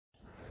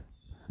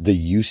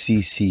The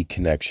UCC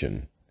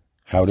Connection,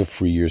 How to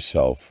Free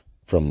Yourself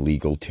from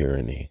Legal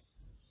Tyranny.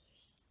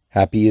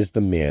 Happy is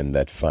the man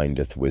that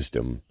findeth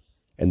wisdom,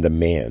 and the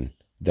man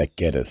that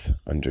getteth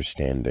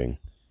understanding.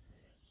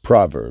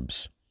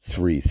 Proverbs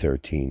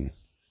 3:13.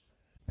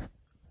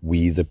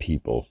 We the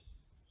people.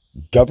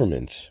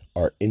 Governments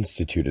are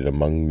instituted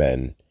among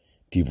men,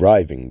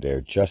 deriving their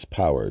just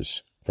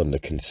powers from the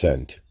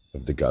consent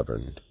of the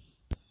governed.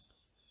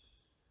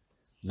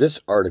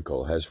 This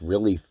article has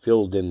really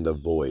filled in the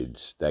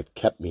voids that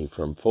kept me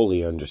from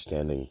fully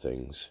understanding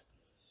things.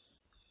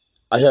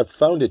 I have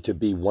found it to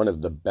be one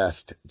of the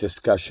best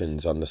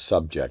discussions on the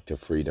subject of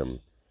freedom,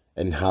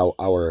 and how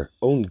our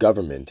own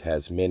government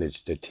has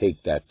managed to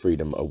take that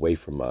freedom away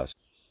from us,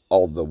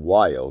 all the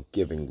while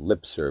giving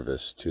lip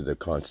service to the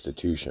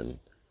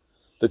Constitution.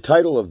 The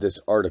title of this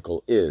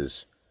article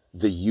is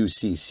The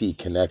UCC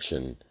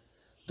Connection.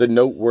 The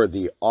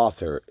noteworthy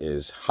author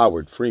is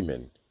Howard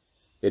Freeman.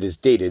 It is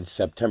dated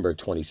September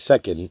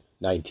 22nd,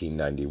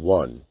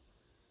 1991.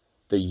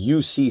 The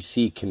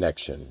UCC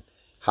Connection,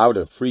 How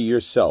to Free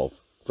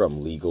Yourself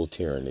from Legal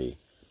Tyranny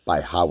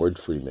by Howard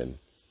Freeman.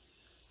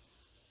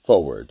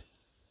 Forward.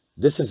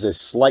 This is a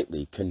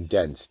slightly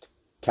condensed,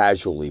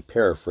 casually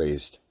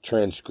paraphrased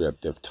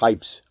transcript of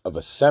types of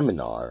a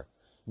seminar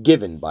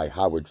given by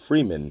Howard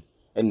Freeman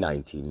in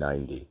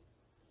 1990.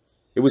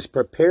 It was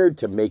prepared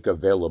to make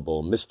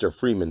available Mr.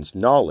 Freeman's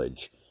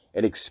knowledge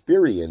and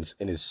experience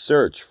in his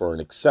search for an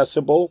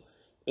accessible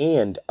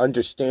and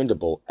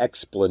understandable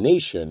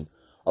explanation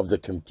of the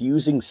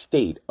confusing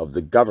state of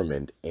the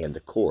government and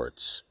the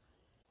courts.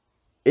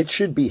 It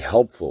should be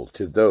helpful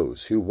to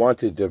those who want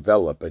to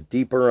develop a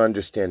deeper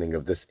understanding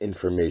of this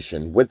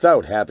information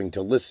without having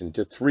to listen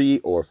to 3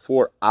 or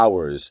 4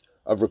 hours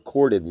of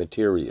recorded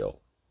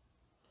material.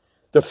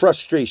 The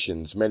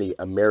frustrations many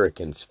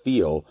Americans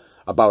feel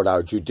about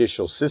our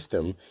judicial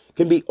system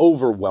can be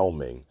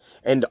overwhelming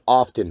and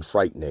often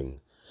frightening,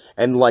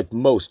 and like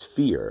most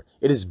fear,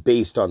 it is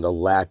based on the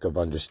lack of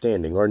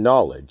understanding or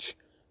knowledge.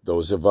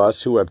 Those of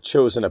us who have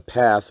chosen a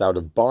path out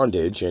of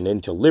bondage and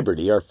into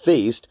liberty are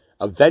faced,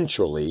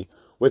 eventually,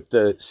 with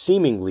the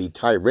seemingly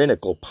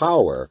tyrannical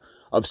power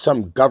of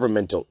some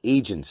governmental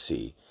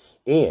agency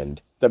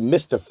and the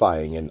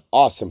mystifying and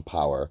awesome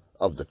power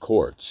of the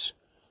courts.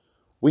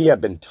 We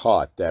have been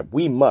taught that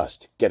we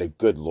must get a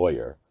good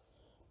lawyer,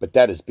 but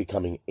that is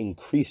becoming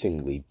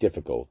increasingly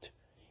difficult,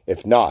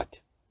 if not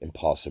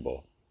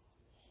impossible.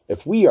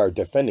 If we are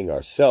defending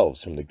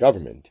ourselves from the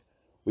government,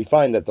 we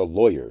find that the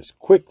lawyers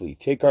quickly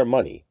take our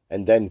money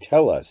and then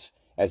tell us,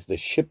 as the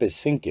ship is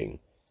sinking,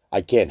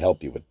 "I can't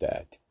help you with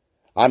that.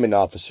 I'm an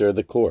officer of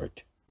the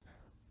court."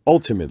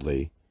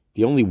 Ultimately,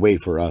 the only way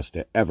for us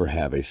to ever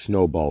have a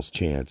snowball's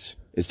chance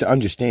is to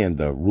understand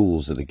the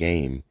rules of the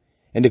game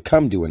and to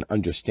come to an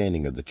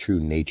understanding of the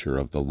true nature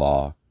of the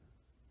law.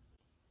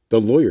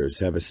 The lawyers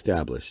have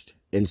established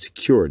and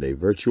secured a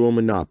virtual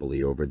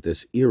monopoly over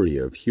this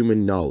area of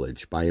human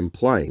knowledge by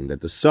implying that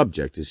the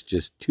subject is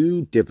just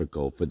too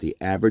difficult for the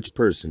average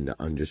person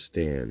to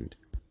understand.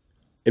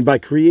 And by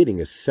creating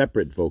a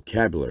separate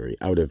vocabulary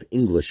out of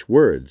English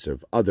words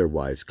of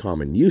otherwise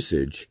common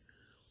usage,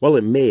 while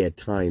it may at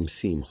times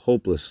seem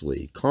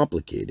hopelessly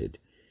complicated,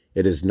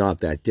 it is not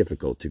that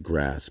difficult to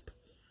grasp.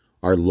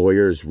 Are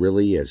lawyers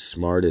really as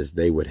smart as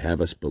they would have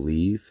us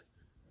believe?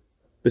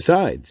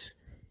 Besides,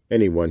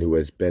 anyone who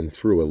has been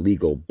through a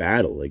legal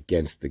battle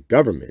against the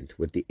government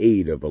with the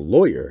aid of a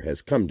lawyer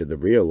has come to the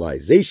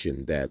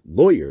realization that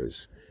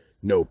lawyers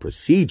know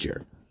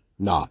procedure,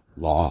 not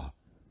law.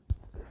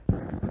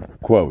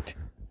 Quote,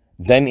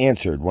 "Then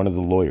answered one of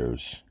the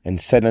lawyers, and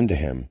said unto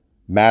him,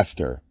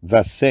 Master,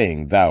 thus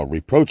saying thou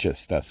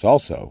reproachest us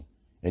also.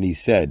 And he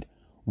said,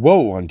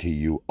 Woe unto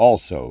you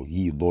also,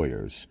 ye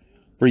lawyers!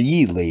 For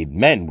ye lade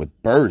men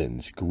with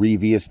burdens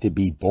grievous to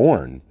be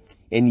borne,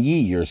 and ye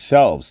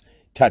yourselves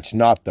touch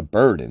not the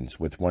burdens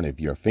with one of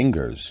your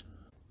fingers.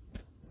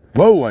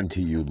 Woe unto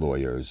you,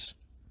 lawyers!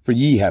 For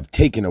ye have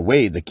taken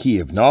away the key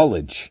of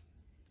knowledge.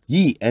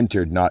 Ye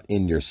entered not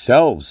in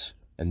yourselves,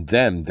 and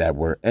them that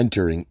were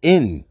entering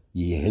in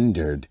ye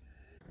hindered."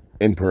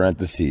 In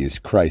parentheses,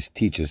 Christ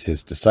teaches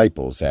his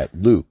disciples at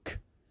Luke,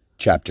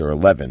 chapter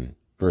 11,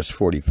 verse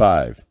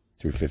 45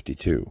 through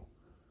 52.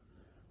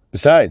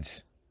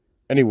 Besides,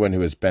 anyone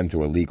who has been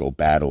through a legal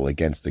battle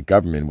against the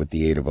government with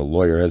the aid of a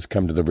lawyer has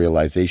come to the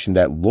realization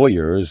that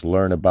lawyers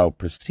learn about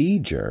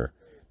procedure,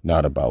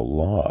 not about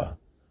law.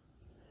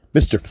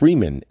 Mr.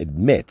 Freeman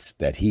admits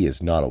that he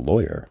is not a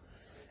lawyer,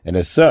 and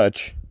as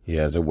such, he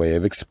has a way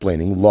of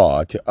explaining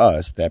law to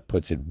us that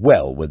puts it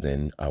well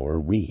within our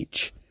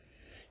reach.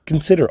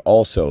 Consider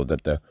also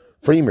that the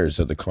framers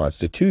of the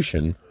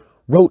Constitution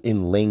wrote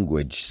in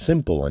language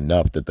simple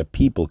enough that the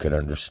people could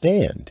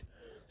understand,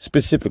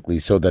 specifically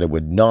so that it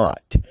would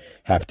not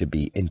have to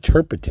be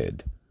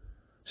interpreted.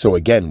 So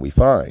again we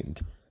find,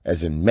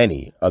 as in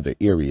many other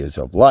areas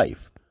of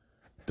life,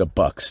 the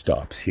buck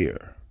stops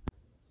here.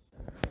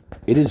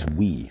 It is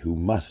we who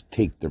must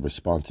take the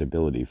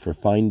responsibility for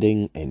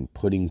finding and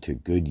putting to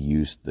good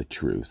use the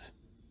truth.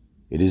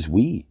 It is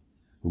we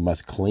who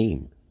must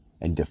claim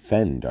and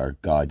defend our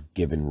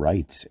God-given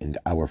rights and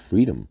our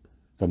freedom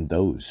from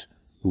those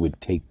who would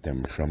take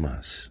them from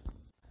us.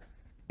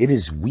 It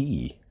is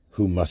we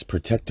who must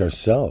protect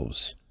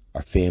ourselves,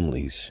 our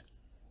families,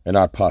 and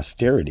our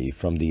posterity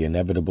from the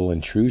inevitable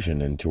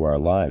intrusion into our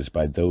lives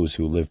by those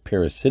who live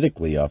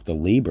parasitically off the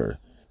labor,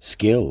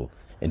 skill,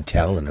 and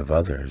talent of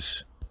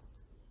others.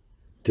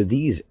 To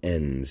these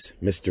ends,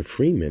 Mr.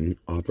 Freeman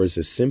offers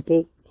a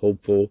simple,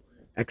 hopeful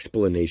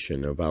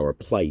explanation of our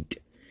plight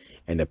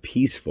and a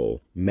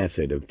peaceful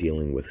method of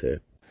dealing with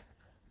it.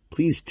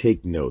 Please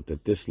take note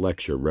that this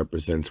lecture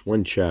represents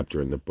one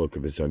chapter in the book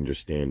of his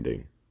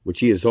understanding, which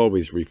he is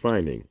always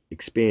refining,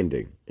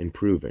 expanding,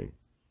 improving.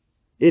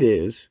 It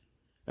is,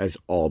 as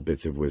all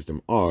bits of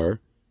wisdom are,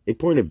 a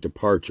point of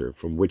departure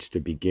from which to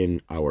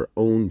begin our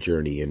own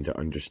journey into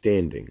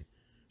understanding,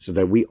 so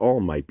that we all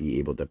might be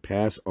able to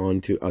pass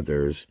on to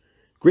others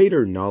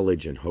greater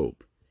knowledge and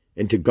hope,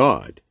 and to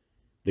God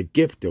the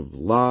gift of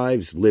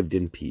lives lived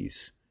in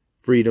peace,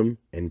 freedom,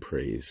 and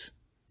praise.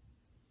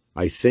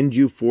 I send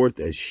you forth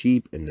as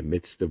sheep in the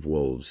midst of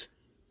wolves.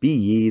 Be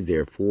ye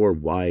therefore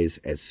wise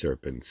as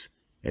serpents,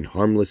 and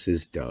harmless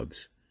as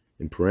doves.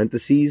 In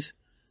parentheses,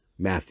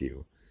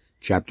 Matthew,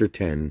 chapter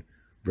 10,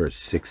 verse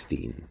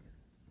 16.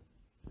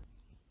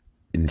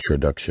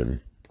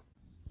 Introduction.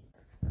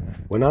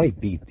 When I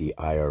beat the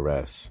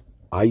IRS,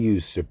 I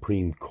use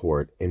Supreme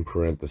Court in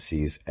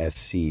parentheses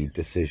SC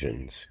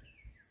decisions.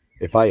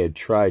 If I had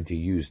tried to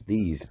use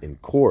these in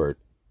court,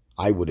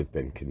 I would have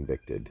been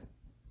convicted.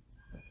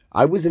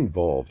 I was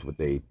involved with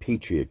a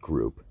patriot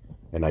group,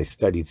 and I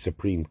studied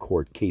Supreme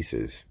Court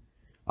cases.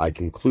 I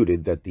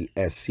concluded that the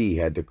SC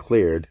had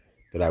declared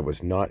that I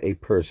was not a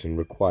person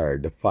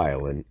required to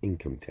file an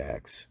income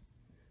tax,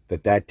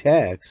 that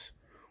tax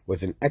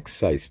was an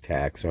excise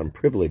tax on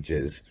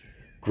privileges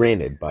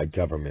granted by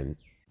government.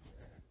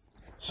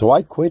 So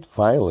I quit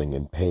filing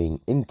and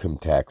paying income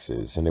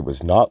taxes, and it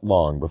was not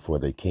long before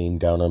they came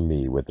down on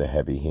me with a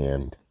heavy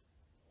hand.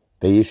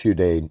 They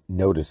issued a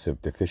notice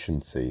of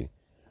deficiency,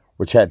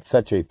 which had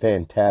such a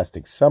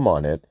fantastic sum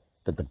on it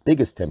that the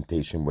biggest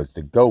temptation was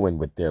to go in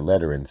with their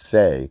letter and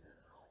say,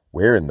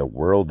 "Where in the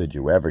world did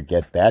you ever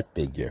get that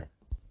figure?"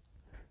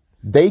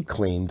 They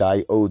claimed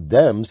I owed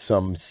them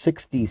some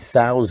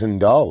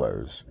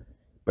 $60,000,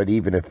 but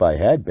even if I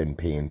had been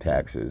paying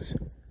taxes,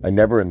 I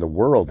never in the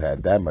world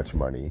had that much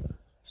money,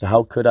 so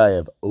how could I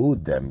have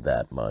owed them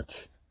that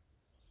much?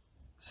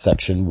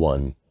 Section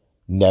 1.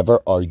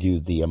 Never argue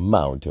the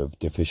amount of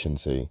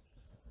deficiency.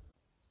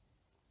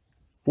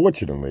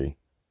 Fortunately,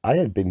 I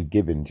had been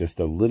given just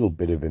a little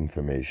bit of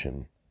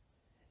information.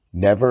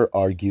 Never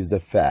argue the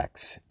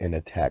facts in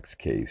a tax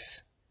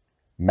case.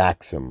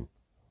 Maxim: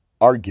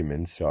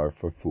 arguments are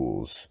for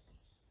fools.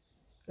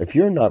 If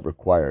you're not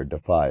required to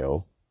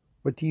file,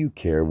 what do you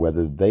care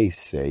whether they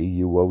say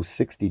you owe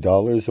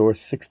 $60 or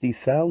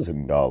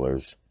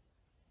 $60,000?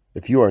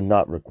 If you are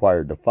not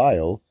required to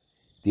file,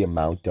 the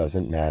amount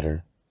doesn't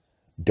matter.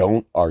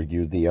 Don't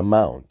argue the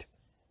amount.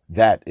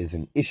 That is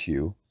an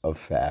issue of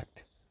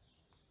fact.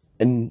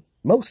 In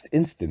most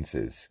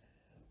instances,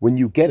 when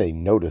you get a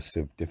notice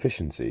of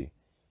deficiency,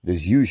 it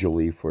is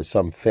usually for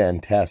some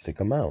fantastic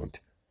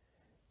amount.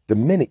 The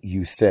minute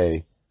you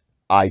say,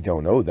 "I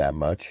don't owe that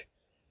much,"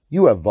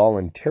 you have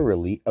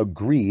voluntarily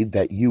agreed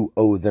that you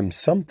owe them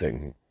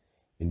something,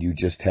 and you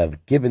just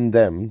have given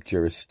them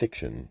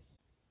jurisdiction.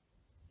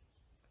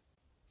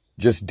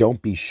 Just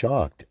don't be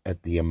shocked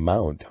at the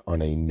amount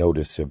on a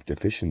notice of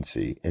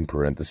deficiency, in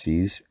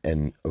parentheses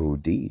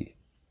NOD,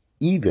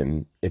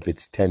 even if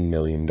it's $10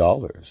 million.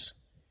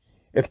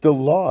 If the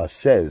law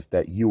says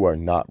that you are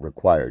not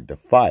required to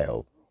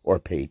file or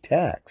pay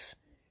tax,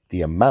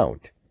 the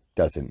amount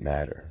doesn't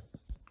matter.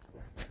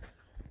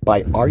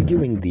 By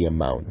arguing the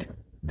amount,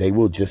 they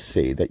will just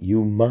say that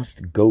you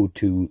must go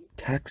to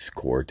tax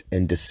court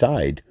and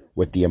decide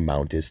what the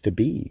amount is to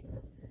be.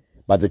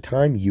 By the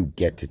time you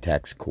get to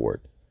tax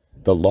court,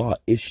 the law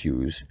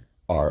issues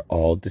are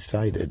all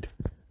decided.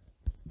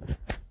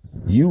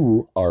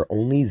 You are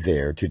only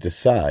there to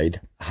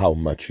decide how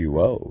much you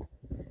owe.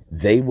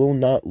 They will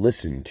not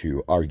listen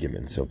to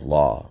arguments of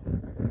law.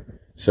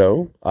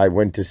 So I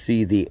went to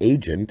see the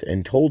agent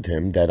and told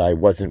him that I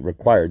wasn't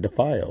required to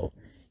file.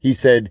 He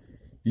said,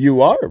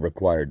 "You are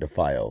required to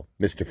file,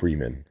 Mr.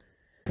 Freeman."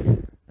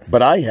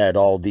 But I had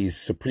all these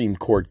Supreme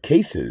Court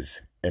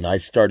cases, and I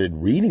started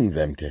reading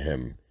them to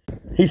him.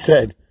 He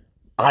said,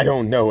 "I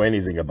don't know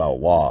anything about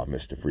law,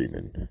 Mr.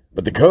 Freeman,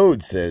 but the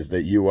code says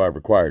that you are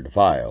required to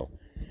file,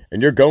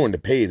 and you're going to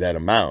pay that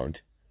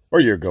amount, or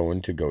you're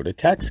going to go to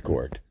tax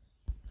court."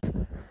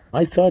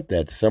 I thought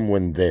that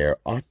someone there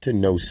ought to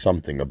know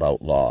something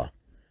about law,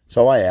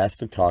 so I asked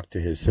to talk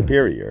to his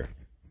superior.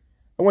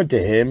 I went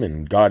to him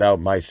and got out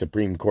my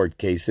Supreme Court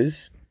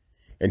cases,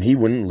 and he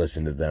wouldn't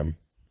listen to them.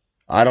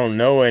 "I don't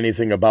know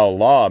anything about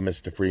law,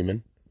 Mr.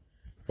 Freeman."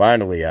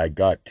 Finally, I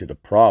got to the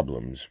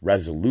problems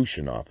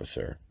resolution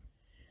officer,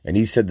 and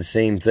he said the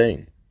same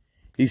thing.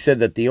 He said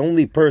that the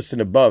only person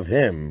above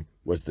him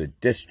was the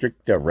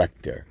district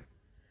director.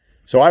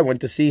 So I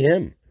went to see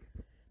him.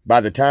 By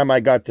the time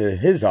I got to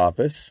his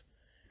office,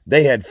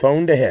 They had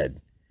phoned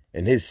ahead,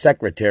 and his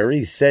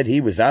secretary said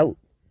he was out,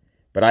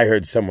 but I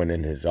heard someone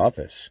in his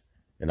office,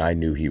 and I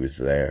knew he was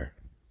there.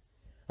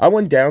 I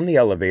went down the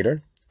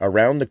elevator,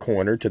 around the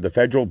corner to the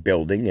federal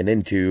building, and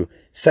into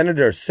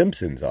Senator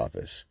Simpson's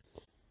office.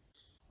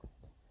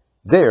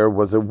 There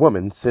was a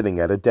woman sitting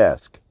at a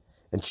desk,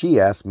 and she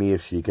asked me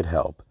if she could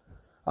help.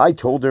 I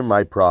told her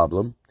my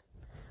problem.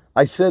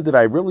 I said that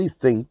I really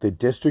think the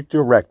district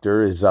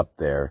director is up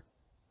there.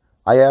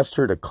 I asked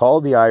her to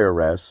call the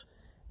IRS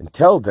and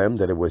tell them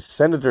that it was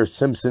Senator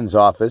Simpson's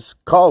office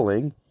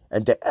calling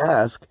and to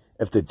ask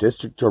if the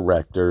district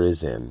director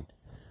is in.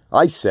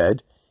 I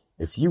said,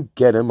 if you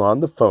get him on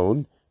the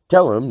phone,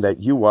 tell him that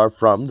you are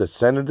from the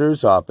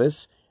senator's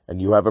office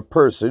and you have a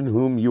person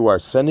whom you are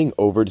sending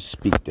over to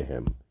speak to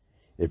him.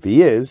 If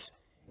he is,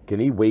 can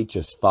he wait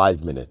just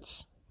 5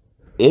 minutes?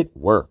 It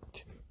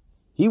worked.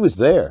 He was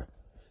there,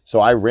 so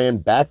I ran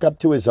back up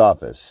to his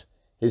office.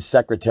 His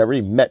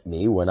secretary met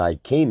me when I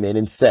came in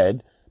and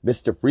said,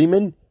 Mr.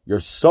 Freeman, you're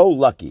so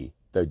lucky.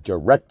 The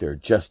director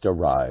just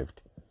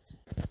arrived.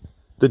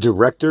 The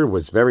director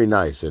was very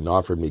nice and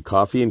offered me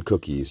coffee and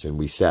cookies, and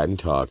we sat and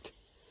talked.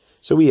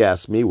 So he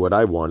asked me what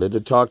I wanted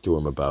to talk to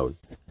him about.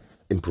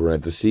 In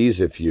parentheses,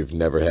 if you've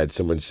never had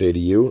someone say to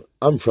you,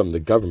 I'm from the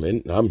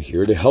government and I'm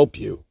here to help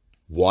you,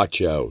 watch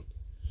out.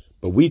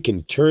 But we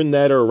can turn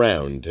that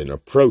around and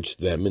approach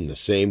them in the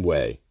same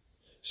way.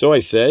 So I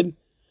said,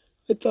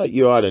 I thought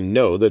you ought to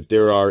know that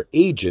there are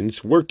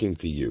agents working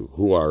for you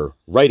who are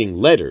writing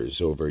letters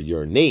over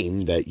your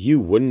name that you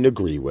wouldn't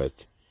agree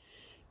with.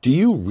 Do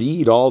you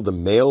read all the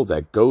mail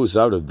that goes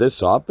out of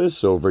this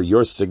office over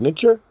your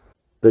signature?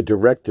 The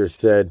director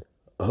said,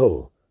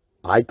 Oh,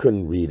 I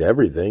couldn't read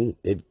everything.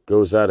 It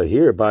goes out of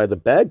here by the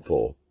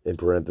bagful. In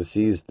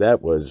parentheses,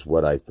 that was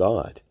what I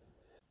thought.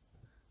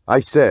 I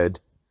said,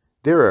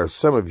 there are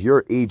some of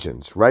your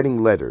agents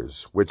writing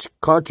letters which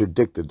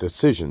contradict the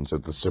decisions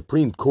of the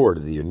Supreme Court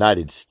of the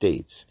United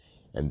States,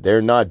 and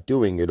they're not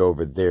doing it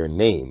over their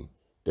name.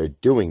 They're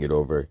doing it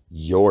over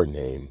your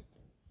name.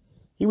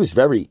 He was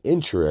very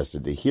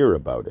interested to hear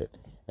about it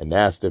and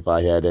asked if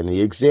I had any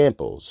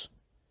examples.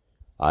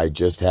 I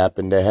just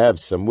happened to have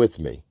some with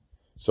me,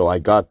 so I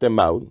got them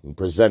out and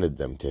presented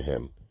them to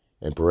him.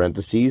 In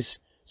parentheses,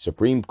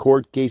 Supreme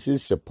Court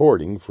cases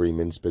supporting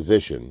Freeman's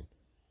position.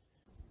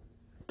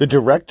 The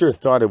director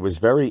thought it was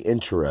very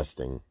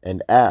interesting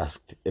and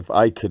asked if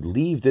I could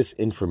leave this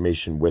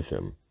information with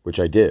him, which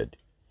I did.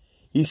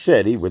 He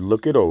said he would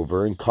look it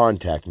over and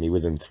contact me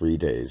within 3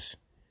 days.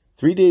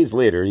 3 days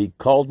later, he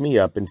called me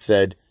up and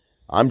said,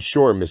 I'm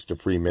sure, Mr.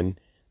 Freeman,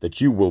 that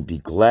you will be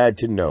glad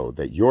to know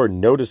that your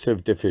notice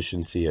of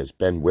deficiency has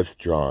been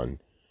withdrawn.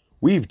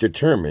 We've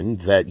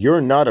determined that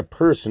you're not a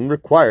person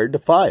required to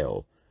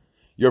file.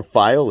 Your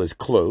file is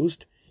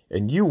closed,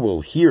 and you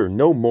will hear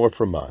no more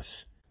from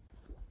us.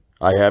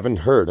 I haven't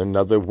heard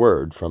another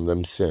word from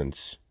them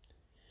since.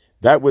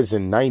 That was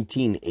in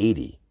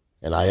 1980,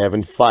 and I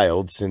haven't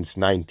filed since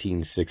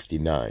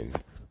 1969.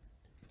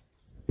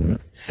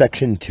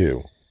 Section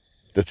 2.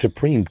 The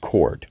Supreme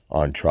Court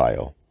on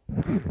Trial.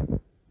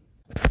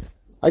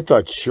 I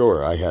thought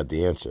sure I had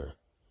the answer,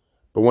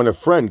 but when a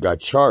friend got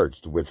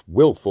charged with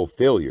willful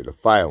failure to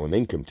file an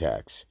income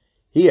tax,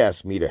 he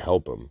asked me to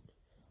help him.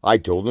 I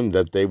told him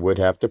that they would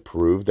have to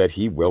prove that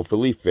he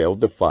willfully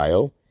failed to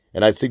file,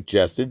 and I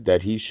suggested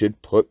that he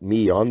should put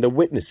me on the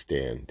witness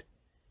stand.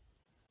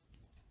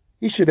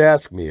 He should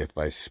ask me if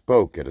I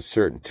spoke at a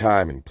certain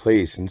time and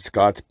place in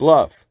Scotts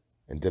Bluff,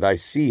 and did I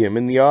see him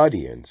in the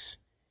audience.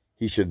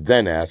 He should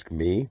then ask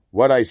me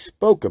what I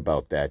spoke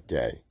about that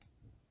day.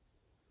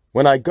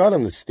 When I got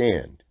on the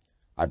stand,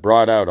 I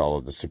brought out all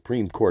of the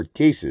Supreme Court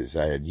cases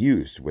I had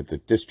used with the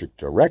district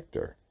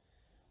director.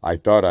 I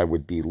thought I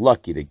would be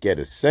lucky to get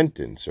a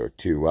sentence or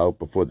two out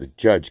before the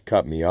judge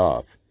cut me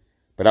off.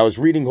 But I was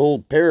reading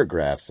whole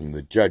paragraphs and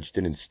the judge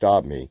didn't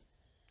stop me.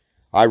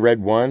 I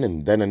read one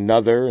and then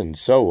another and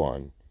so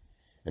on.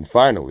 And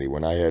finally,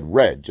 when I had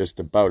read just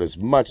about as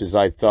much as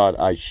I thought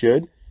I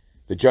should,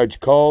 the judge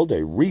called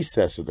a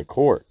recess of the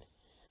court.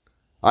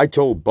 I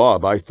told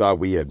Bob I thought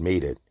we had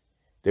made it.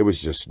 There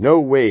was just no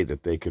way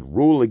that they could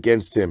rule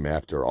against him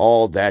after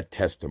all that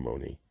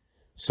testimony.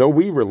 So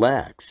we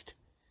relaxed.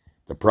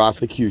 The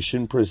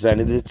prosecution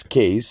presented its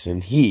case,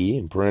 and he,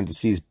 in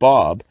parentheses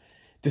Bob,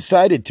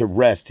 decided to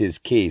rest his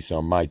case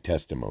on my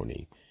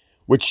testimony,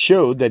 which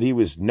showed that he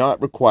was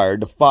not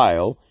required to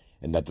file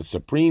and that the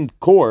Supreme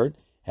Court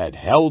had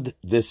held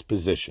this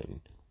position.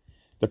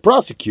 The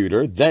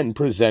prosecutor then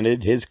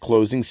presented his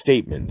closing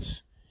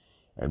statements,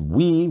 and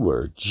we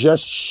were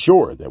just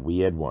sure that we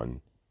had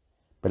won.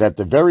 But at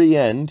the very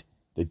end,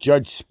 the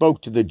judge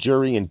spoke to the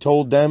jury and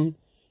told them,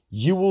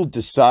 "You will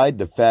decide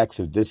the facts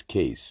of this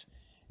case,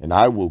 and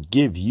I will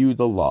give you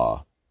the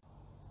law."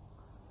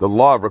 The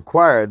law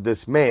required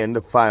this man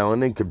to file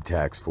an income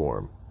tax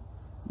form.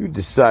 You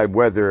decide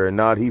whether or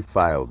not he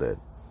filed it.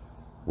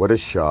 What a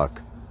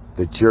shock.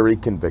 The jury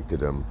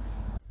convicted him.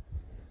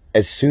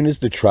 As soon as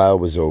the trial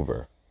was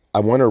over, I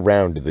went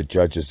around to the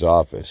judge's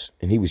office,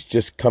 and he was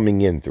just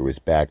coming in through his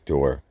back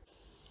door.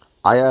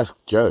 I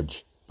asked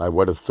Judge, By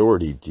what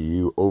authority do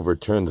you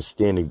overturn the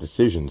standing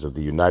decisions of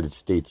the United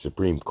States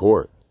Supreme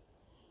Court?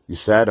 You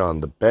sat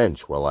on the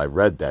bench while I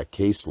read that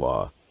case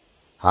law.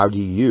 How do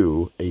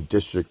you, a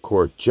district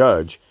court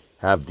judge,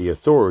 have the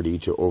authority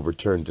to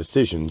overturn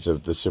decisions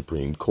of the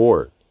Supreme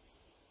Court?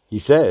 He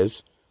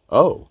says,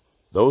 "Oh,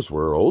 those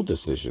were old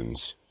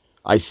decisions."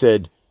 I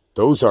said,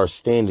 "Those are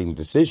standing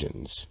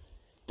decisions.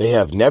 They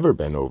have never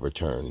been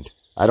overturned.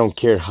 I don't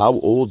care how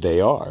old they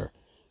are.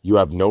 You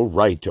have no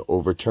right to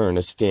overturn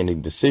a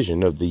standing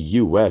decision of the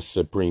U.S.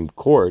 Supreme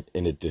Court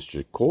in a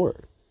district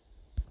court."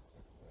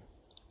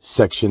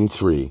 Section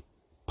 3.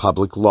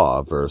 Public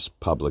Law versus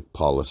Public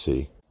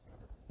Policy.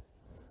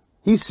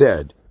 He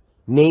said,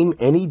 "Name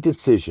any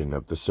decision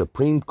of the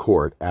Supreme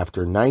Court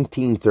after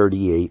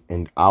 1938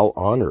 and I'll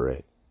honor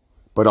it.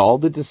 But all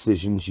the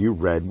decisions you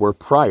read were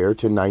prior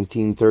to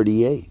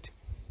 1938.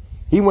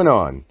 He went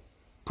on,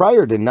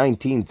 "Prior to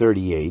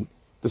 1938,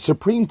 the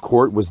Supreme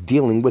Court was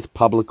dealing with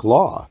public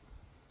law.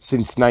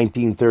 Since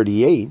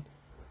 1938,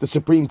 the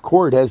Supreme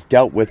Court has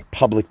dealt with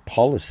public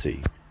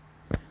policy.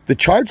 The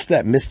charge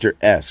that Mr.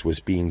 S.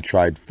 was being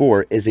tried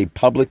for is a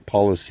public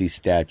policy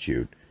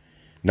statute,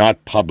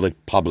 not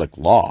public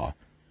law.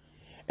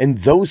 And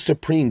those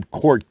Supreme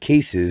Court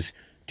cases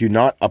do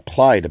not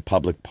apply to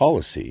public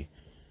policy."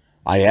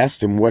 I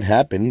asked him what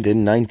happened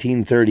in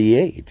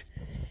 1938.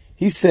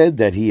 He said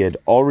that he had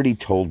already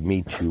told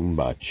me too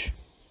much.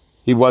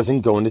 He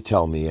wasn't going to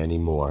tell me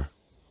anymore.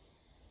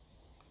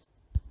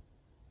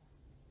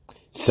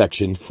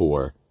 Section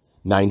 4.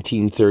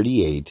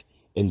 1938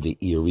 in the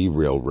Erie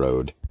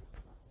Railroad.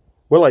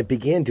 Well, I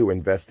began to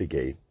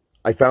investigate.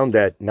 I found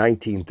that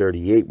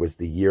 1938 was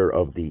the year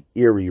of the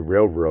Erie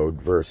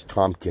Railroad versus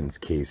Tompkins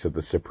case of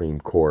the Supreme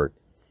Court.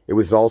 It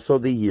was also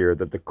the year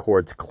that the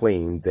courts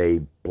claimed they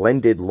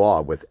blended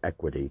law with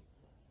equity.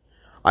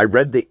 I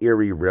read the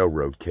Erie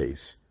Railroad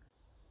case.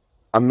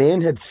 A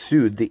man had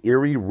sued the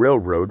Erie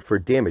Railroad for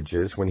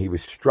damages when he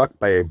was struck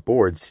by a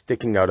board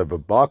sticking out of a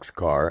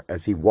boxcar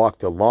as he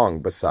walked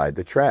along beside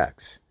the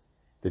tracks.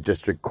 The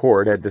district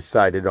court had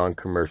decided on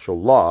commercial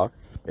law,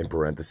 in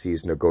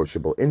parentheses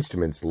negotiable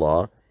instruments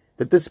law,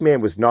 that this man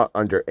was not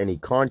under any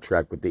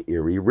contract with the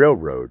Erie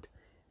Railroad.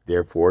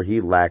 Therefore, he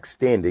lacked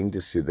standing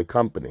to sue the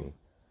company.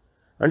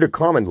 Under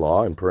common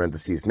law, in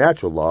parentheses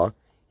natural law,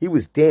 he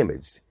was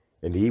damaged,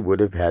 and he would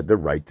have had the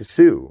right to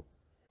sue.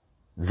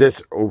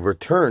 This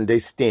overturned a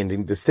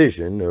standing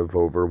decision of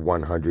over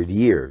 100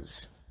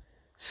 years.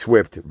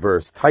 Swift v.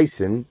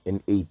 Tyson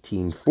in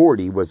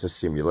 1840 was a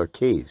similar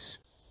case.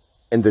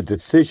 And the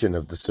decision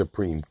of the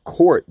Supreme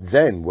Court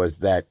then was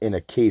that in a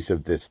case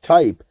of this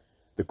type,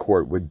 the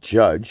court would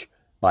judge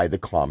by the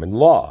common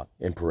law,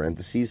 in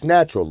parentheses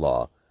natural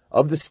law,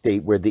 of the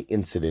state where the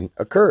incident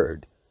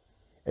occurred.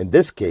 In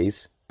this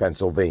case,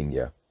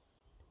 Pennsylvania.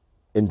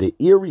 In the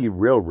Erie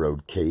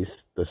Railroad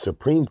case, the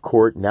Supreme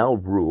Court now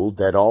ruled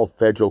that all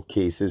federal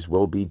cases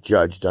will be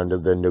judged under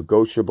the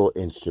negotiable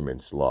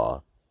instruments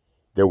law.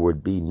 There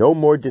would be no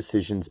more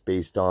decisions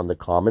based on the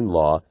common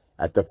law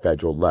at the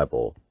federal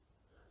level.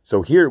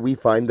 So here we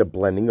find the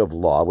blending of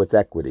law with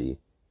equity.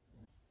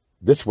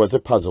 This was a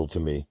puzzle to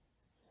me.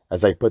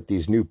 As I put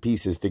these new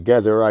pieces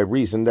together, I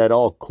reasoned that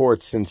all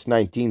courts since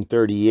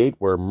 1938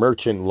 were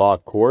merchant law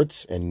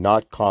courts and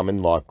not common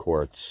law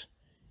courts.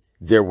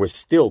 There were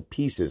still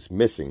pieces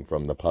missing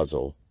from the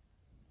puzzle.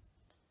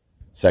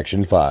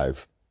 Section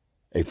 5.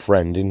 A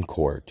Friend in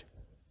Court.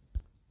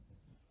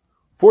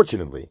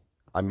 Fortunately,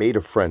 I made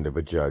a friend of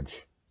a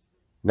judge.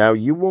 Now,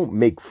 you won't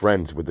make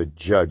friends with a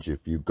judge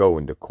if you go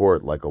into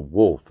court like a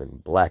wolf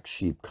in black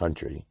sheep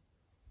country.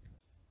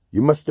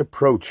 You must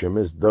approach him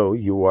as though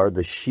you are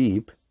the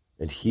sheep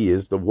and he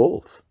is the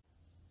wolf.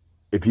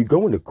 If you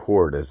go into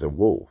court as a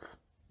wolf,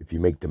 if you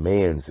make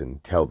demands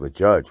and tell the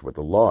judge what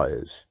the law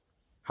is,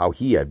 how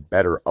he had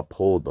better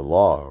uphold the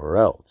law or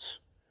else.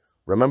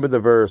 Remember the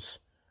verse,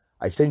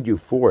 "I send you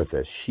forth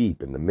as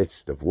sheep in the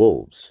midst of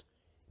wolves.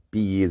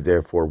 Be ye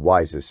therefore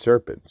wise as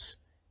serpents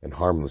and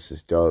harmless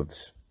as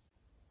doves."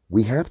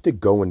 We have to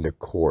go into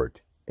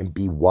court and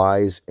be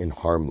wise and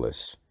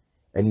harmless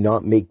and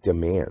not make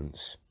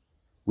demands.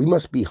 We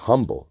must be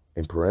humble,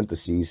 in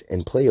parentheses,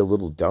 and play a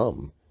little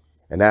dumb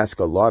and ask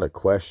a lot of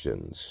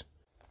questions.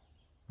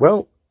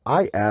 Well,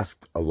 I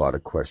asked a lot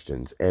of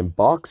questions and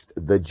boxed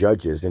the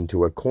judges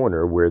into a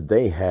corner where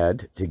they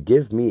had to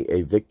give me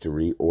a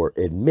victory or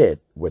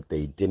admit what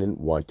they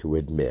didn't want to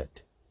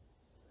admit.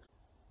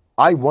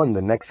 I won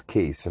the next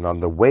case, and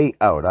on the way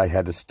out I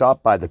had to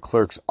stop by the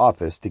clerk's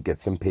office to get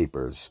some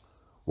papers.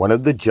 One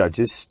of the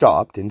judges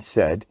stopped and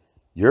said,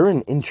 "You're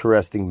an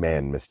interesting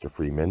man, Mr.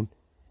 Freeman.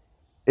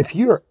 If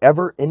you're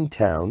ever in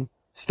town,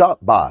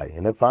 stop by,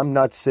 and if I'm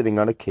not sitting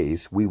on a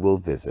case, we will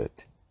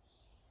visit."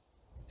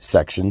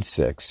 Section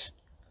 6.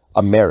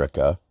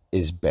 America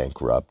is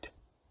bankrupt.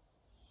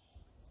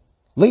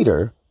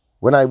 Later,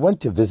 when I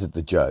went to visit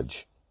the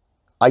judge,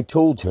 I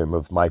told him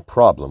of my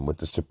problem with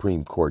the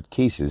Supreme Court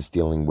cases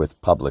dealing with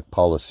public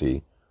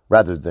policy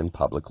rather than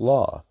public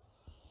law.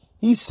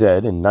 He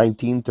said in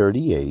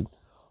 1938,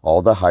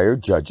 all the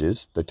hired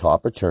judges, the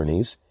top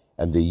attorneys,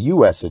 and the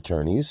U.S.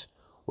 attorneys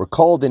were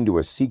called into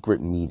a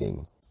secret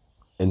meeting,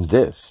 and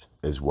this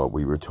is what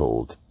we were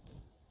told.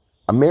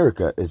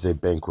 America is a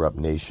bankrupt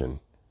nation.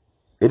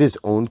 It is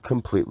owned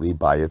completely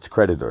by its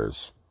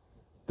creditors.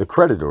 The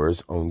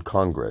creditors own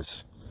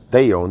Congress.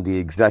 They own the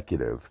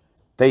executive.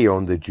 They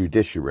own the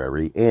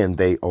judiciary, and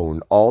they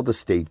own all the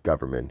state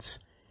governments.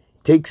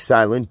 Take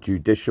silent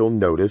judicial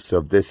notice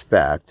of this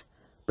fact,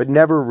 but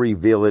never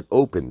reveal it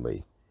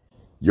openly.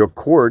 Your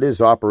court is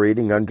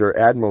operating under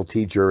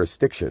Admiralty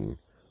jurisdiction.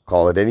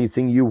 Call it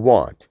anything you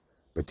want,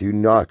 but do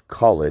not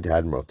call it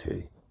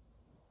Admiralty.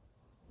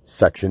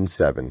 Section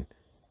 7.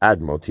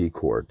 Admiralty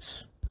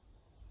Courts.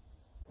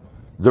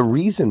 The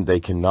reason they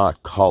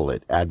cannot call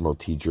it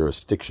Admiralty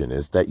jurisdiction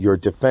is that your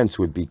defense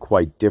would be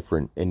quite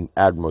different in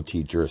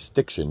Admiralty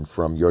jurisdiction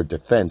from your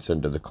defense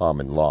under the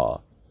common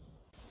law.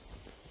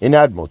 In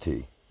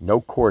Admiralty,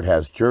 no court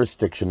has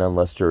jurisdiction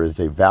unless there is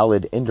a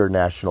valid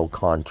international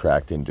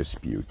contract in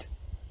dispute.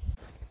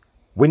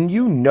 When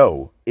you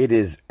know it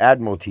is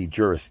Admiralty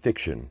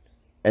jurisdiction,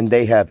 and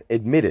they have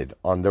admitted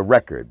on the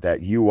record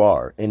that you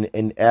are in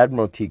an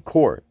Admiralty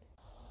court,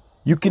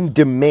 you can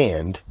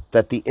demand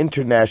that the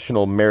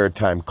international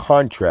maritime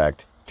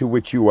contract to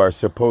which you are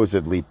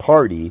supposedly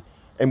party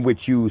and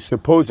which you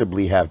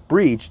supposedly have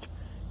breached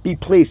be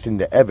placed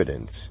into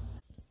evidence.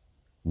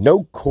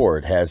 No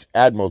court has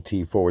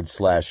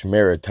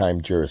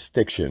Admiralty/maritime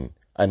jurisdiction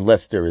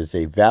unless there is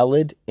a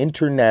valid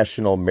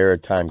international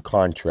maritime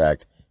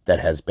contract that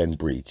has been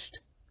breached.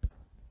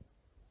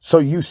 So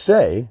you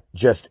say,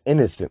 just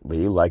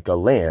innocently like a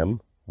lamb,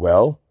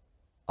 well,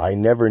 I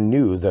never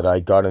knew that I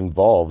got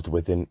involved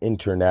with an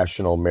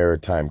international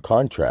maritime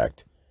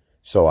contract,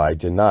 so I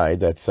deny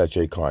that such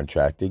a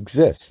contract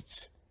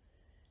exists.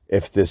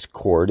 If this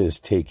court is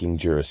taking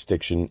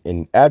jurisdiction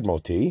in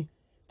Admiralty,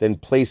 then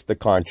place the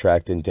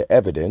contract into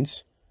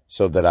evidence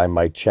so that I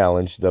might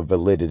challenge the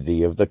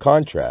validity of the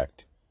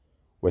contract.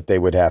 What they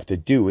would have to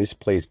do is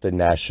place the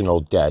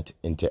national debt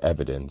into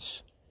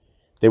evidence.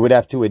 They would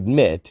have to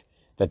admit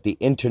that the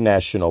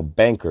international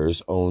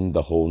bankers own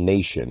the whole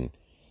nation,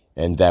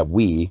 and that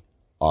we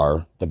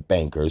are the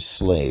bankers'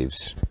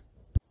 slaves.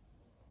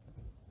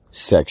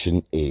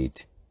 Section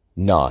 8.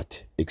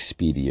 Not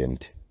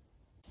expedient.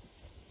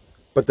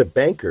 But the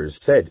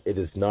bankers said it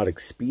is not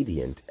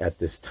expedient at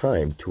this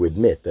time to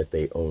admit that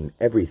they own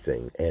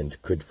everything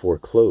and could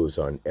foreclose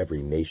on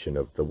every nation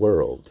of the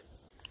world.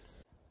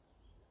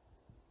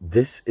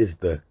 This is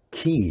the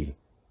key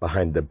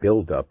behind the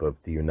buildup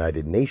of the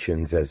United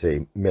Nations as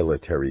a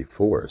military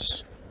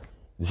force.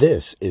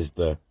 This is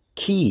the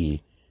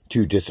key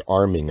to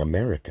disarming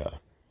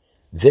America.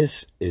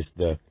 This is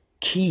the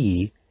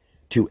key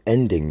to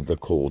ending the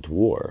Cold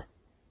War.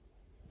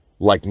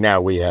 Like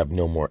now we have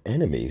no more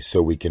enemies,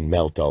 so we can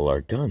melt all our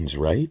guns,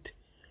 right?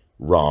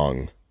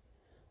 Wrong.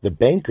 The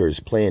bankers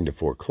plan to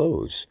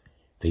foreclose.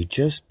 They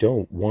just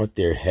don't want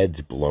their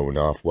heads blown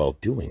off while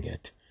doing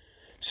it.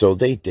 So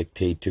they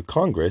dictate to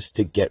Congress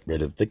to get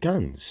rid of the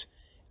guns,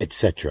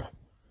 etc.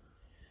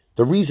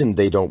 The reason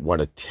they don't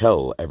want to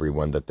tell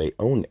everyone that they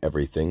own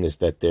everything is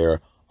that there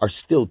are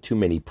still too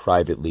many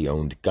privately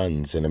owned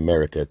guns in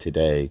America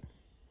today.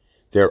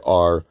 There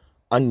are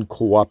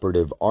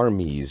uncooperative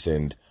armies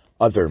and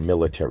other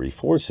military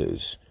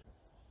forces.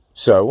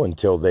 So,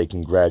 until they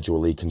can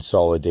gradually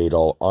consolidate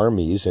all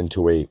armies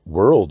into a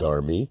world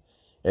army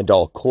and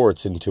all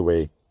courts into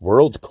a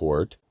world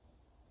court,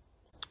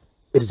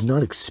 it is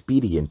not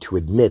expedient to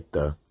admit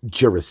the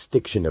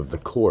jurisdiction of the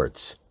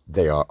courts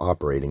they are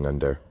operating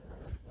under.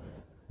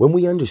 When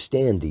we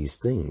understand these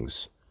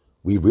things,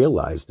 we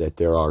realize that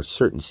there are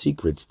certain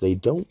secrets they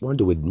don't want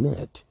to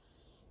admit,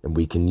 and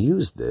we can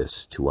use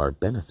this to our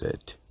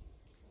benefit.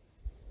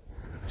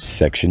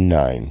 Section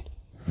 9.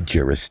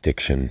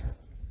 Jurisdiction.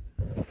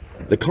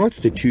 The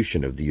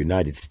Constitution of the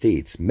United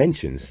States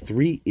mentions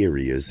 3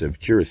 areas of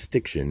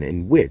jurisdiction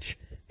in which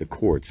the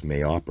courts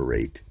may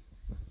operate.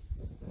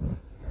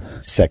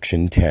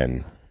 Section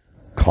 10.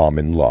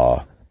 Common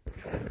law.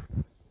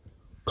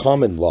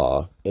 Common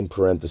law, in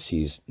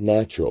parentheses,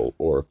 natural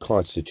or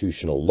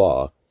constitutional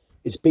law,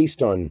 is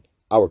based on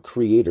our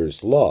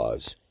Creator's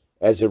laws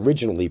as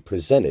originally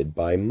presented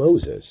by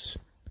Moses.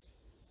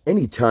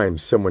 Anytime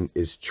someone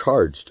is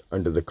charged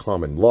under the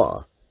common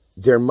law,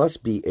 there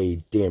must be a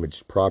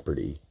damaged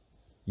property.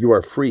 You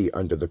are free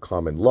under the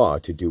common law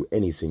to do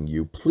anything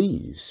you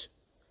please,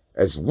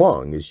 as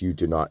long as you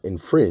do not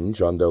infringe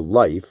on the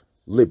life,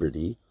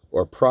 liberty,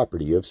 or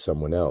property of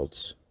someone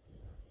else.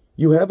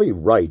 You have a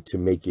right to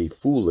make a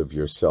fool of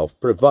yourself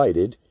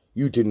provided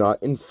you do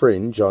not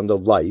infringe on the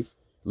life,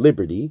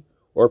 liberty,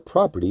 or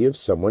property of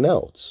someone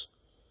else.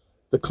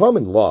 The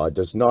common law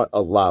does not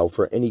allow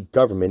for any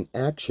government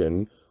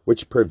action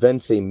which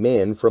prevents a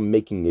man from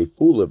making a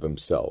fool of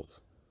himself.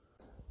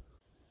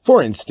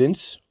 For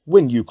instance,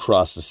 when you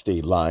cross the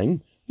state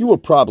line, you will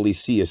probably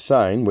see a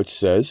sign which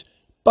says,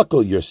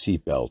 "Buckle your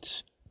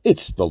seatbelts.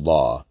 It's the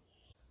law."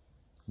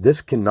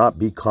 This cannot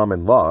be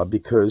common law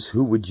because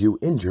who would you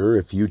injure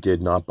if you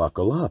did not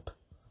buckle up?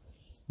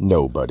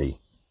 Nobody.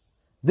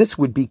 This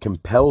would be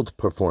compelled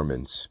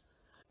performance.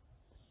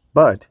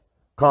 But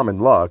Common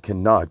law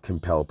cannot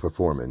compel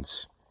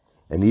performance.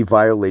 Any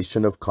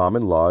violation of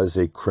common law is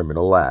a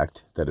criminal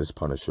act that is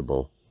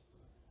punishable.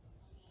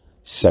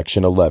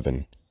 Section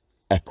 11.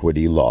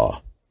 Equity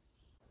law.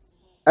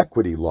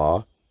 Equity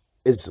law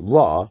is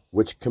law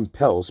which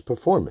compels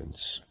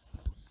performance.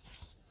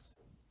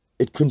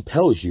 It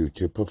compels you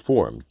to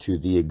perform to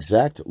the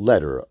exact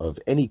letter of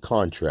any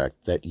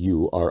contract that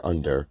you are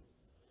under.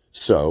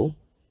 So,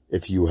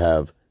 if you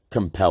have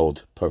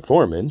compelled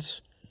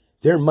performance,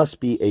 there must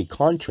be a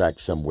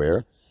contract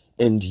somewhere,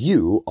 and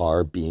you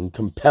are being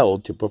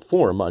compelled to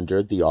perform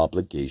under the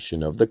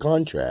obligation of the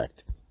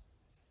contract.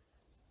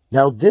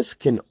 Now, this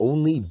can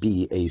only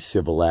be a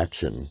civil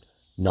action,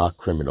 not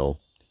criminal.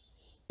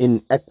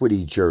 In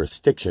equity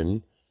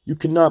jurisdiction, you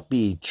cannot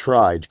be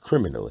tried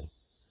criminally,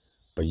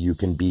 but you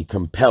can be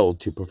compelled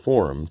to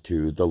perform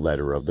to the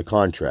letter of the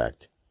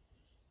contract.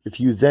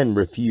 If you then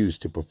refuse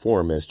to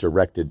perform as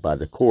directed by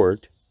the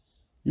court,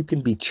 you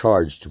can be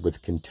charged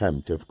with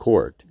contempt of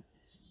court.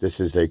 This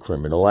is a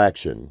criminal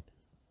action.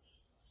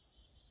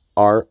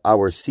 Are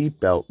our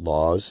seatbelt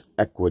laws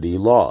equity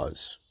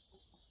laws?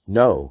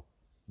 No,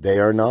 they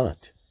are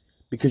not,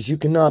 because you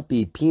cannot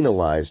be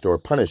penalized or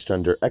punished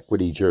under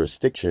equity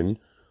jurisdiction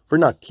for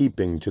not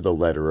keeping to the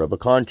letter of a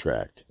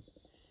contract.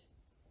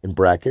 In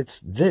brackets,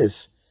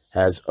 this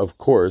has, of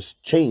course,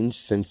 changed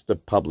since the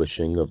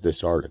publishing of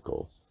this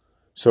article.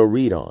 So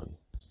read on.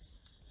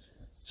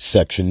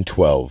 Section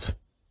 12.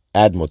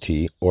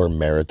 Admiralty or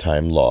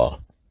maritime law.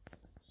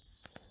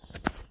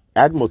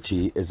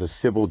 Admiralty is a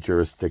civil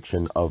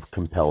jurisdiction of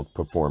compelled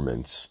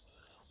performance,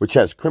 which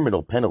has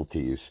criminal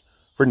penalties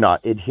for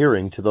not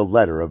adhering to the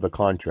letter of a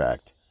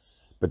contract,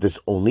 but this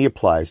only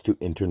applies to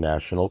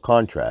international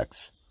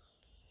contracts.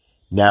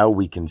 Now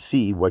we can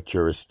see what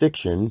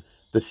jurisdiction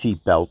the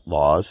seatbelt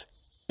laws,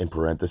 in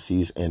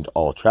parentheses, and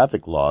all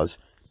traffic laws,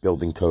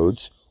 building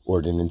codes,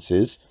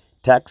 ordinances,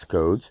 tax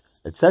codes,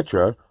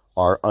 etc.,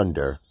 are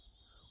under.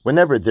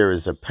 Whenever there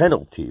is a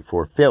penalty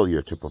for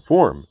failure to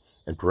perform,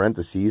 in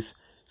parentheses,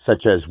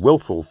 such as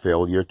willful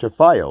failure to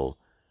file,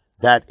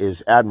 that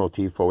is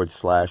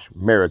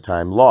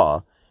Admiralty/maritime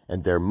law,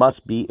 and there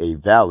must be a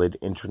valid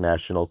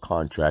international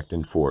contract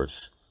in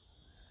force.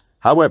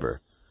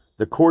 However,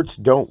 the courts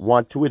don't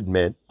want to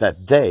admit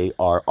that they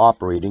are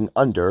operating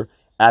under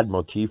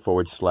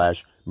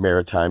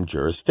Admiralty/maritime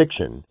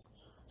jurisdiction,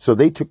 so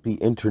they took the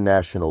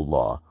international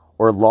law,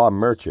 or law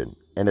merchant,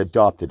 and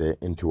adopted it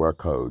into our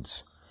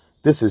codes.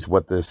 This is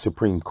what the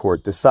Supreme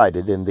Court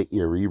decided in the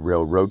Erie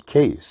Railroad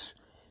case,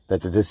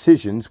 that the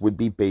decisions would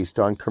be based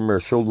on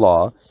commercial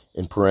law,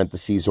 in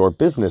parentheses, or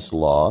business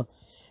law,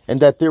 and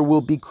that there will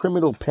be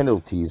criminal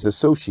penalties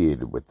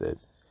associated with it.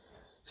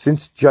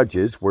 Since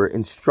judges were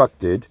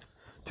instructed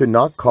to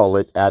not call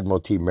it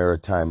Admiralty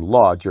Maritime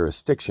Law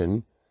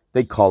jurisdiction,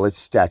 they call it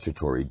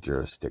statutory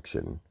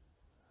jurisdiction.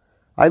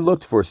 I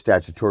looked for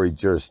statutory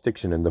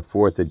jurisdiction in the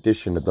 4th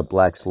edition of the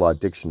Black's Law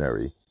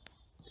Dictionary.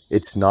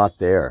 It's not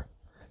there.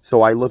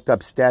 So I looked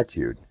up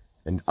statute,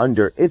 and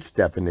under its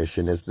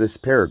definition is this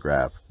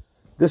paragraph.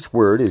 This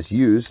word is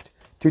used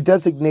to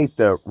designate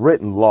the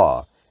written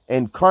law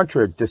and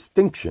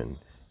contradistinction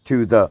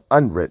to the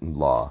unwritten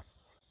law.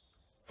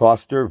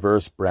 Foster v.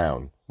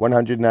 Brown,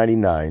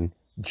 199,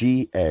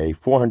 G.A.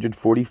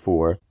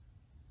 444,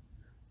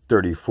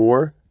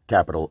 34,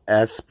 capital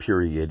S,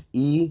 period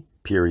E,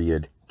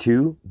 period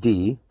 2,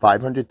 D,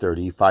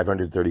 530,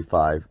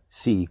 535,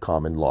 C,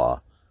 common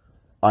law.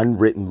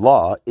 Unwritten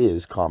law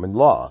is common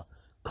law.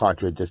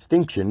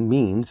 Contradistinction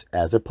means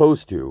as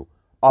opposed to,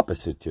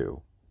 opposite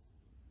to.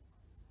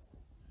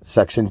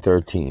 Section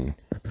 13.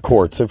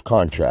 Courts of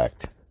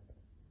Contract.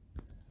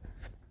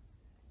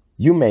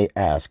 You may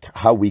ask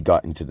how we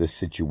got into this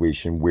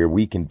situation where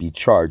we can be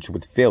charged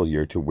with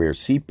failure to wear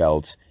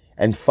seatbelts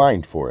and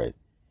fined for it.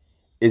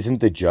 Isn't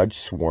the judge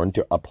sworn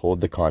to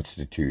uphold the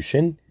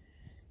Constitution?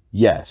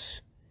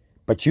 Yes,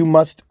 but you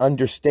must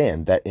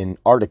understand that in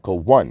Article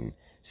 1,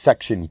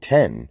 Section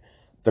 10,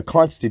 the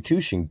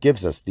Constitution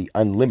gives us the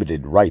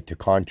unlimited right to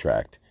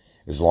contract,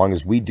 as long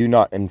as we do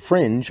not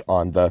infringe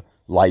on the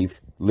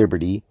life,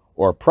 liberty,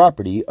 or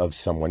property of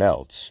someone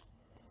else.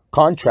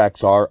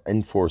 Contracts are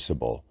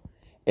enforceable,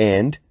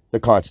 and the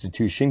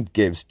Constitution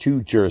gives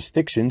 2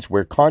 jurisdictions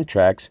where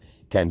contracts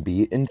can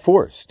be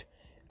enforced,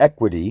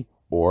 equity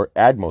or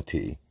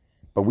admiralty,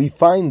 but we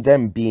find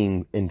them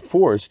being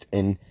enforced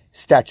in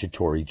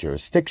statutory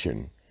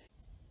jurisdiction.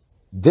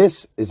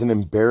 This is an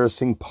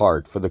embarrassing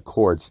part for the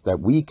courts that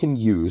we can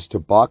use to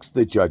box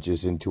the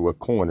judges into a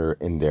corner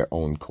in their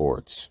own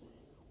courts.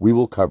 We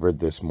will cover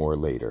this more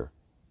later.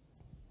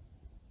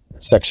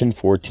 Section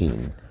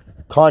 14.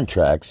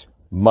 Contracts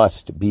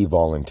must be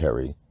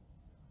voluntary.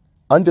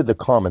 Under the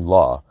common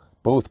law,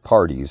 both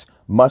parties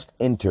must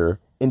enter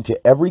into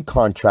every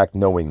contract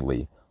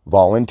knowingly,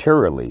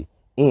 voluntarily,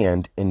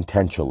 and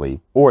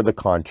intentionally, or the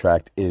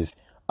contract is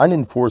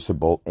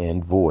unenforceable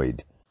and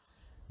void.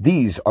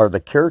 These are the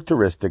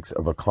characteristics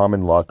of a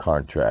common law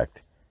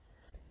contract.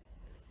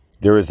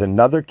 There is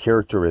another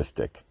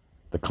characteristic.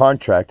 The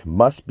contract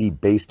must be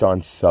based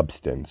on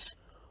substance.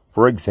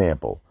 For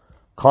example,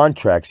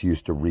 Contracts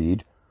used to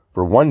read,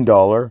 "For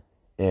 $1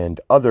 and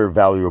other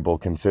valuable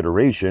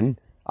consideration,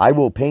 I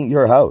will paint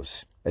your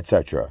house,"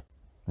 etc.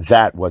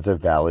 That was a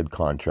valid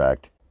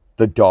contract.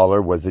 The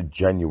dollar was a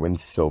genuine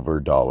silver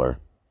dollar.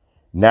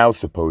 Now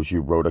suppose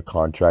you wrote a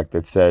contract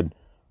that said,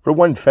 "For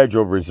one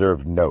Federal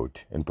Reserve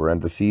note, in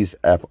parentheses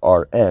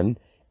FRN,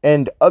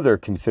 and other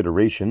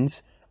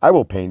considerations, I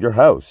will paint your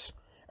house."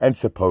 And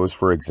suppose,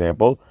 for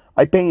example,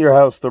 I paint your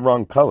house the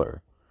wrong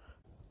color.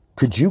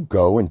 Could you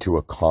go into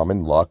a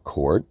common law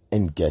court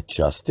and get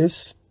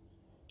justice?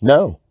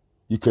 No,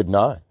 you could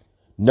not.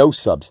 No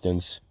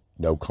substance,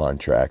 no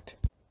contract.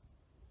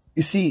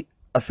 You see,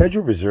 a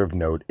Federal Reserve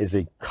note is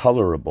a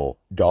colorable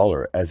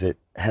dollar as it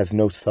has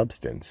no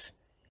substance.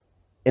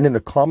 And in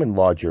a common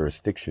law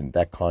jurisdiction,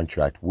 that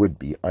contract would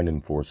be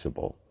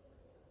unenforceable.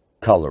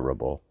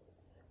 Colorable.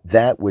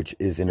 That which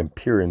is an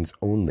appearance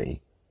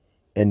only,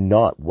 and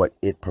not what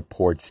it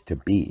purports to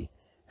be,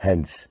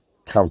 hence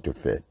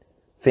counterfeit,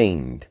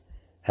 feigned,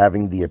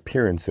 having the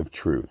appearance of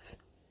truth.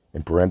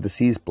 In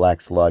parentheses,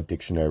 Black's Law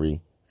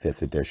Dictionary,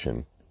 5th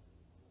edition.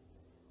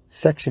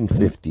 Section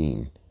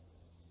 15.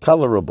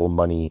 Colorable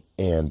money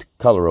and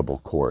colorable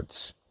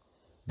courts.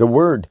 The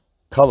word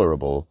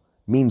colorable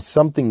means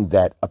something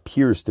that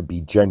appears to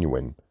be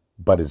genuine,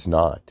 but is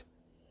not.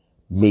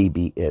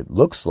 Maybe it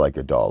looks like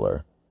a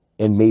dollar,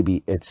 and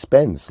maybe it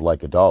spends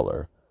like a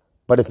dollar,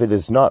 but if it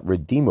is not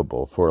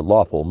redeemable for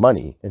lawful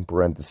money, in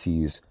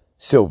parentheses,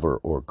 silver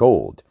or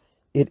gold,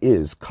 it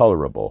is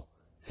colorable,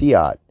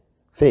 fiat,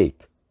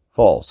 fake,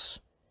 false.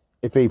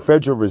 If a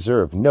Federal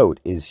Reserve note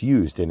is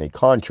used in a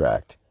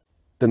contract,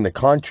 then the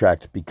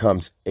contract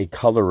becomes a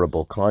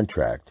colorable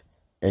contract,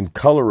 and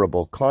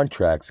colorable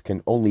contracts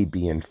can only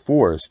be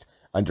enforced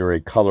under a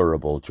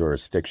colorable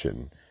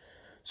jurisdiction.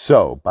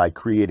 So, by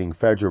creating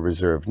Federal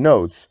Reserve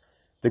notes,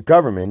 the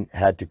government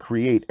had to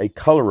create a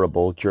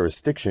colorable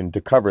jurisdiction to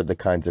cover the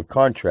kinds of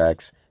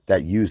contracts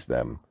that use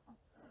them.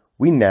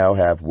 We now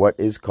have what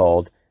is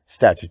called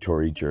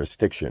statutory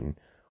jurisdiction,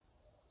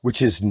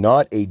 which is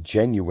not a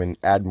genuine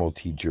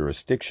admiralty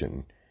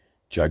jurisdiction.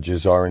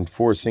 Judges are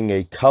enforcing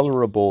a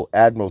colorable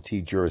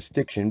admiralty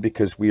jurisdiction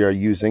because we are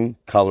using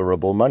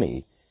colorable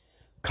money.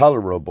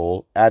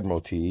 Colorable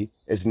admiralty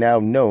is now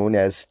known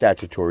as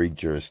statutory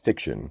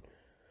jurisdiction.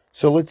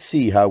 So let's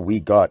see how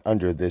we got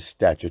under this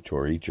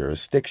statutory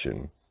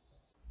jurisdiction.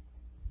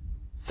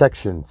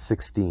 Section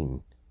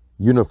 16.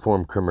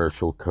 Uniform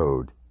Commercial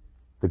Code.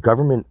 The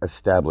government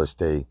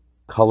established a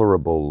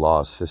colorable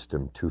law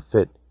system to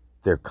fit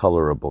their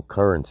colorable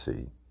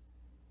currency.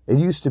 It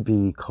used to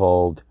be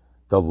called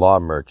the law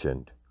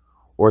merchant,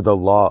 or the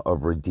law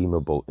of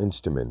redeemable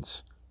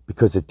instruments,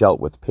 because it dealt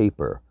with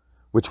paper,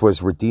 which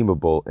was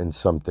redeemable in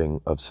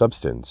something of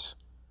substance.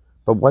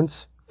 But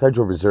once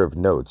Federal Reserve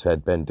notes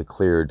had been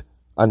declared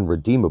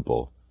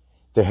unredeemable,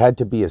 there had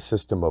to be a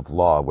system of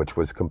law which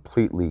was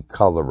completely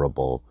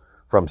colorable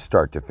from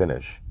start to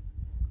finish.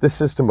 This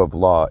system of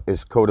law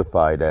is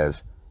codified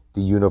as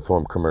the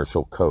Uniform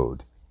Commercial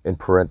Code, in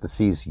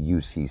parentheses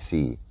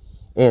UCC,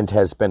 and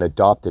has been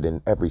adopted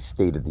in every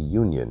state of the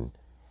Union.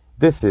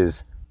 This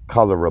is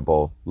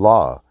colorable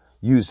law,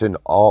 used in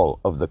all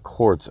of the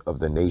courts of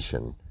the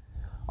nation.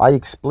 I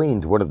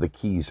explained one of the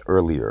keys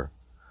earlier,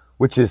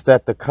 which is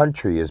that the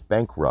country is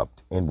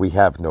bankrupt and we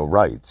have no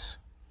rights.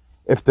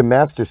 If the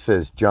master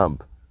says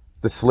jump,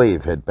 the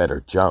slave had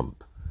better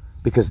jump,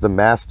 because the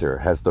master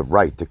has the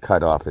right to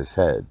cut off his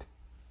head.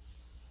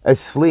 As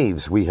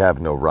slaves, we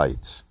have no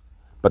rights,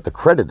 but the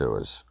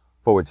creditors,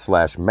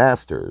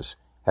 /masters,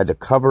 had to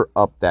cover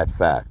up that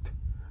fact,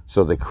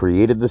 so they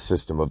created the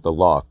system of the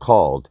law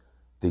called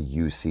the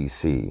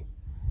UCC.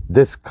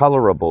 This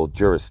colorable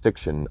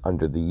jurisdiction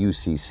under the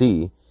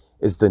UCC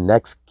is the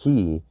next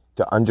key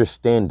to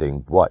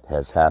understanding what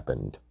has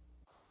happened.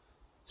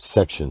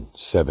 Section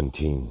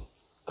 17.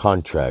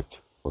 Contract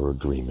or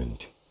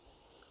agreement.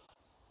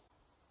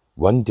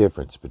 One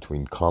difference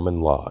between common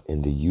law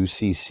and the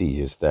UCC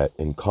is that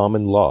in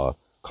common law,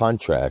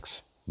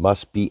 contracts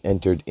must be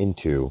entered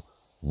into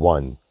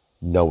 1.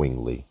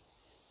 Knowingly,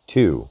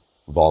 2.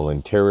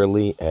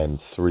 Voluntarily,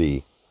 and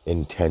 3.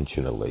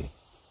 Intentionally.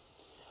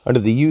 Under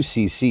the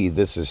UCC,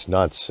 this is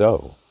not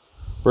so.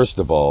 First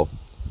of all,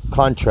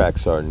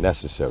 contracts are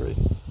necessary,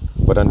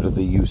 but under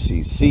the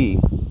UCC,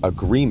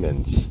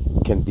 agreements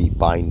can be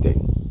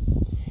binding.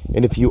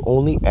 And if you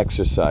only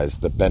exercise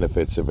the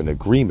benefits of an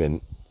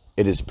agreement,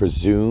 it is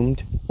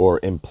presumed or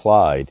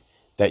implied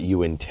that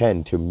you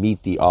intend to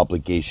meet the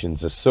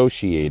obligations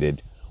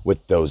associated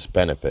with those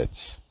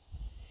benefits.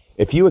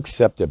 If you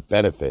accept a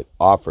benefit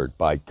offered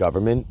by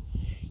government,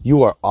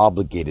 you are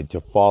obligated to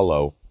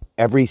follow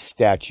every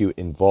statute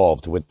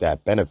involved with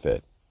that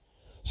benefit.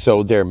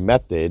 So their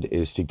method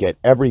is to get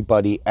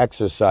everybody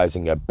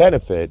exercising a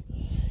benefit,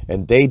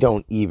 and they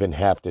don't even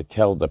have to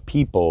tell the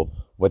people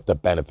what the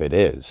benefit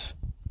is.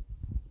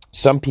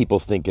 Some people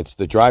think it's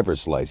the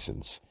driver's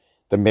license,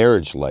 the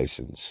marriage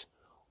license,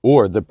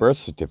 or the birth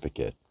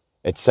certificate,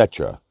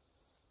 etc.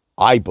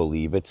 I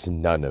believe it's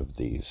none of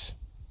these.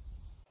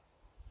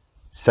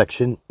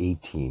 Section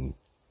 18.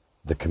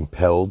 The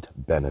compelled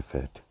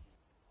benefit.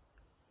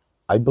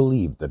 I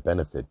believe the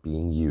benefit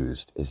being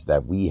used is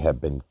that we have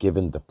been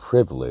given the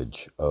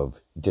privilege of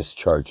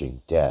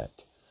discharging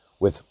debt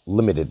with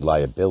limited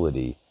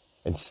liability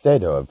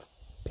instead of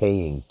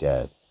paying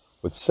debt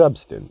with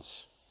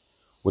substance.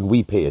 When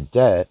we pay a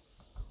debt,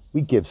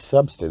 we give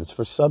substance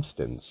for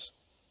substance,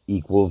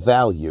 equal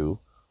value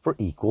for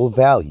equal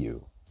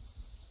value.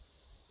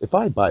 If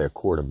I buy a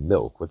quart of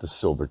milk with a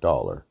silver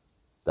dollar,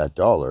 that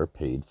dollar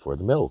paid for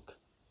the milk,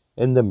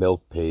 and the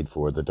milk paid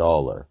for the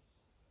dollar.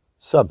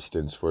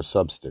 Substance for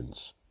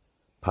substance,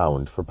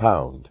 pound for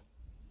pound.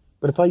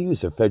 But if I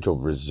use a Federal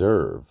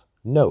Reserve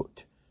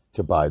note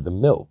to buy the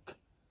milk,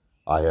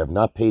 I have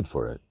not paid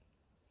for it.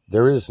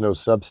 There is no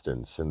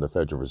substance in the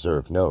Federal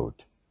Reserve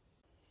note.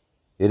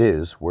 It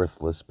is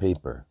worthless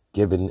paper,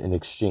 given in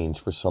exchange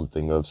for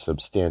something of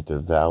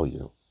substantive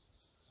value.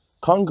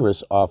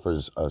 Congress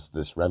offers us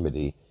this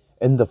remedy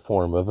in the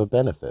form of a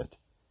benefit,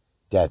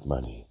 debt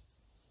money,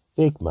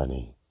 fake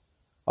money,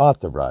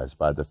 authorized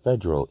by the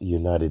federal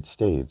United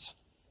States,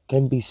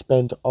 can be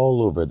spent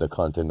all over the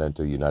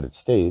continental United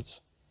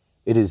States.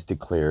 It is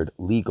declared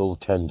legal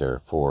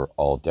tender for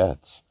all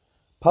debts,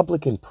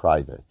 public and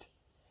private,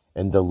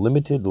 and the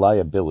limited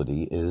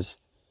liability is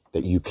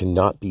that you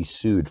cannot be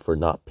sued for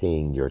not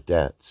paying your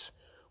debts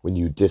when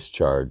you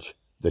discharge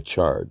the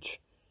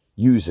charge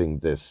using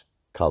this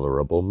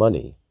colorable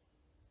money.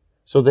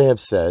 So they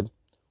have said,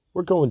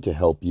 we're going to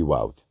help you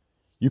out.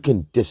 You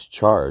can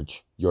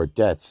discharge your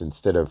debts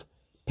instead of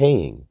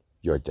paying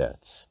your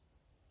debts.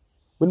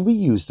 When we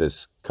use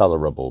this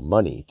colorable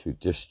money to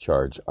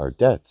discharge our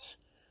debts,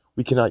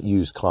 we cannot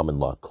use common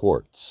law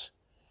courts.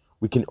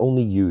 We can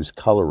only use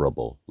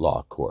colorable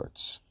law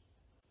courts.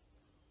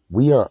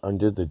 We are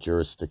under the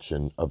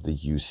jurisdiction of the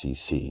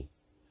UCC.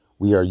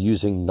 We are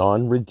using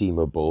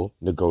non-redeemable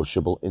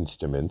negotiable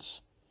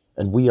instruments,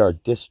 and we are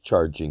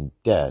discharging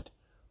debt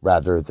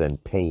rather than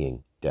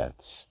paying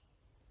debts.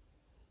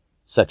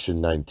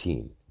 Section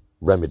 19.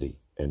 Remedy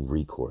and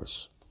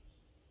Recourse.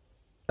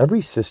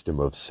 Every system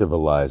of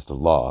civilized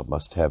law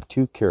must have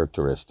two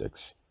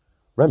characteristics,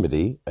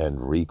 remedy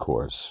and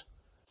recourse.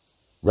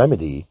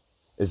 Remedy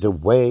is a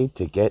way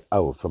to get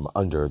out from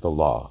under the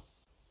law.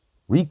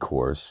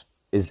 Recourse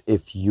is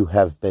if you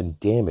have been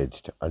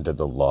damaged under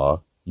the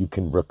law, you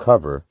can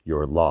recover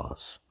your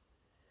loss.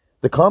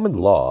 The common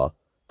law,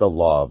 the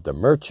law of the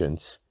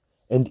merchants,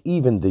 and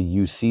even the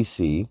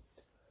UCC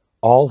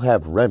all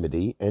have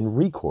remedy and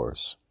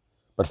recourse,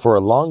 but for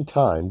a long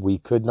time we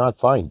could not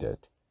find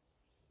it.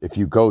 If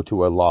you go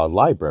to a law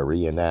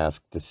library and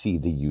ask to see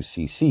the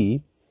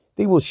UCC,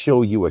 they will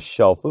show you a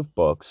shelf of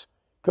books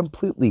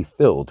completely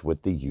filled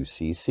with the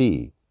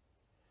UCC.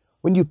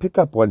 When you pick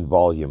up one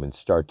volume and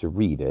start to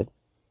read it,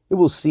 it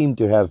will seem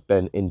to have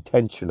been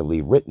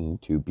intentionally written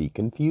to be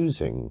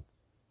confusing.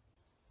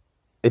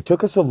 It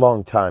took us a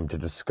long time to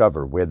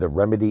discover where the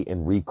remedy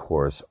and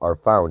recourse are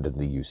found in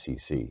the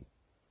UCC.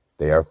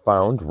 They are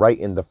found right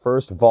in the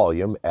first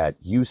volume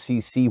at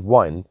UCC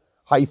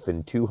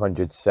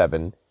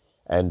 1-207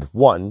 and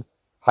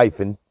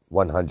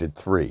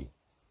 1-103.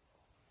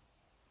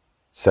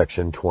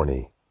 Section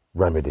 20.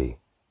 Remedy.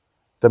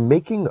 The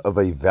making of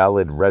a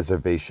valid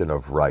reservation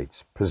of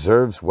rights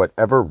preserves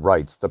whatever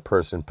rights the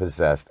person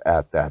possessed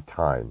at that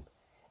time,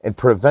 and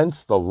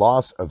prevents the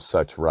loss of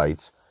such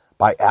rights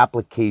by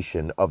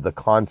application of the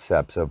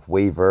concepts of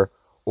waiver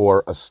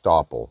or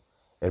estoppel,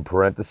 in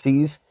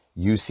parentheses,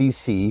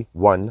 UCC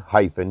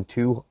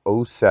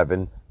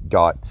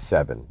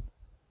 1-207.7.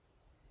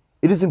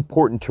 It is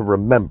important to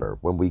remember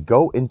when we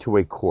go into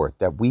a court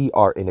that we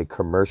are in a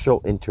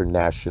commercial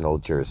international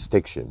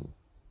jurisdiction.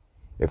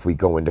 If we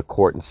go into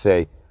court and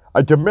say,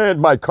 "I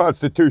demand my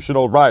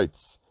constitutional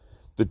rights,"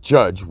 the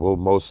judge will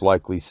most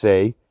likely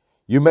say,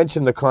 "You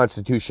mention the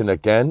Constitution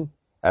again,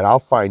 and I'll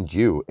find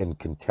you in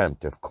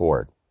contempt of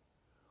court."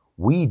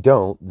 We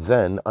don't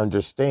then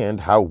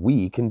understand how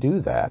we can do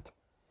that.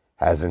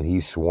 Hasn't he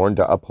sworn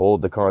to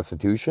uphold the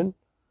Constitution?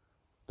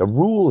 The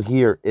rule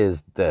here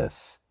is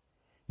this.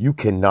 You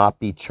cannot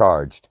be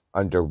charged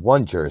under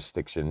one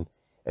jurisdiction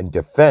and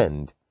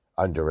defend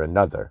under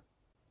another.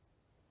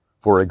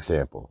 For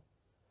example,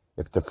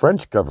 if the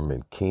French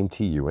government came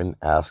to you and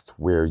asked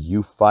where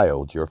you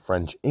filed your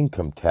French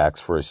income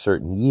tax for a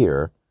certain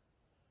year,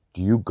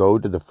 do you go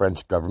to the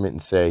French government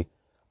and say,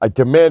 "I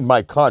demand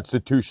my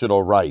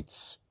constitutional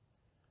rights"?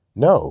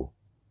 No.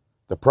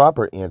 The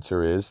proper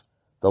answer is,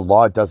 the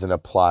law doesn't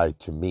apply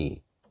to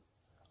me.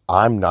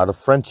 I'm not a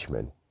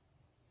Frenchman.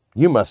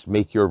 You must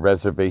make your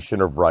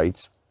reservation of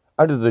rights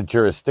under the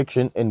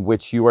jurisdiction in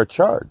which you are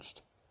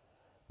charged,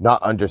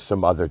 not under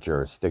some other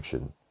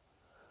jurisdiction.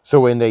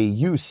 So in a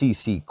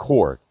UCC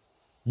court,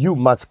 you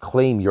must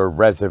claim your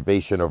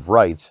reservation of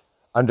rights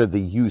under the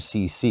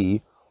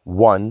UCC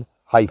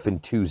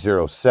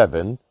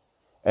 1-207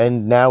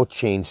 and now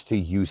change to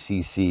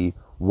UCC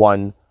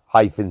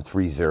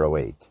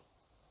 1-308.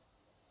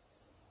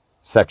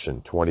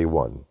 Section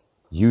 21,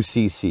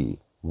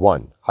 UCC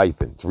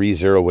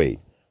 1-308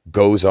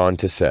 goes on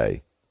to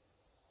say,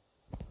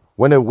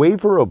 when a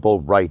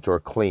waiverable right or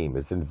claim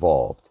is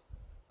involved,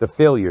 the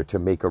failure to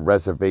make a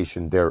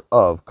reservation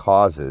thereof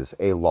causes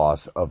a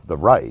loss of the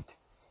right,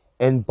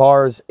 and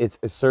bars its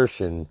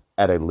assertion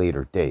at a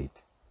later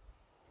date.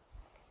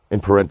 In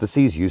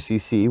parentheses,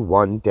 UCC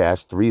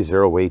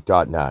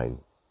 1-308.9.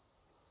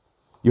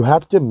 You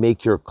have to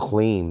make your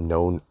claim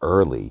known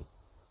early.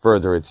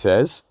 Further, it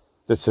says,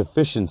 the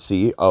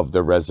sufficiency of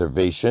the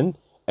reservation,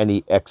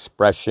 any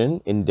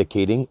expression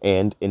indicating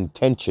an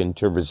intention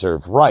to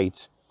reserve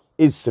rights,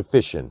 is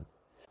sufficient,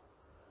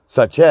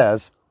 such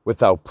as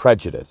without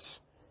prejudice,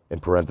 in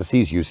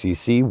parentheses,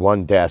 UCC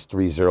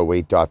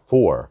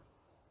 1-308.4.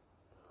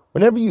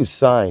 Whenever you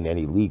sign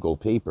any legal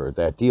paper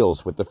that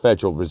deals with the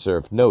Federal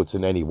Reserve notes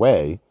in any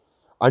way,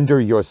 under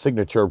your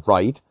signature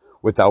write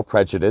without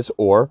prejudice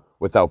or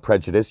without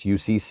prejudice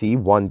UCC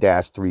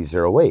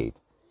 1-308.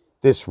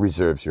 This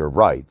reserves your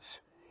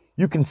rights.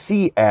 You can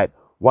see at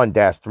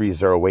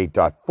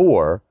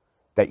 1-308.4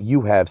 that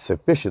you have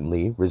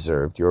sufficiently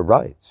reserved your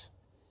rights.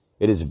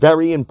 It is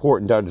very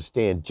important to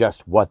understand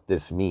just what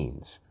this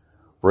means.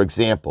 For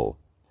example,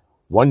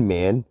 one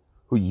man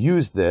who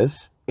used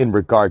this in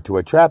regard to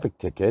a traffic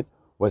ticket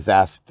was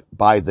asked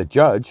by the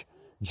judge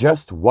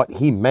just what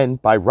he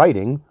meant by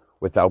writing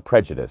without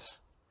prejudice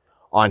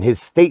on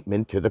his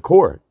statement to the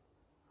court.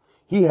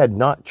 He had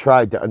not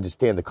tried to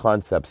understand the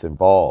concepts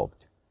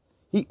involved.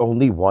 He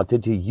only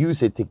wanted to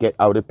use it to get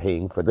out of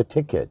paying for the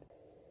ticket.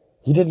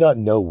 He did not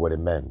know what it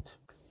meant.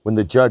 When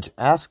the judge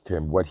asked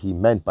him what he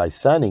meant by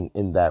signing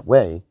in that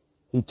way,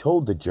 he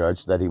told the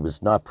judge that he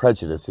was not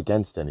prejudiced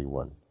against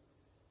anyone.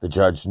 The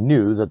judge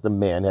knew that the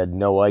man had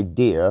no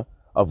idea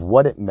of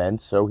what it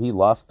meant, so he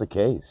lost the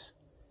case.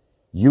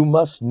 You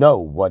must know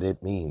what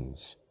it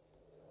means.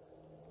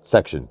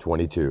 Section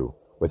 22.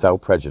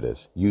 Without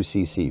prejudice,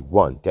 UCC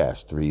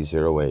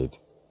 1-308.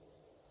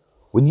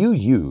 When you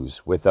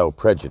use without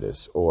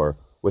prejudice or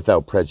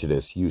without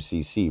prejudice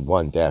UCC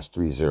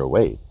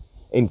 1-308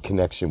 in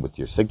connection with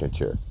your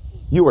signature,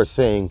 you are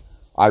saying,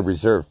 I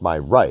reserve my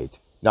right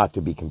not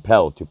to be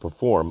compelled to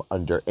perform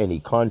under any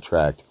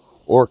contract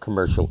or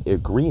commercial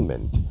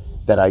agreement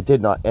that I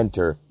did not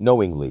enter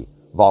knowingly,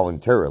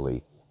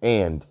 voluntarily,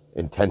 and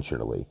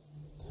intentionally.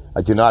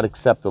 I do not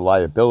accept the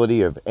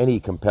liability of any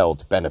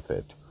compelled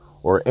benefit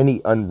or any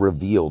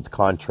unrevealed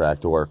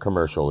contract or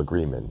commercial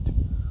agreement.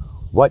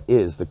 What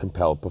is the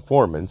compelled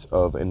performance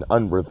of an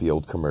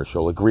unrevealed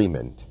commercial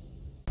agreement?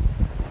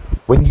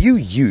 When you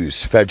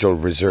use Federal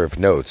Reserve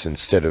notes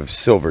instead of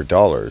silver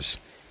dollars,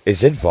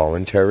 is it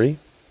voluntary?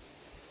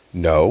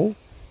 No.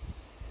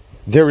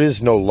 There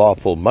is no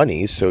lawful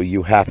money, so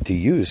you have to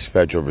use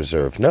Federal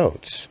Reserve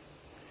notes.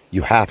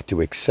 You have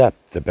to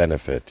accept the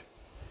benefit.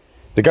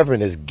 The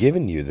government has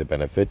given you the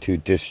benefit to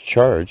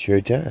discharge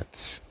your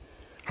debts.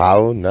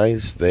 How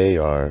nice they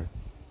are.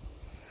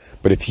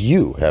 But if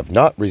you have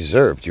not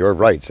reserved your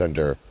rights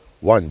under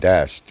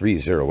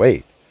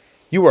 1-308,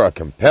 you are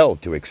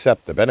compelled to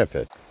accept the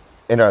benefit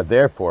and are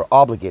therefore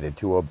obligated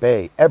to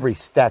obey every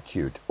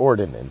statute,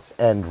 ordinance,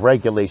 and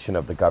regulation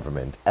of the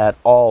government at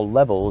all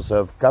levels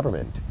of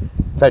government,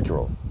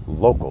 federal,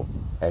 local,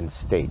 and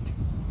state.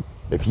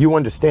 If you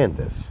understand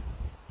this,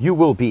 you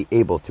will be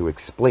able to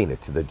explain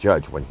it to the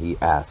judge when he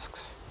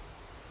asks.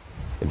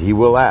 And he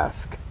will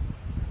ask.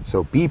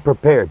 So be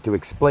prepared to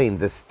explain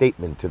this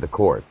statement to the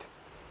court.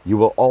 You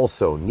will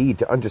also need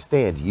to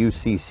understand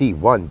UCC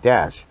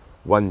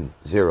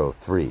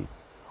 1-103,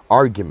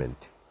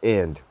 argument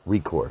and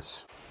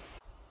recourse.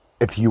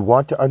 If you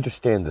want to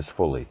understand this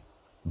fully,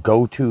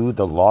 go to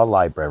the law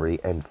library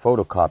and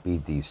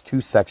photocopy these two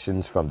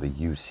sections from the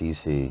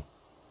UCC.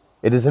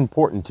 It is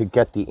important to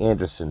get the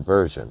Anderson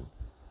version.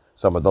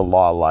 Some of the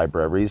law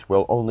libraries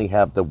will only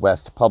have the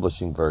West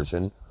Publishing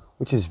version,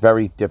 which is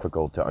very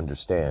difficult to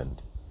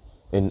understand.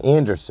 In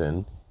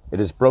Anderson, it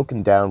is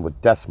broken down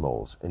with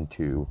decimals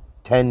into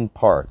 10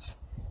 parts,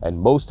 and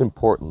most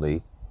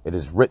importantly, it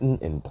is written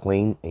in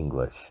plain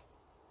English.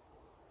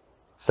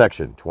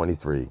 Section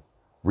 23.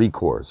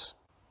 Recourse.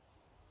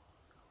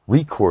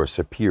 Recourse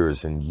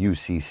appears in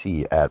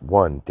UCC at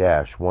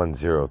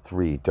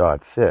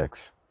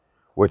 1-103.6,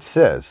 which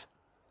says,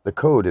 the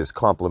code is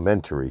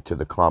complementary to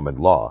the common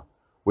law,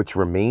 which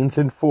remains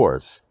in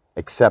force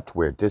except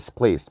where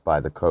displaced by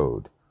the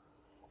code.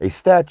 A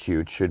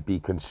statute should be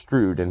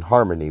construed in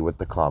harmony with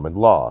the common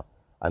law,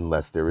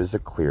 unless there is a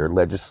clear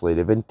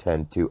legislative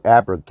intent to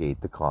abrogate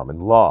the common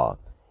law,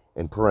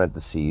 in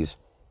parentheses,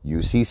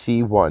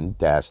 UCC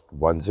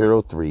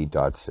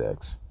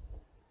 1-103.6.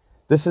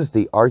 This is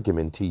the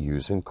argument to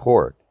use in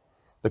court.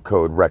 The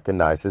code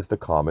recognizes the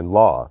common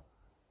law.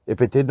 If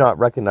it did not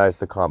recognize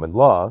the common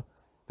law,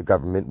 the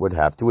government would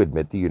have to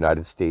admit the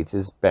United States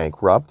is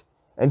bankrupt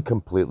and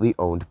completely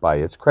owned by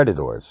its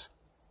creditors.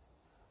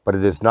 But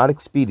it is not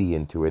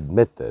expedient to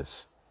admit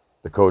this.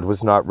 The code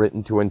was not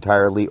written to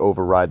entirely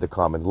override the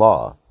common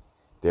law.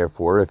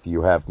 Therefore, if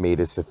you have made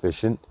a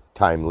sufficient,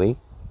 timely,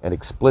 and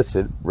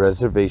explicit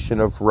reservation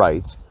of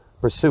rights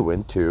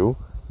pursuant to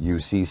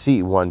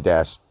UCC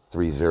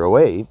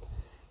 1-308,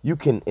 you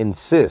can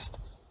insist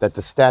that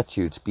the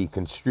statutes be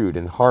construed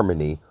in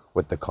harmony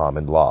with the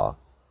common law.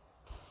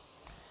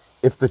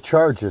 If the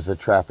charge is a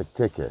traffic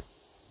ticket,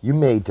 you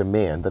may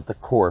demand that the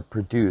court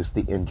produce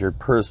the injured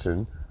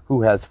person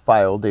who has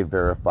filed a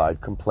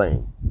verified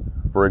complaint.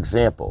 For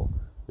example,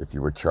 if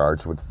you were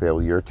charged with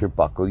failure to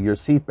buckle your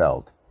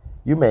seatbelt,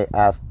 you may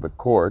ask the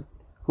court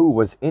who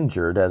was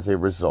injured as a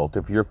result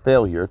of your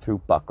failure to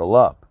buckle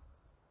up.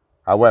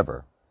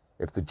 However,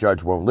 if the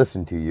judge won't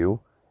listen to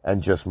you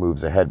and just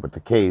moves ahead with the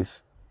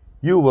case,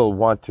 you will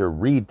want to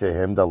read to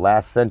him the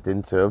last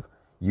sentence of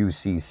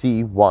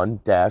UCC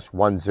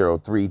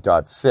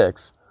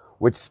 1-103.6,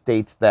 which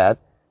states that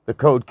the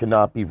code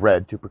cannot be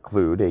read to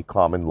preclude a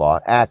common law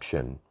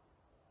action.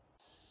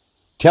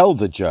 Tell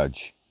the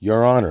judge,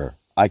 Your Honor,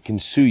 I can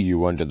sue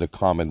you under the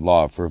common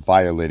law for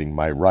violating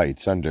my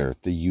rights under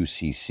the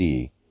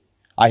UCC.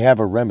 I have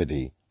a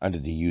remedy under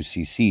the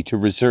UCC to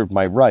reserve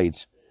my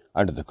rights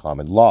under the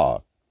common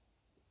law.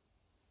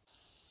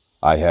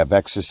 I have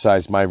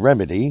exercised my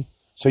remedy,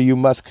 so you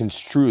must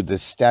construe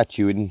this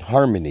statute in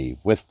harmony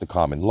with the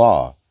common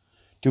law.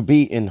 To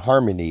be in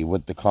harmony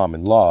with the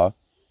common law,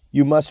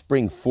 you must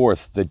bring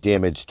forth the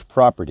damaged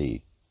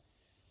property.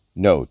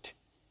 Note,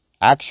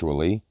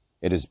 actually,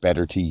 it is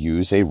better to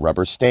use a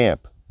rubber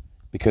stamp,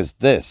 because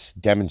this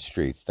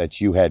demonstrates that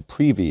you had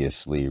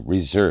previously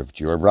reserved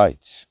your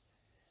rights.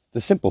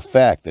 The simple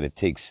fact that it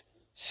takes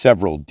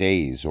several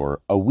days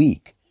or a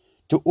week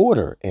to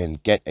order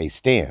and get a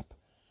stamp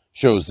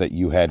shows that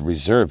you had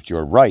reserved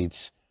your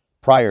rights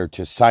prior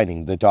to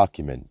signing the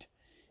document.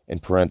 In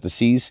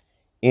parentheses,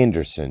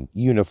 Anderson,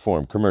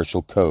 Uniform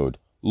Commercial Code,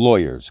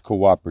 Lawyers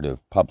Cooperative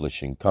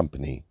Publishing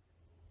Company.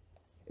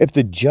 If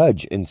the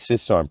judge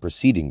insists on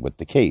proceeding with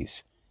the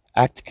case,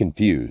 act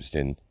confused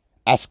and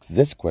ask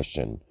this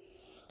question.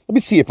 Let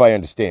me see if I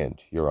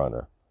understand, Your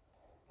Honor.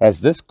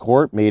 Has this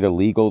court made a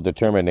legal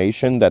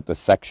determination that the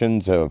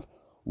sections of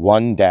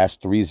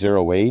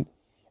 1-308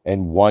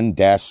 and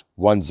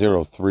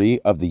 1-103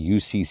 of the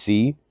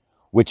UCC,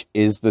 which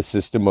is the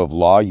system of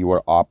law you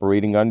are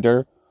operating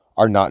under,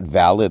 are not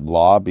valid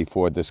law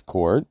before this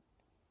court?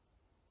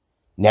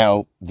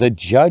 Now, the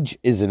judge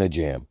is in a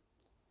jam.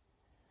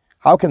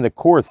 How can the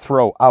court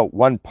throw out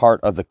one part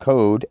of the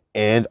code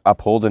and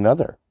uphold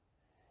another?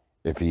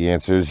 If he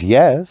answers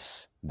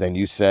yes, then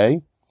you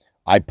say,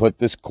 I put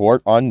this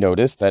court on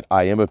notice that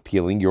I am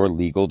appealing your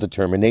legal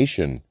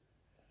determination.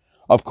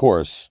 Of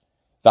course,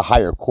 the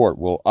higher court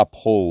will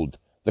uphold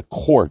the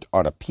court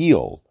on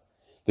appeal.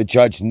 The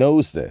judge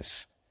knows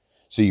this,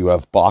 so you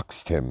have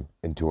boxed him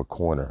into a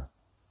corner.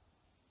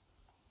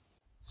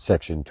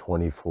 Section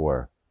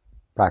 24.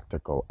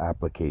 Practical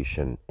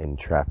application in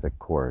traffic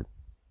court.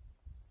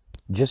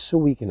 Just so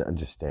we can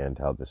understand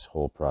how this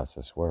whole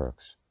process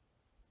works,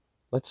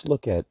 let's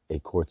look at a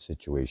court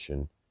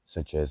situation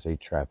such as a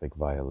traffic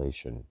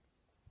violation.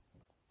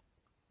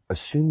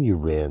 Assume you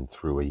ran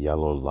through a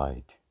yellow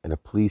light and a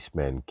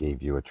policeman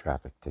gave you a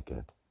traffic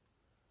ticket.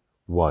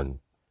 1.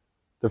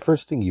 The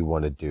first thing you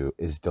want to do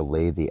is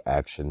delay the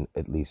action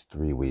at least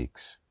 3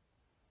 weeks.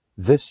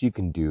 This you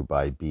can do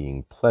by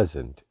being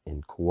pleasant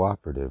and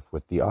cooperative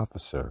with the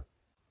officer.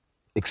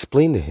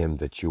 Explain to him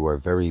that you are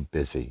very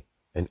busy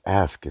and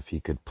ask if he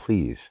could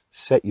please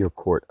set your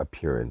court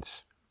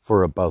appearance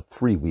for about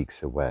 3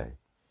 weeks away.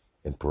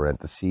 In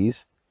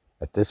parentheses,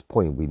 at this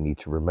point we need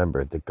to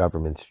remember the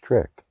government's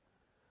trick.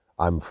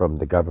 I'm from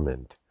the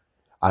government.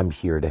 I'm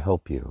here to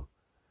help you.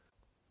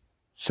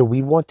 So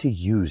we want to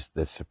use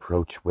this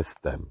approach with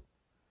them.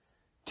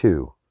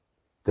 2.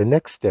 The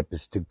next step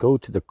is to go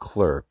to the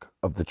clerk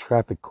of the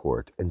traffic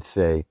court and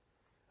say,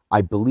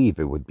 I believe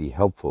it would be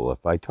helpful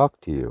if I talk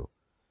to you,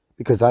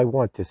 because I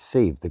want to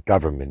save the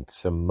government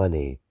some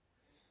money.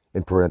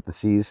 In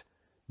parentheses,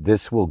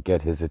 this will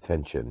get his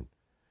attention.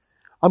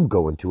 I'm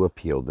going to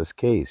appeal this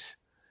case.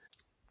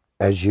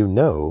 As you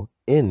know,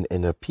 in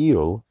an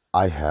appeal,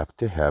 I have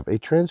to have a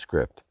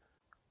transcript,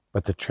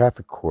 but the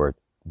traffic court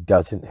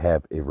doesn't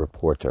have a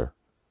reporter.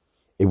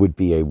 It would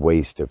be a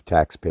waste of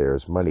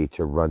taxpayers' money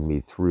to run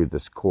me through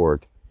this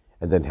court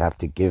and then have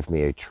to give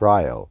me a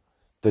trial,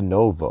 de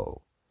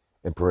novo,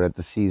 in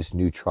parentheses,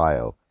 new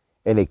trial,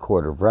 in a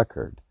court of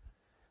record.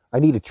 I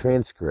need a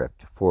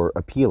transcript for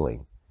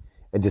appealing,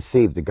 and to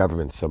save the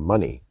government some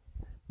money,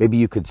 maybe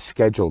you could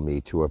schedule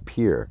me to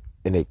appear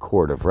in a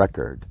court of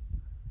record.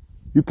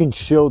 You can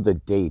show the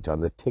date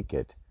on the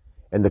ticket,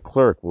 and the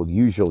clerk will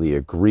usually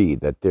agree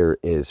that there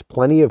is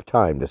plenty of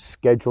time to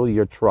schedule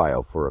your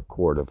trial for a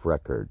court of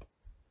record.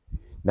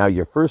 Now,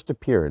 your first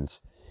appearance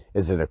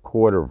is in a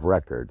court of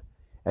record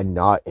and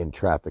not in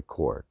traffic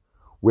court,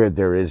 where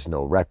there is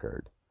no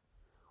record.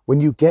 When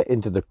you get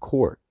into the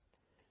court,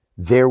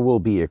 there will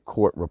be a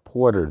court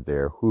reporter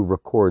there who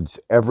records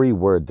every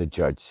word the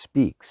judge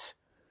speaks,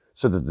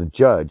 so that the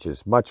judge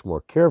is much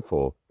more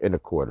careful in a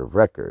court of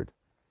record.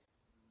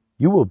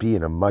 You will be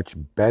in a much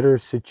better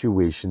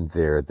situation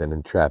there than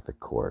in traffic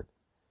court.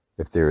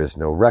 If there is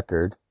no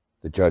record,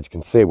 the judge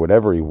can say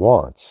whatever he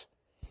wants.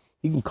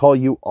 He can call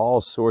you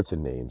all sorts of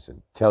names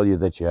and tell you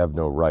that you have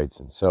no rights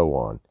and so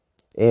on,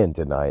 and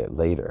deny it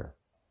later.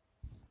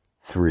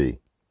 3.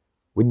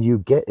 When you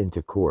get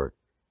into court,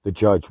 the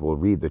judge will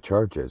read the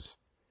charges.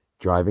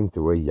 driving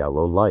through a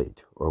yellow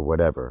light or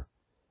whatever,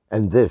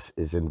 and this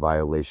is in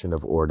violation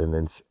of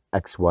Ordinance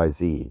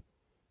XYZ,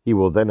 he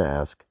will then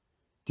ask,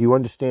 "Do you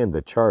understand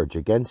the charge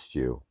against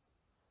you?"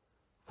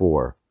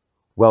 4.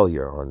 Well,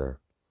 Your Honor,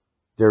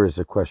 there is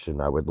a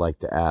question I would like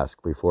to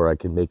ask before I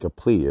can make a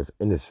plea of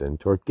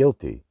innocent or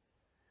guilty.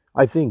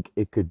 I think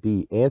it could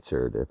be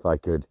answered if I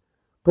could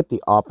put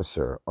the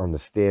officer on the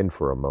stand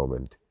for a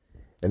moment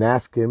and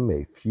ask him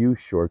a few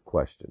short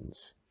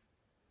questions.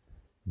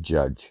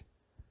 Judge: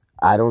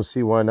 I don't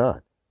see why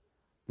not.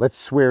 Let's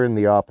swear in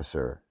the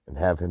officer and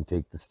have him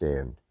take the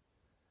stand.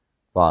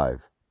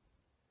 5.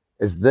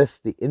 Is this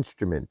the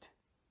instrument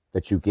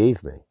that you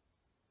gave me?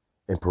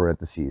 In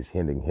parentheses,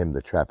 handing him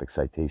the traffic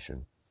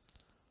citation.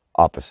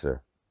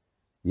 Officer: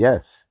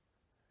 Yes.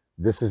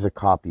 This is a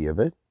copy of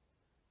it.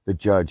 The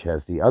judge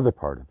has the other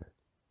part of it.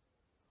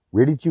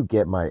 Where did you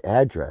get my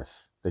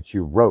address that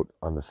you wrote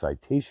on the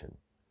citation?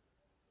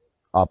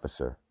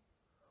 Officer: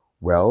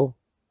 Well,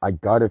 I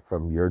got it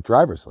from your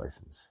driver's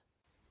license.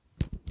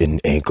 In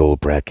ankle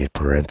bracket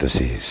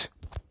parentheses.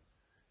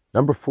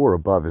 Number 4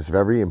 above is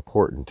very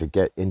important to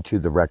get into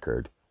the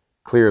record,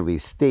 clearly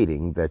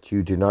stating that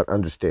you do not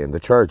understand the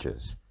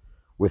charges.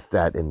 With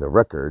that in the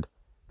record,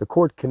 the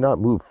court cannot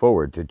move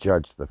forward to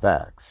judge the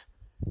facts.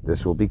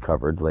 This will be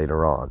covered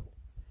later on.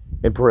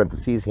 In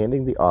parentheses,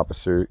 handing the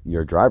officer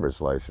your driver's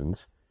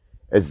license.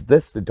 Is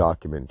this the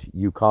document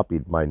you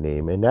copied my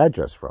name and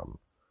address from?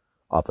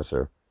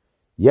 Officer: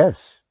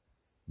 Yes.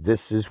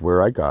 This is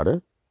where I got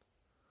it.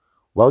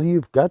 Well,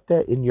 you've got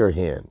that in your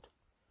hand.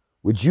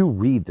 Would you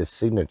read the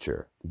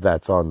signature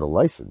that's on the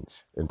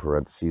license? In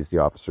parentheses, the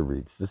officer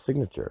reads the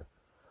signature.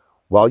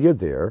 While you're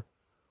there,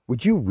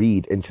 would you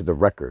read into the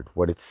record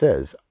what it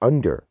says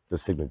under the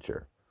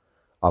signature?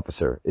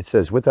 Officer: It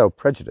says, "Without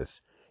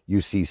prejudice,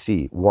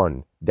 UCC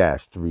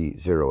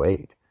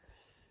 1-308.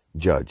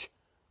 Judge: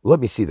 Let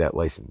me see that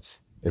license.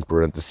 In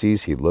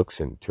parentheses, he looks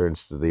and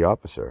turns to the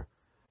officer.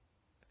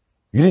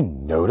 You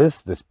didn't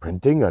notice this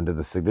printing under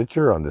the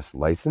signature on this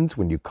license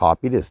when you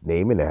copied his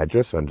name and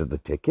address under the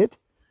ticket?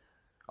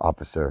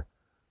 Officer: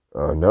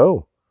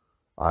 No.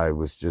 I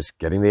was just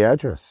getting the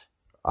address.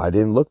 I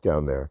didn't look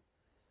down there.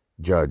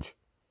 Judge: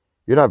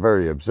 You're not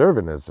very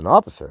observant as an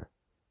officer.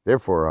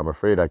 Therefore, I'm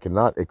afraid I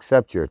cannot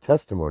accept your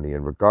testimony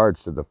in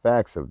regards to the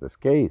facts of this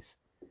case.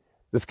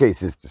 This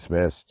case is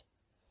dismissed.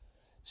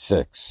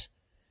 6.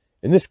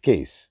 In this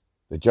case,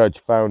 the judge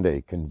found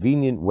a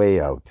convenient way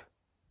out.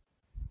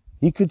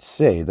 He could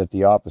say that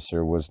the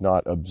officer was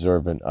not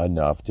observant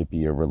enough to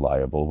be a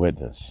reliable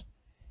witness.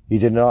 He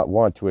did not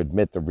want to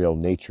admit the real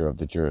nature of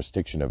the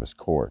jurisdiction of his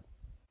court.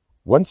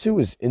 Once it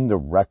was in the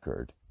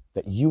record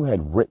that you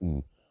had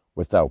written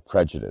 "Without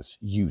prejudice,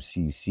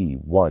 UCC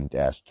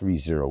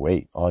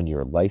 1-308 on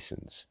your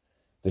license,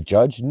 the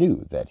judge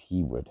knew that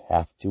he would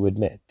have to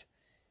admit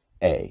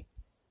A.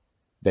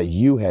 That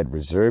you had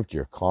reserved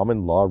your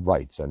common law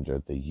rights under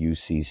the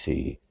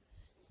UCC.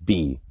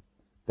 B.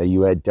 That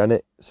you had done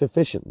it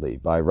sufficiently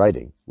by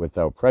writing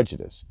 "Without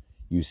prejudice,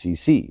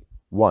 UCC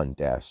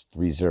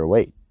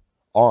 1-308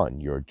 on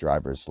your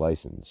driver's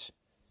license.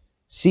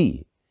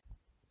 C.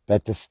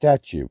 That the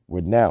statute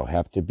would now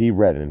have to be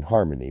read in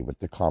harmony with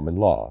the common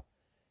law,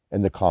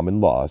 and the common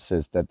law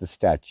says that the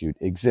statute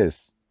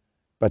exists,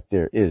 but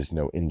there is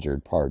no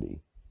injured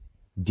party.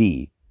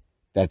 D.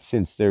 That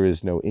since there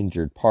is no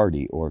injured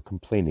party or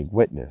complaining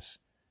witness,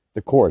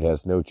 the court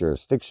has no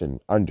jurisdiction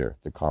under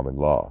the common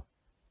law.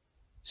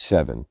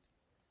 7.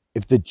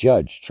 If the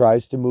judge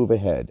tries to move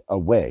ahead,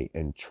 away,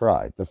 and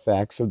try the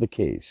facts of the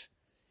case,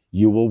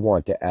 you will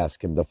want to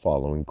ask him the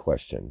following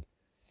question.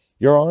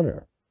 Your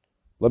Honor,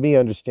 let me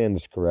understand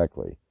this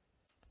correctly.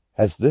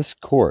 Has this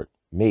court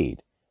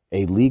made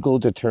a legal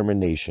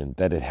determination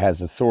that it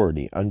has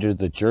authority under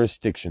the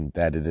jurisdiction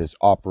that it is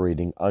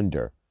operating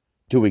under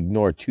to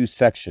ignore 2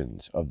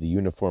 sections of the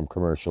Uniform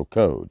Commercial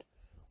Code,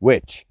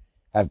 which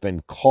have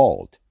been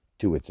called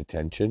to its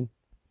attention?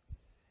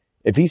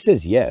 If he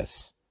says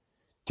yes,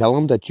 tell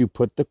him that you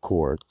put the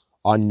court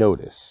on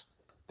notice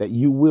that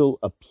you will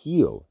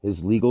appeal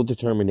his legal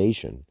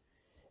determination,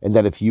 and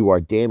that if you are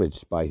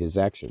damaged by his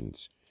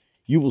actions,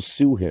 you will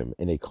sue him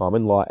in a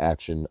common law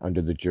action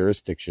under the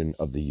jurisdiction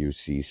of the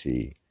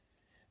UCC.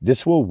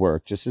 This will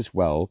work just as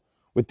well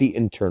with the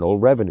Internal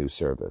Revenue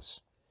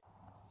Service.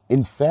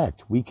 In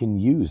fact, we can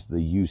use the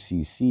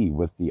UCC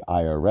with the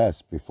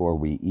IRS before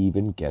we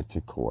even get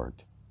to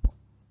court.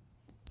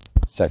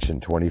 Section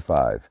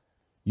 25.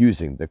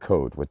 Using the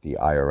code with the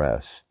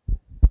IRS.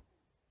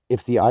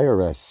 If the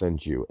IRS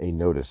sends you a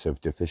notice of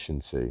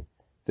deficiency,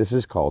 this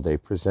is called a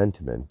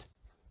presentment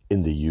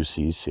in the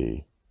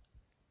UCC.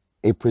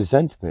 A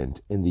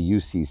presentment in the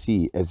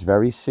UCC is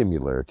very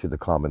similar to the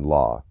common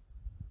law.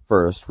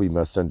 First, we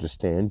must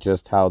understand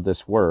just how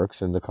this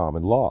works in the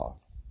common law.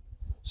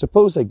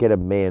 Suppose I get a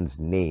man's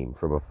name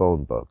from a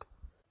phone book,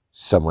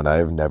 someone I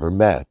have never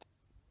met,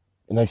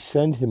 and I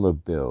send him a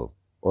bill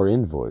or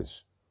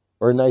invoice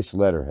or a nice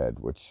letterhead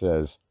which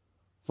says,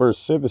 "For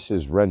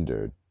services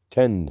rendered,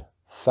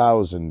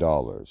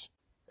 $10,000.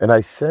 And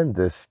I send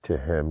this to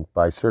him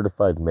by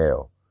certified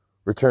mail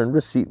Return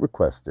receipt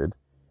requested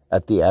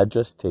at the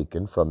address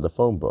taken from the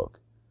phone book.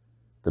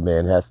 The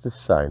man has to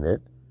sign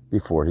it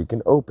before he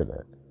can open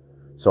it.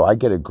 So I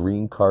get a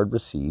green card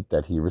receipt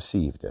that he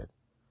received it.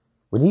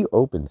 When he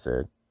opens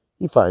it,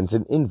 he finds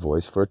an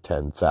invoice for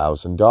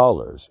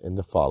 $10,000 in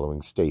the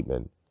following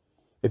statement.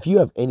 If you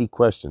have any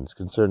questions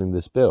concerning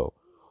this bill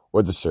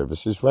or the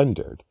services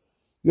rendered,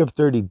 you have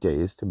 30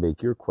 days to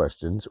make your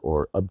questions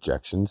or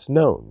objections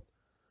known.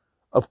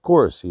 Of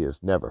course, he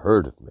has never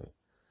heard of me,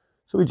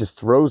 so he just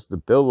throws the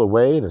bill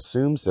away and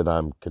assumes that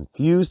I'm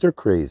confused or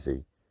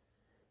crazy.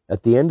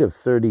 At the end of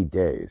 30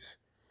 days,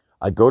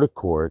 I go to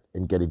court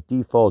and get a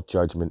default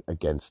judgment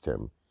against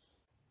him.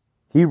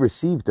 He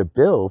received a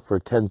bill for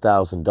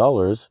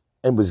 $10,000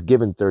 and was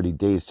given 30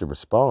 days to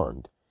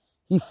respond.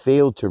 He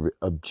failed to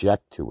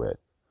object to it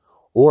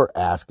or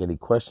ask any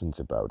questions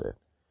about it.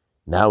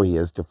 Now he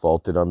has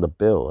defaulted on the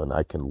bill, and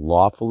I can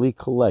lawfully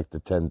collect the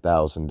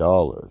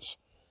 $10,000.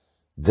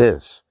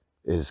 This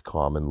is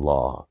common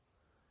law.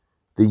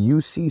 The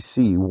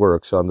UCC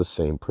works on the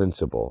same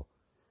principle.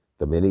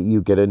 The minute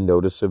you get a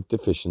notice of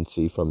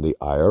deficiency from the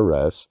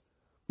IRS,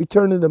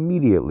 return it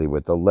immediately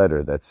with a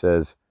letter that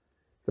says,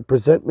 "The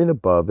presentment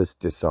above is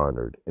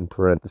dishonored," in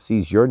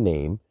parentheses, your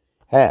name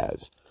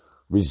has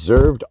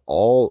reserved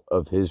all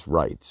of his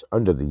rights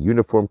under the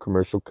Uniform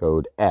Commercial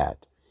Code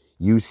at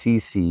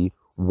UCC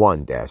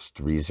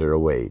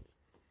 1-308.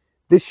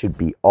 This should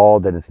be all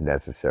that is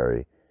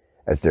necessary,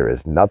 as there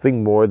is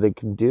nothing more they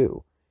can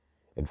do.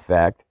 In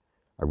fact,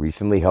 I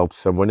recently helped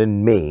someone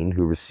in Maine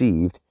who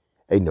received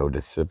a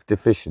notice of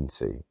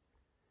deficiency.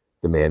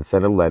 The man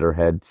sent a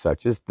letterhead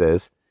such as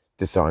this,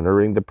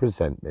 dishonoring the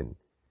presentment.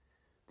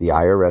 The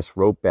IRS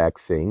wrote back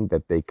saying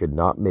that they could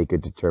not make a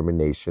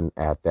determination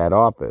at that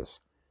office,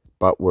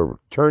 but were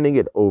turning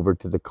it over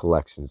to the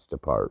collections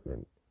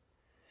department.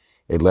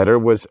 A letter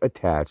was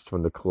attached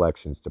from the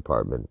collections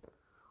department,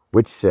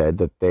 which said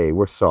that they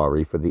were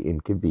sorry for the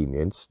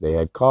inconvenience they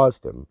had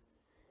caused him,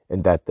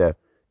 and that the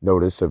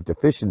notice of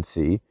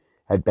deficiency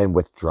had been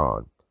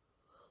withdrawn.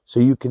 So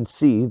you can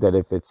see that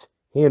if it's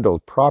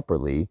handled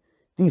properly,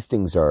 these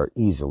things are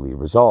easily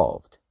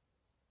resolved.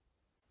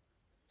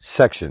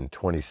 Section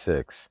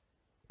 26.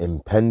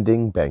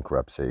 Impending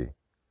Bankruptcy.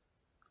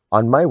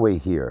 On my way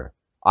here,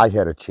 I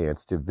had a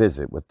chance to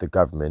visit with the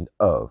government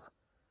of.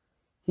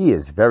 He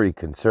is very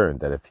concerned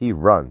that if he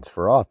runs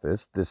for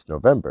office this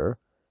November,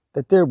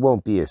 that there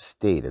won't be a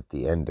state at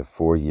the end of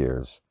 4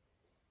 years.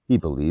 He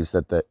believes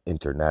that the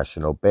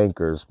international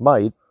bankers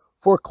might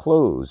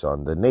foreclose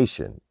on the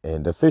nation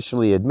and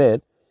officially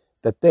admit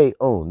that they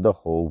own the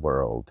whole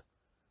world.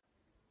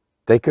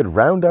 They could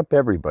round up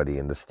everybody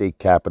in the state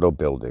capitol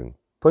building,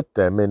 put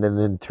them in an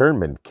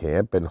internment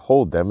camp, and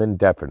hold them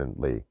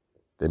indefinitely.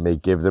 They may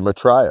give them a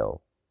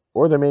trial,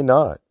 or they may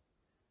not.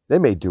 They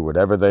may do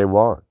whatever they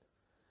want.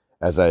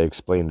 As I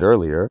explained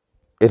earlier,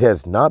 it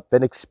has not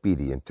been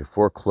expedient to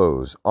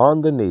foreclose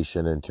on the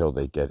nation until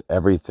they get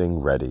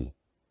everything ready.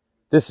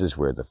 This is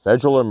where the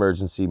Federal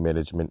Emergency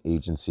Management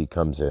Agency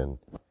comes in.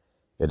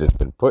 It has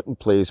been put in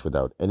place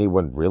without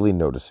anyone really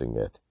noticing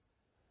it.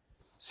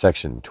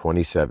 Section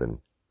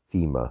 27.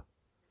 FEMA.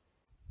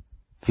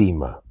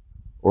 FEMA,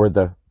 or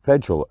the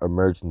Federal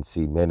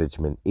Emergency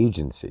Management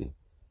Agency,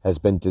 has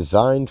been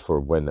designed for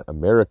when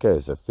America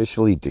is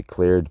officially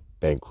declared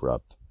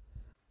bankrupt,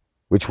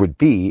 which would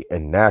be a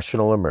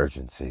national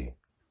emergency.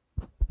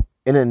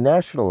 In a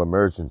national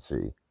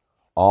emergency,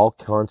 all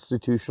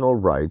constitutional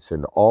rights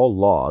and all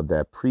law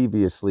that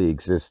previously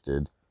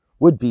existed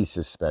would be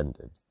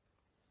suspended.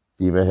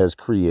 FEMA has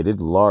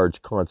created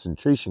large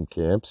concentration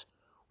camps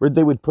where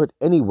they would put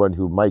anyone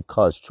who might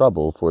cause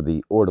trouble for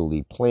the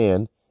orderly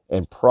plan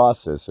and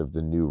process of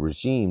the new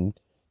regime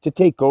to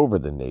take over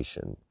the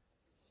nation.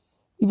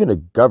 Even a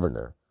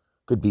governor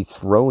could be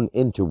thrown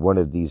into one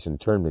of these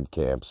internment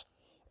camps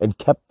and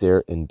kept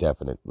there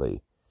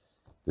indefinitely.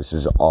 This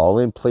is all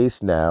in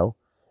place now,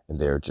 and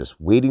they are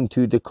just waiting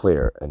to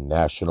declare a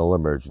national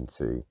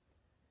emergency.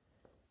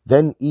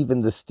 Then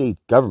even the state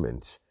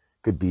governments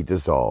could be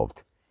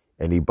dissolved.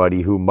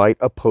 Anybody who might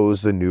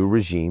oppose the new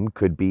regime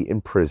could be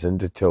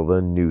imprisoned until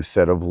the new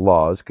set of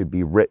laws could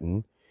be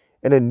written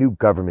and a new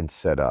government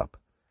set up.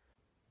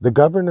 The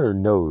governor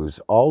knows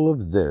all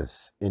of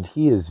this, and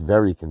he is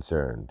very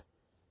concerned.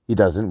 He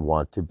doesn't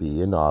want to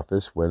be in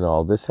office when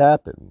all this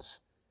happens.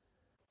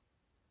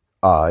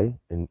 I,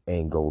 in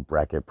angle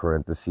bracket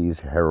parentheses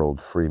Harold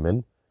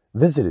Freeman,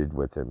 visited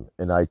with him,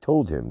 and I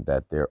told him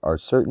that there are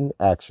certain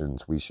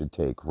actions we should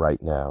take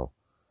right now.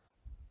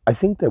 I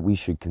think that we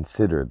should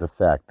consider the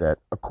fact that,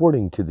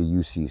 according to the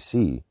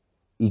UCC,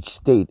 each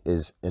state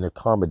is an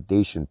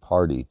accommodation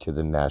party to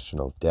the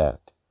national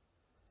debt.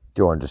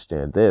 To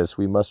understand this,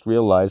 we must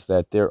realize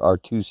that there are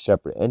two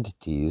separate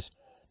entities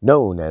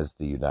known as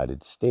the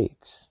United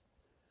States.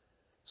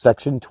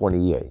 Section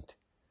 28.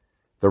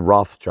 The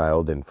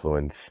Rothschild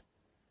Influence.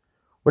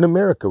 When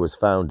America was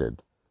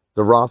founded,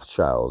 the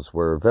Rothschilds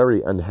were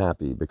very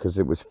unhappy because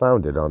it was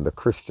founded on the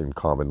Christian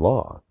common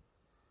law.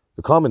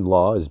 The common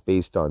law is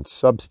based on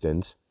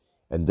substance,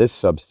 and this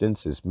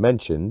substance is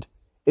mentioned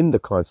in the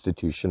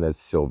Constitution as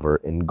silver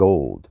and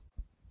gold.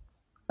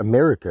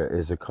 America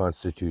is a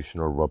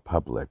constitutional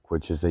republic,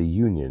 which is a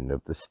union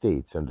of the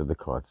states under the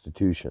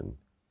Constitution.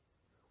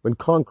 When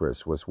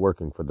Congress was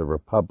working for the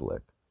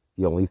republic,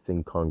 the only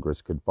thing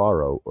Congress could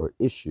borrow or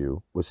issue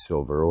was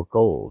silver or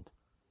gold,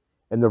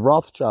 and the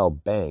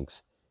Rothschild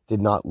banks did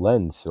not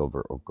lend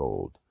silver or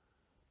gold.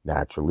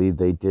 Naturally,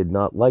 they did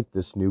not like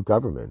this new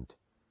government.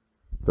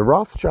 The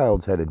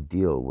Rothschilds had a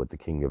deal with the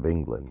King of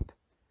England.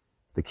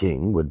 The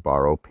king would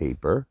borrow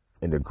paper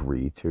and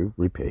agree to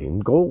repay in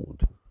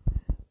gold.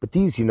 But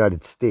these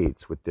United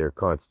States, with their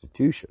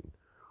Constitution,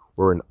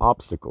 were an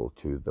obstacle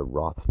to the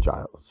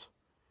Rothschilds.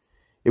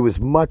 It was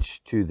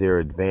much to their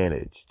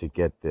advantage to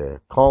get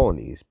the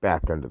colonies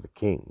back under the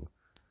king.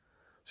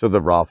 So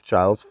the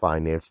Rothschilds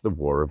financed the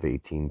War of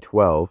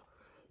 1812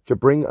 to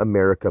bring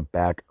America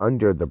back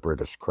under the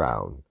British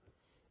crown.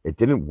 It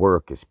didn't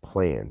work as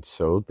planned,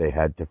 so they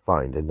had to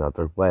find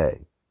another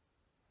way.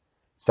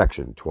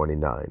 Section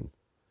 29.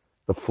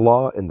 The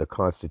flaw in the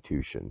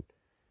Constitution.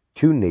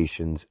 Two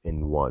nations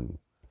in one.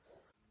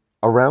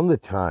 Around the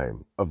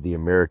time of the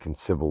American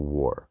Civil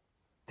War,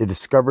 they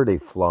discovered a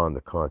flaw in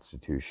the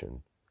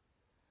Constitution.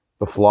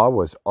 The flaw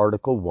was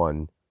Article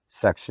 1,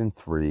 Section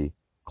 3,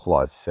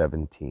 Clause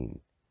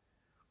 17.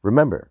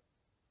 Remember,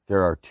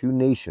 there are two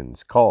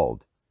nations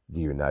called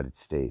the United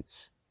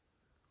States.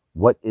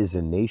 What is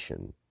a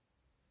nation?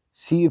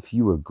 See if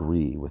you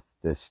agree with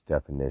this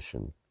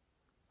definition.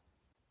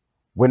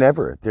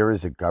 Whenever there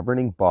is a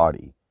governing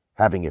body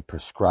having a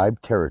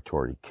prescribed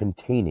territory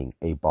containing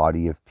a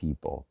body of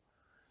people,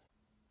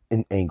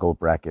 in angle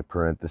bracket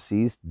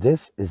parentheses,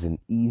 this is an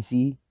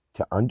easy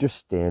to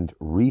understand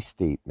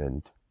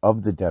restatement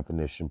of the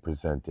definition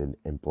presented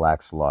in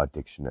Black's Law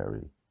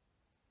Dictionary.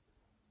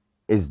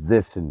 Is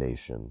this a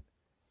nation?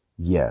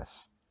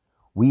 Yes.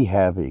 We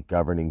have a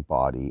governing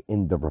body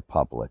in the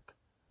Republic,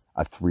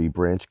 a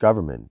three-branch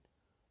government,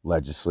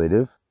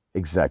 legislative,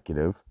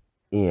 executive,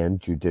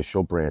 and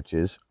judicial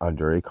branches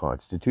under a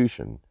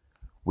constitution.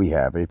 We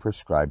have a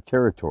prescribed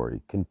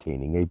territory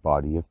containing a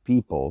body of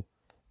people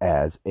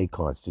as a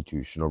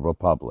constitutional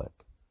republic.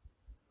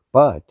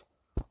 But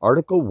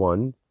Article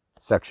 1,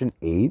 Section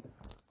 8,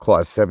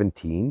 Clause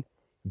 17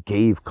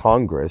 gave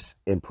Congress,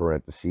 in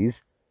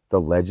parentheses,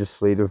 the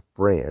legislative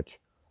branch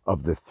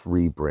of the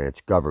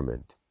three-branch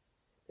government,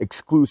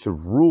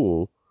 exclusive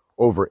rule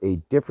over a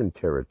different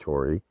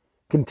territory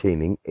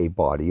containing a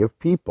body of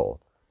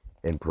people,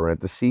 in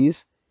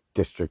parentheses,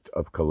 District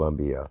of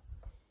Columbia.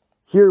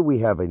 Here we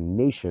have a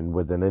nation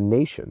within a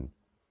nation,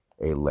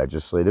 a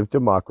legislative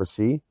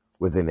democracy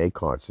within a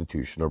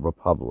constitutional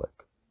republic.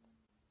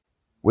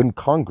 When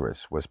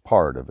Congress was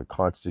part of a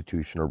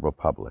constitutional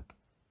republic,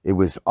 it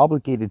was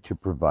obligated to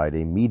provide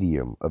a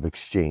medium of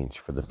exchange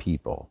for the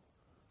people.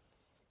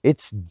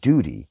 Its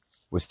duty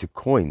was to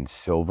coin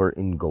silver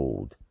and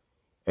gold.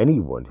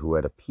 Anyone who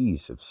had a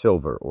piece of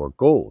silver or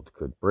gold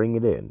could bring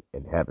it in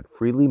and have it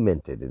freely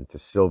minted into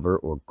silver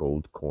or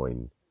gold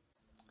coin.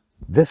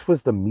 This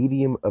was the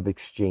medium of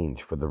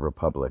exchange for the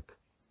republic.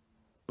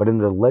 But in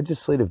the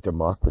legislative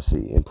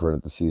democracy, in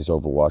parentheses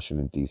over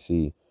Washington,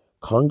 D.C.,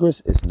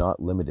 Congress is not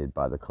limited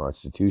by the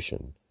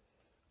Constitution.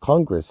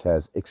 Congress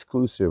has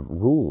exclusive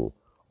rule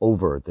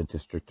over the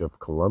District of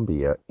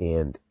Columbia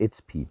and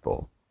its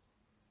people.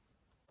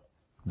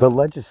 The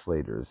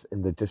legislators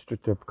in the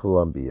District of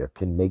Columbia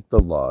can make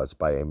the laws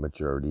by a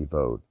majority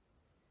vote.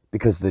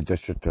 Because the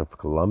District of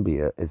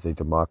Columbia is a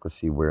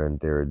democracy wherein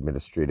their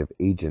administrative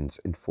agents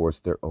enforce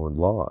their own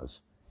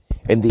laws,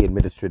 and the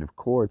administrative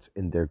courts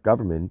in their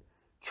government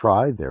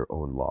try their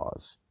own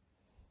laws.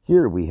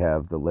 Here we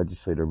have the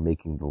legislator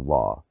making the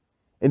law,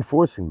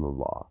 enforcing the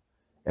law,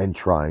 and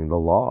trying the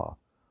law,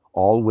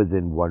 all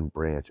within one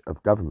branch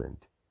of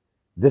government.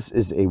 This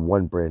is a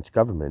one-branch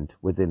government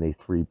within a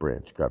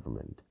three-branch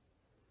government.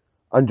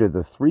 Under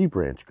the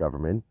three-branch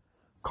government,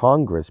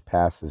 Congress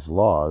passes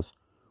laws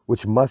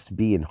which must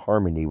be in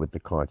harmony with the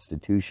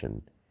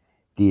Constitution.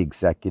 The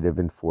executive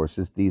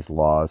enforces these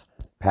laws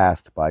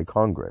passed by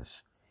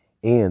Congress,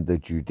 and the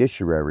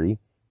judiciary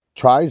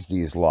tries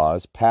these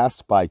laws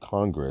passed by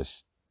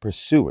Congress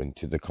pursuant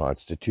to the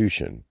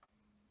Constitution.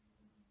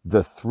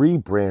 The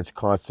three-branch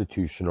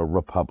constitutional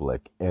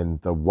republic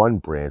and the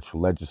one-branch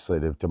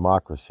legislative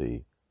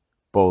democracy,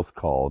 both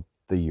called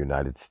the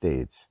United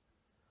States.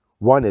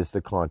 One is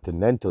the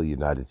continental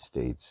United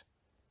States.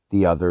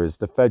 The other is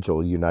the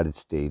federal United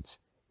States,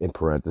 in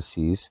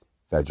parentheses,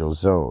 federal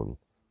zone.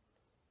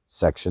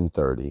 Section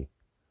 30.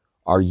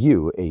 Are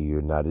you a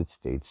United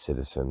States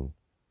citizen?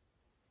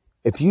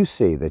 If you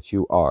say that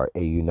you are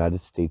a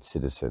United States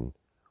citizen,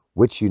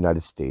 which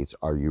United States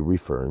are you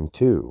referring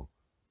to?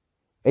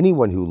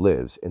 Anyone who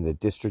lives in the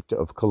District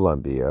of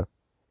Columbia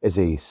is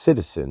a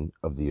citizen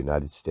of the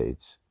United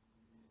States.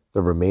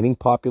 The remaining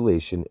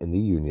population in the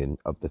Union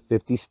of the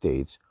 50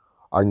 states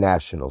are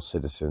national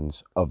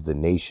citizens of the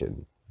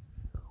nation.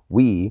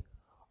 We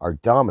are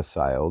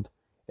domiciled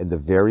in the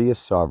various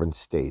sovereign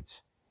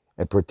states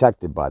and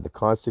protected by the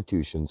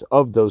constitutions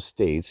of those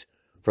states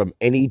from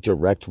any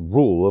direct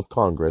rule of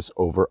Congress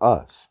over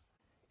us.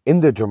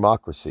 In the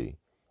democracy,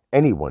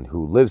 anyone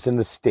who lives in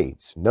the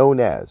states known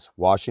as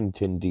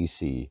Washington,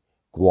 D.C.,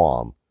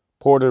 Guam,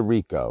 Puerto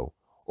Rico,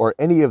 or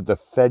any of the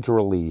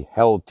federally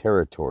held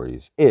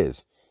territories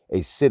is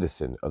a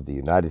citizen of the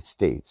United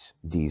States,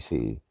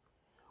 D.C.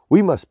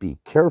 We must be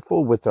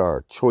careful with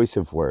our choice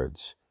of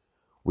words.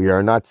 We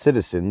are not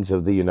citizens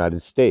of the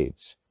United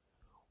States.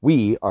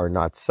 We are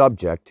not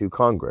subject to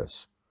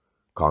Congress.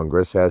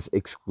 Congress has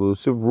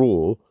exclusive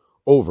rule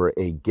over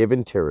a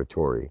given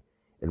territory,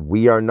 and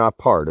we are not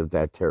part of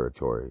that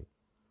territory.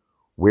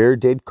 Where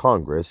did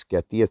Congress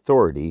get the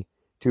authority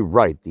to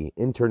write the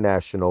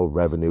International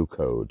Revenue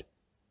Code?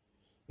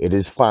 It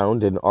is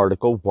found in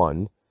Article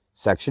 1,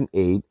 Section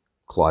 8,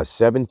 Clause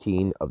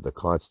 17 of the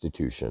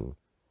Constitution.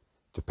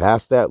 To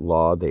pass that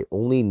law, they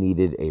only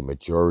needed a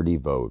majority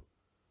vote.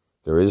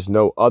 There is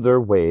no other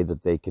way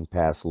that they can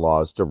pass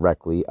laws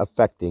directly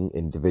affecting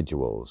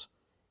individuals.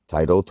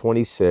 Title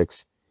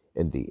 26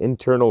 in the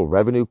Internal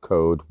Revenue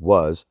Code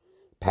was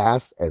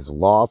passed as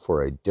law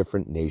for a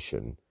different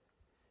nation.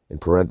 In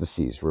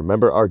parentheses,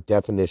 remember our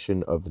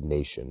definition of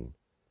nation.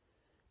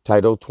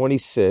 Title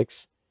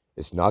 26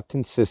 is not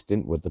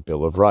consistent with the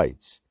Bill of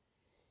Rights.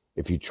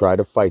 If you try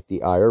to fight the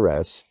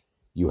IRS,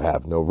 you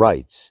have no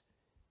rights.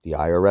 The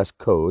IRS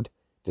code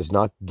does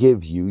not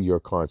give you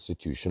your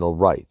constitutional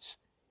rights.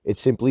 It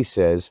simply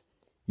says,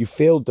 you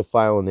failed to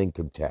file an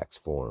income tax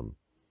form.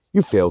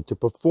 You failed to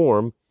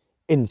perform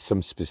in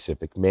some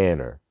specific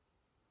manner.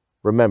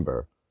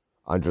 Remember,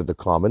 under the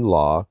common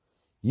law,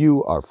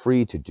 you are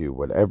free to do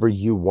whatever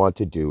you want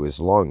to do as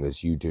long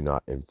as you do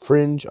not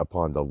infringe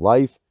upon the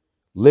life,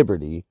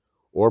 liberty,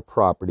 or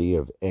property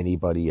of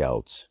anybody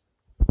else.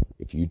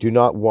 If you do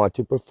not want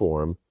to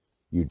perform,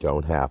 you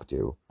don't have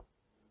to.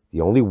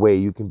 The only way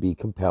you can be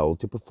compelled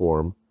to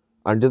perform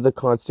under the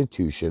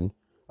Constitution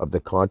of the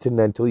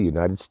continental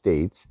United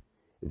States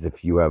is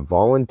if you have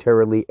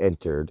voluntarily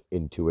entered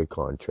into a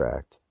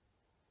contract.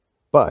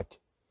 But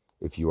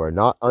if you are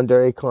not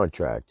under a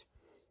contract,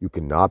 you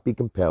cannot be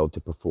compelled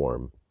to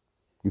perform.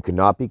 You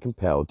cannot be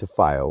compelled to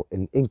file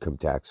an income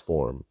tax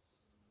form.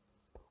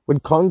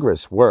 When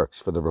Congress works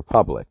for the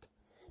Republic,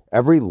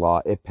 every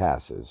law it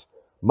passes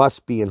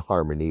must be in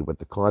harmony with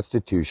the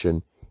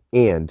Constitution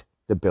and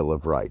the Bill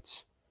of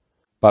Rights.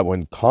 But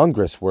when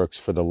Congress works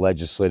for the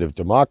legislative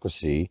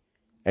democracy,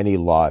 any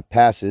law it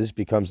passes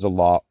becomes the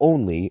law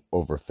only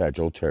over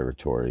federal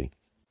territory.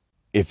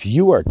 If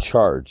you are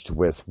charged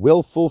with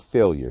willful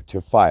failure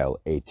to file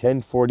a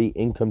 1040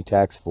 income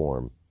tax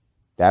form,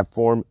 that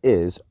form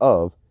is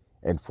of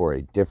and for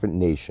a different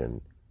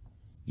nation.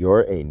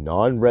 You're a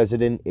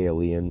non-resident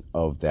alien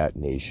of that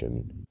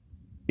nation.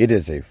 It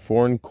is a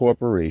foreign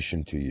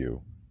corporation to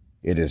you.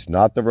 It is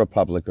not the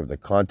Republic of the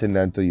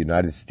continental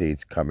United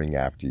States coming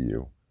after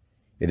you.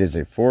 It is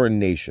a foreign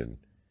nation,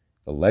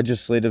 the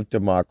legislative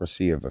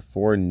democracy of a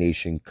foreign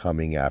nation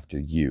coming after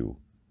you.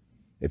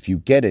 If you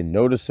get a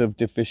notice of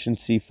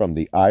deficiency from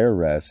the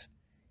IRS,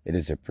 it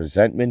is a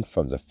presentment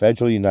from the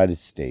federal United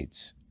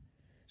States.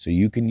 So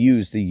you can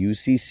use the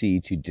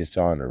UCC to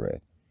dishonor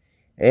it.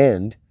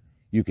 And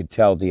you can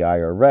tell the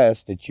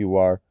IRS that you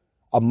are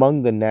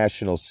among the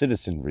national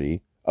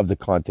citizenry of the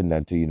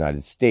continental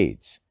United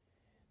States,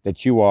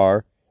 that you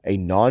are a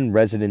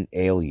non-resident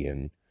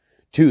alien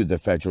to the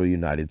federal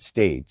United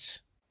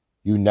States.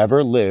 You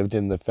never lived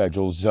in the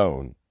federal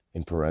zone,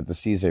 in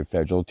parentheses a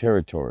federal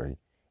territory,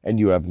 and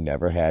you have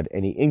never had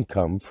any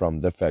income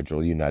from the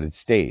federal United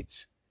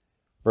States.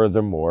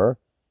 Furthermore,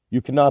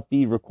 you cannot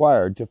be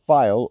required to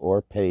file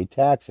or pay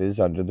taxes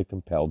under the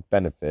compelled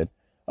benefit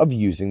of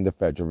using the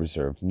Federal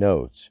Reserve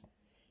notes,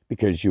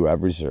 because you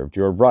have reserved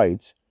your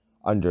rights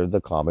under the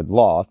common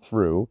law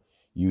through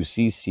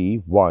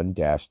UCC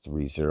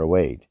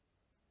 1-308.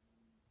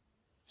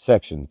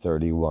 Section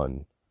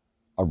 31.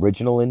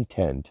 Original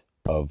Intent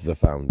of the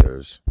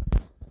Founders.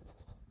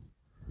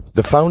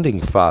 The Founding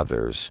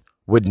Fathers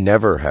would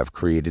never have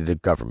created a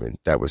government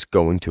that was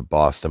going to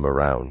boss them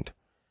around.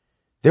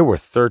 There were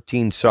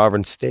 13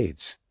 sovereign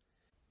states.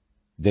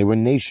 They were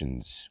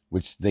nations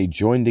which they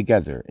joined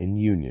together in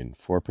union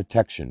for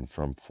protection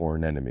from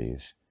foreign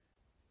enemies.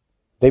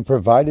 They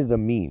provided a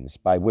means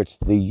by which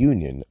the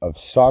union of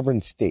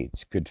sovereign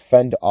states could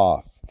fend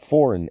off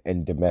foreign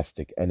and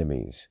domestic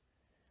enemies.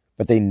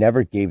 But they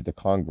never gave the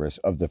Congress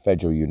of the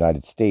Federal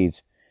United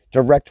States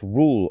direct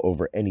rule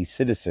over any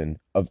citizen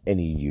of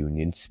any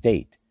union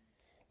state.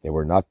 They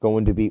were not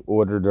going to be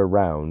ordered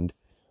around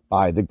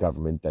by the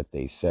government that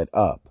they set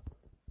up.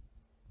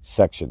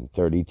 Section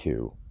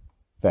 32.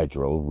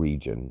 Federal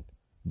Region.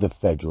 The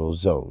Federal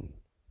Zone.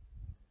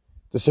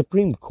 The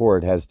Supreme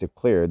Court has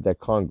declared that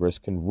Congress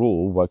can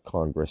rule what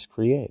Congress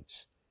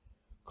creates.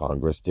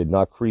 Congress did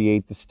not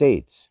create the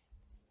states,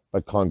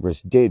 but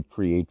Congress did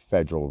create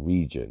federal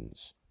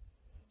regions.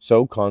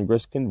 So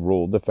Congress can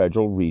rule the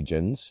federal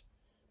regions,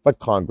 but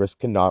Congress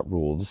cannot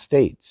rule the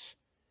states.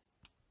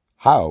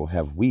 How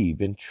have we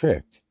been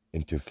tricked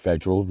into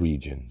federal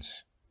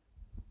regions?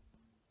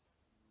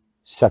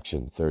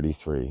 Section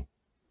 33.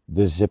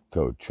 The zip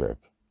code trick.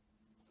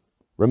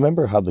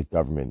 Remember how the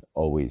government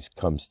always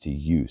comes to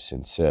use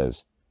and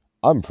says,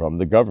 I'm from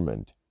the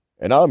government,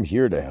 and I'm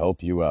here to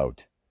help you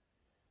out.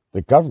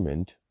 The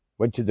government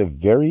went to the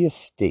various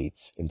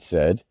states and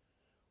said,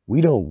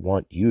 we don't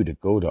want you to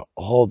go to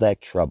all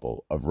that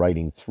trouble of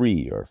writing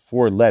 3 or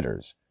 4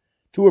 letters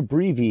to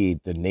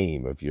abbreviate the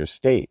name of your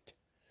state,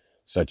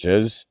 such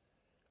as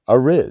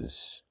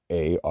ARIZ,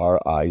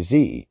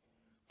 A-R-I-Z,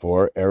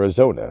 for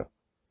Arizona.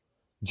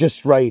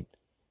 Just write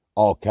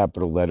all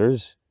capital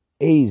letters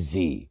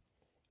A-Z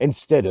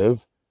instead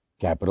of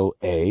capital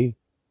A,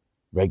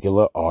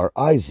 regular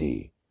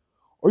R-I-Z.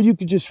 Or you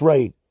could just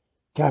write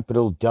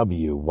capital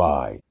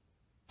W-Y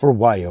for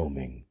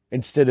Wyoming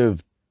instead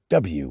of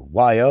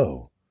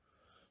W-Y-O.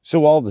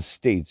 So all the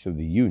states of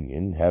the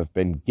Union have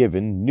been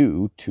given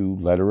new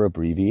 2-letter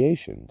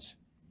abbreviations.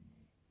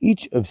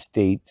 Each of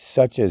states,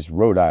 such as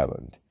Rhode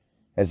Island,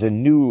 has a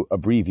new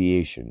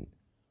abbreviation,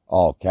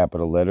 all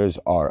capital letters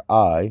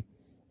R-I,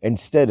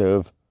 instead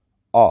of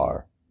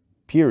R,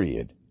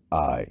 period,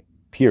 I,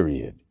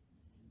 period.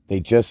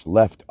 They just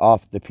left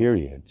off the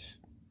periods.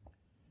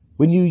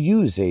 When you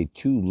use a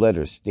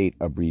 2-letter state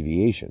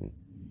abbreviation,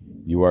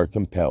 you are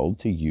compelled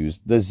to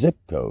use the zip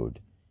code,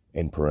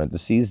 in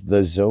parentheses,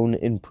 the zone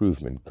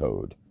improvement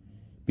code,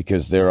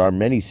 because there are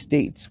many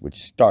states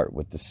which start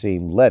with the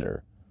same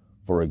letter.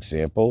 For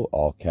example,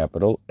 all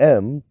capital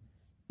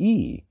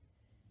M-E.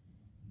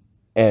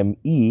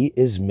 M-E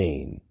is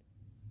Maine.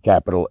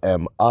 Capital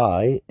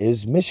M-I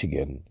is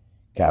Michigan.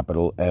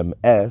 Capital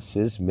M-S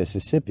is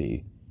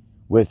Mississippi.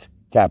 With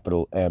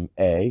capital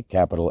M-A,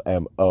 capital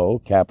M-O,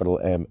 capital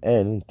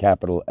M-N,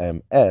 capital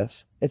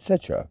M-S,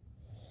 etc.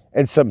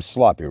 And some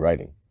sloppy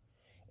writing.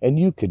 And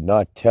you could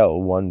not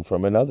tell one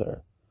from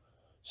another.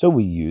 So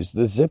we used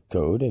the zip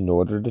code in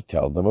order to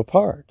tell them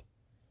apart.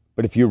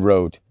 But if you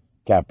wrote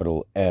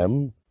capital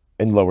M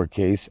in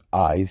lowercase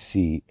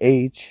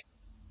I-C-H,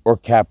 or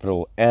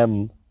capital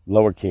M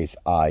lowercase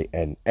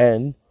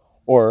I-N-N,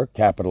 or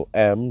capital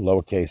M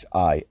lowercase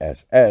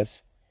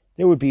I-S-S,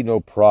 there would be no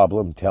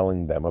problem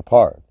telling them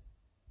apart.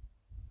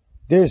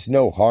 There's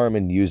no harm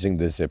in using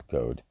the zip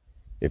code.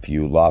 If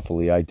you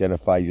lawfully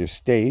identify your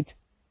state,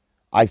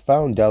 I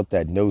found out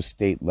that no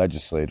state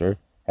legislator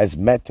has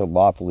met to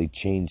lawfully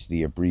change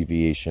the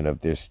abbreviation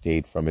of their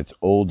state from its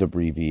old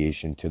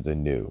abbreviation to the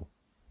new.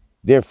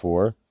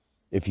 Therefore,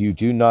 if you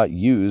do not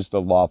use the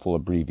lawful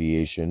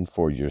abbreviation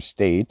for your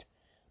state,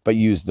 but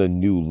use the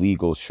new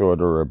legal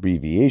shorter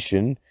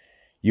abbreviation,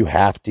 you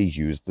have to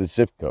use the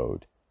zip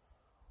code.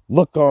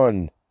 Look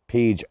on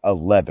page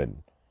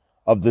 11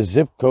 of the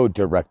zip code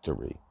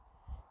directory.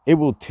 It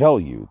will tell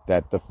you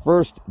that the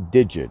first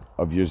digit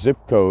of your zip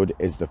code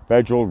is the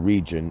federal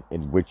region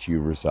in which you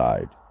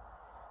reside.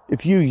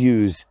 If you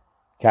use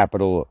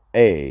capital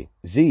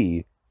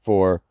A-Z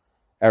for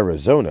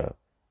Arizona,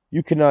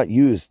 you cannot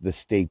use the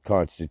state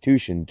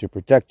constitution to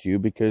protect you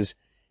because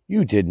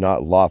you did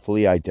not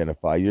lawfully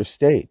identify your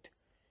state.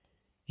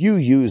 You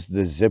use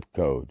the zip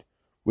code,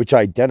 which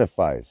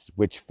identifies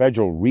which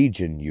federal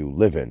region you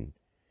live in.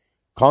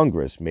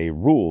 Congress may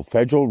rule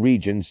federal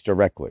regions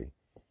directly,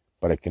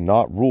 but it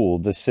cannot rule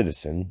the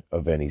citizen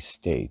of any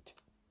state.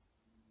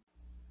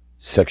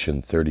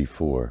 Section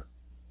 34.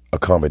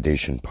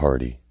 Accommodation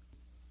Party.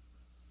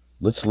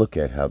 Let's look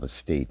at how the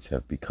states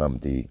have become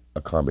the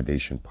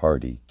accommodation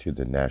party to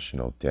the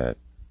national debt.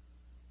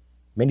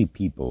 Many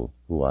people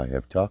who I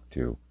have talked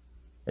to,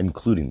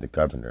 including the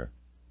governor,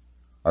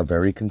 are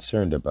very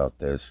concerned about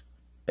this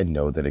and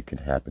know that it can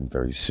happen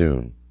very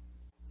soon.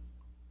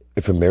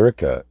 If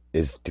America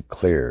is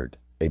declared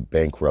a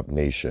bankrupt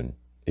nation,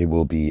 it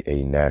will be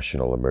a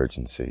national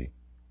emergency.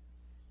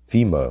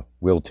 FEMA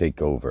will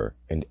take over,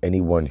 and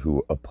anyone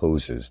who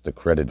opposes the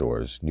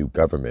creditors' new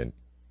government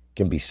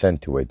can be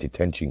sent to a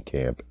detention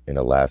camp in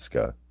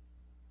Alaska.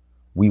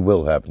 We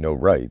will have no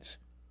rights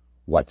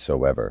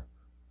whatsoever.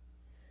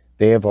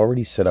 They have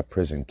already set up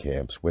prison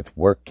camps with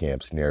work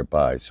camps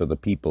nearby so the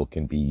people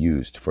can be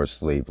used for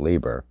slave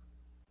labor.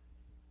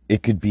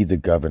 It could be the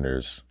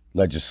governors,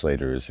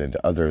 legislators, and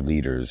other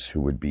leaders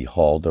who would be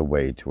hauled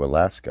away to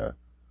Alaska,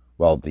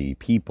 while the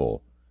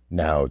people,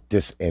 now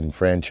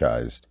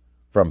disenfranchised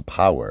from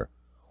power,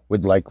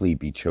 would likely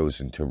be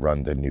chosen to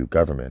run the new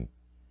government.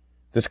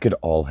 This could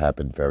all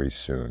happen very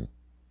soon,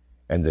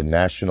 and the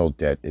national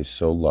debt is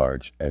so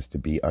large as to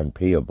be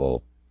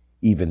unpayable.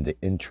 Even the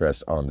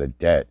interest on the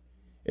debt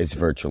is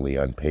virtually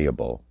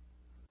unpayable.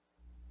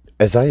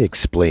 As I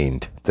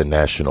explained, the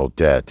national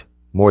debt,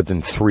 more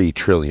than $3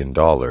 trillion,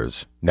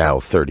 now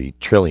 $30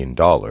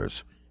 trillion,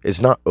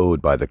 is not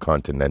owed by the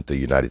continental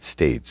United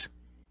States.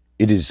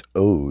 It is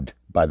owed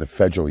by the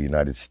federal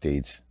United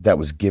States that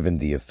was given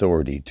the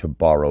authority to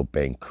borrow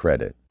bank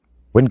credit.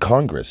 When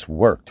Congress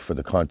worked for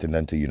the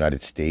continental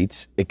United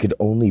States, it could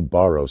only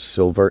borrow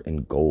silver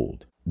and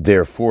gold.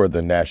 Therefore,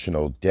 the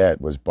national debt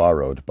was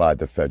borrowed by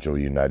the federal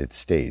United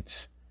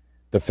States.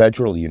 The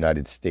federal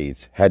United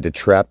States had to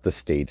trap the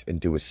states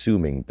into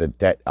assuming the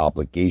debt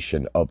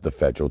obligation of the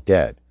federal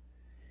debt.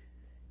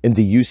 In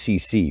the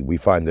UCC, we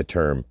find the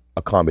term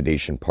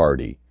accommodation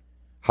party.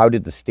 How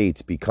did the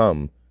states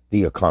become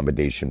the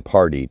accommodation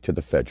party to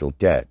the federal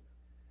debt?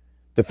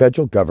 The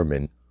federal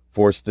government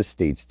force the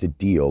states to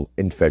deal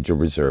in Federal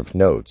Reserve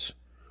notes,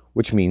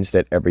 which means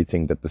that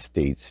everything that the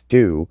states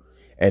do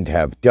and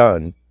have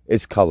done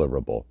is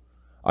colorable.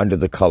 Under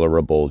the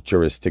colorable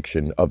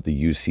jurisdiction of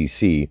the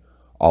UCC,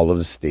 all of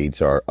the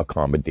states are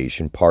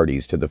accommodation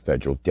parties to the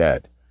federal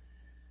debt.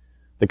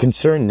 The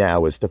concern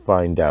now is to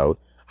find out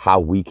how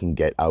we can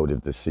get out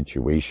of this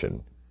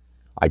situation.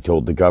 I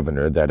told the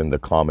governor that in the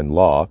common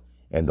law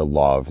and the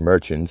law of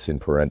merchants, in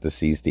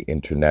parentheses, the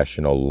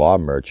international law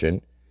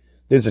merchant,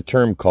 there's a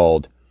term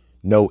called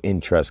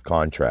no-interest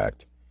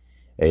contract.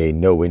 A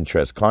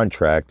no-interest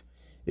contract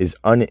is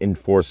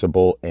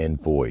unenforceable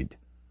and void.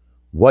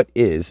 What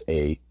is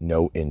a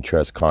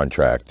no-interest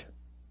contract?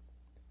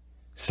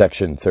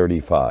 Section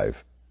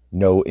 35,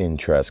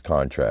 no-interest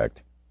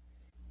contract.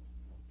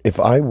 If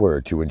I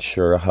were to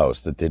insure a house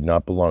that did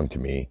not belong to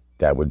me,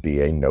 that would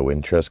be a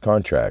no-interest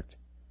contract.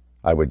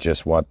 I would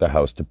just want the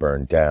house to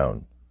burn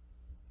down.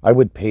 I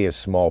would pay a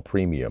small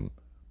premium,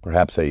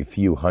 perhaps a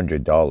few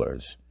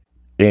 $100s,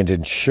 and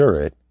insure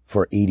it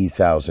for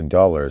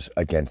 $80,000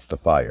 against the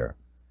fire.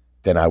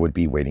 Then I would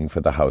be waiting for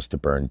the house to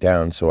burn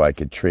down so I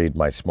could trade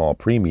my small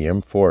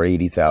premium for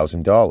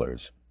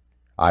 $80,000.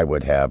 I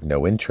would have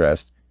no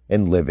interest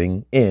in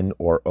living in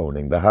or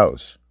owning the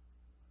house.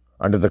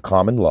 Under the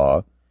common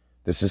law,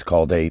 this is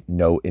called a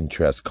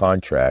no-interest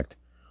contract,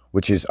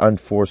 which is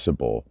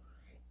unenforceable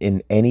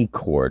in any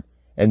court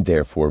and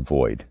therefore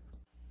void.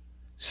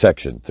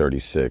 Section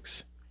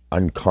 36.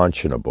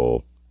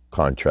 Unconscionable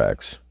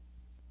contracts.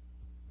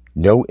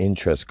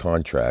 No-interest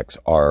contracts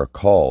are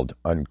called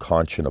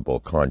unconscionable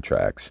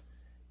contracts.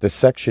 The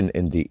section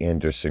in the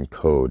Anderson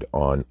Code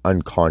on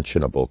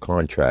unconscionable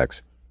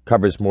contracts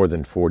covers more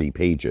than 40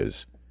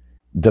 pages.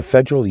 The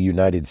federal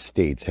United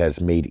States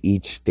has made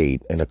each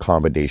state an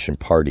accommodation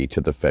party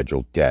to the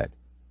federal debt,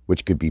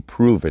 which could be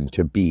proven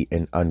to be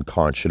an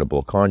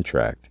unconscionable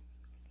contract.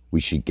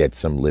 We should get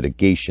some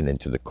litigation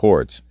into the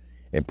courts,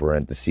 in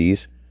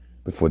parentheses,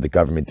 before the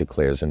government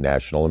declares a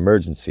national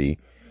emergency,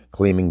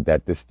 claiming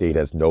that the state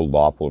has no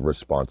lawful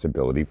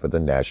responsibility for the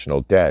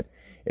national debt,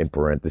 in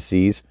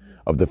parentheses,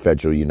 of the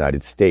federal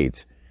United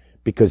States,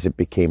 because it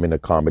became an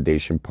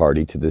accommodation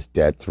party to this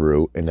debt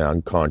through an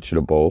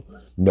unconscionable,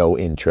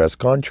 no-interest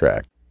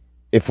contract.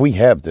 If we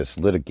have this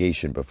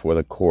litigation before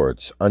the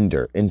courts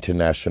under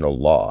international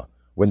law,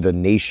 when the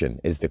nation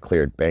is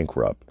declared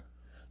bankrupt,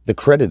 the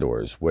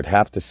creditors would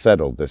have to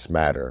settle this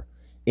matter,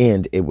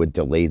 and it would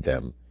delay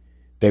them.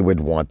 They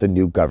would want the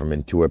new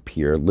government to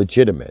appear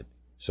legitimate,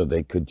 so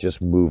they could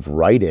just move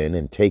right in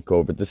and take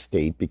over the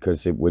state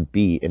because it would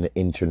be an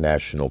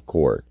international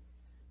court.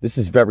 This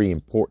is very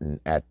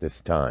important at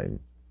this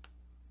time.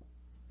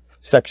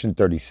 Section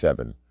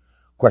 37.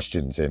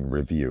 Questions in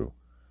review.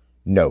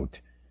 Note,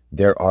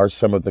 there are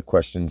some of the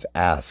questions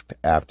asked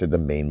after the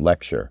main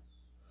lecture.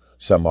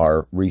 Some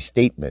are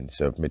restatements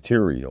of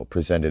material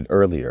presented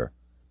earlier,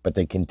 but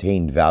they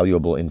contain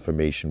valuable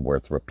information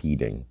worth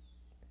repeating.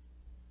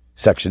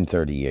 Section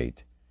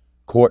 38.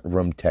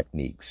 Courtroom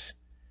techniques.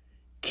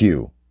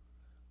 Q.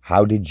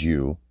 How did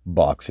you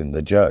box in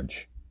the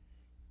judge?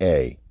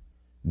 A.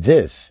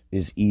 This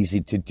is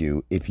easy to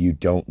do if you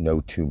don't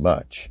know too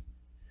much.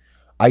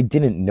 I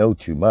didn't know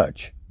too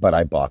much, but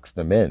I boxed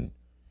them in.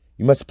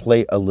 You must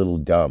play a little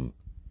dumb.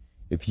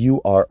 If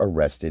you are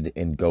arrested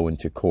and go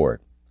into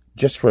court,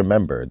 just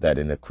remember that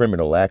in a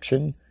criminal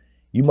action,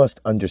 you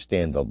must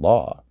understand the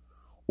law,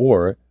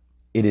 or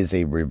it is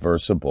a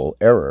reversible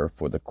error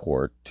for the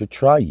court to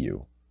try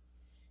you.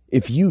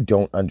 If you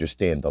don't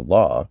understand the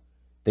law,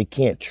 they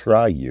can't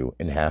try you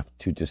and have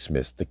to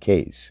dismiss the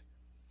case.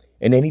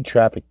 In any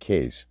traffic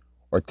case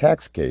or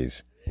tax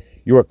case,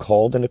 you are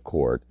called in a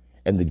court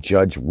and the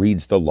judge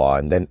reads the law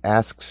and then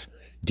asks,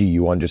 do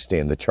you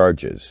understand the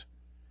charges?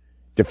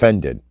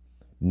 Defendant,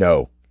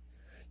 no.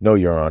 No,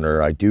 Your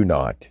Honor, I do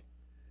not.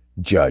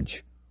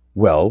 Judge,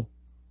 well,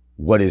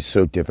 what is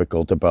so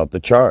difficult about the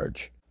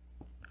charge?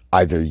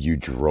 Either you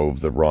drove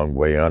the wrong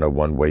way on a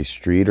one-way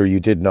street or you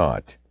did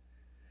not.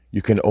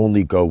 You can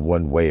only go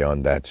one way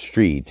on that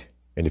street,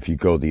 and if you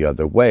go the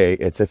other way,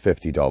 it's a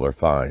 $50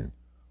 fine.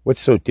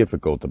 What's so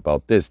difficult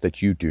about this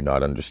that you do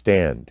not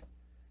understand?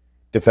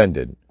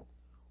 Defendant,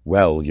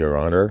 well, Your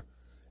Honor,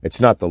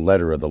 it's not the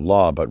letter of the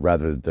law, but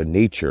rather the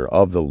nature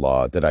of the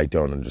law that I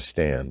don't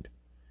understand.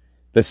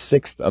 The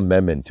Sixth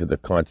Amendment to the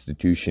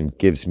Constitution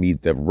gives me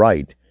the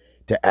right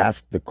to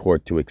ask the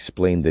court to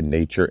explain the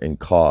nature and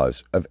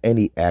cause of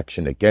any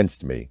action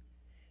against me,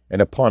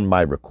 and upon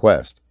my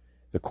request,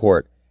 the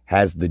court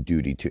has the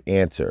duty to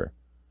answer.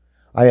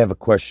 I have a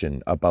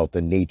question about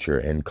the nature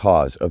and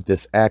cause of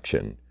this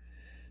action.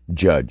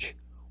 Judge,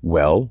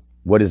 well,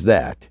 what is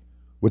that?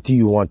 What do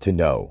you want to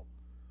know?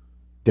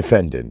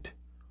 Defendant,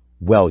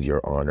 well, Your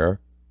Honor,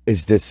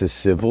 is this a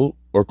civil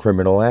or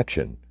criminal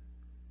action?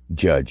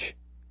 Judge,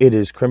 it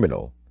is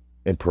criminal.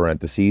 In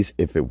parentheses,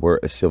 if it were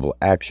a civil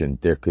action,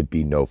 there could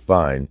be no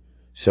fine,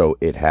 so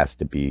it has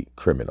to be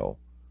criminal.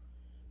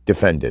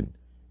 Defendant,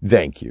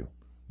 thank you,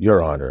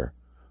 Your Honor,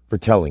 for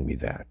telling me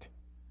that.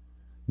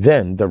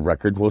 then the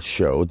record will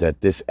show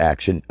that this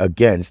action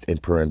against, in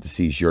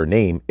parentheses, your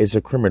name is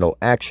a criminal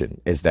action.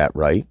 Is that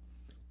right?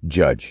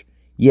 Judge: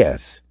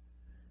 Yes.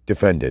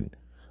 Defendant: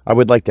 I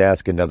would like to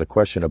ask another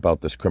question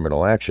about this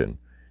criminal action.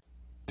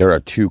 There are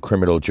two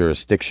criminal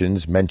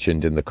jurisdictions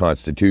mentioned in the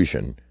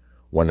Constitution.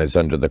 One is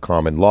under the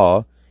common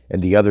law,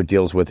 and the other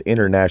deals with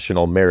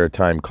international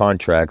maritime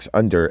contracts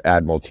under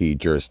admiralty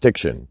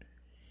jurisdiction.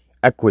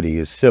 Equity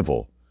is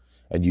civil,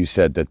 and you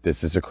said that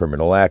this is a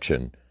criminal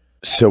action.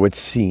 So it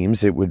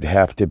seems it would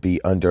have to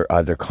be under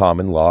either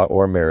common law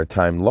or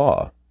maritime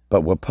law.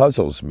 But what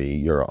puzzles me,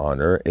 Your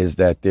Honor, is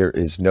that there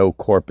is no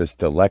corpus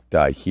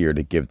delicti here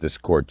to give this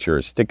court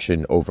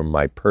jurisdiction over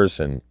my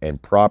person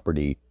and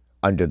property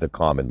under the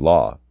common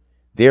law.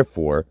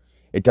 Therefore,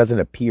 it doesn't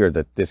appear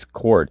that this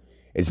court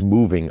is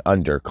moving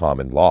under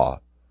common law.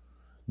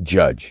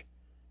 Judge: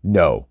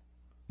 No,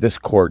 this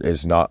court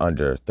is not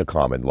under the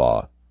common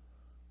law.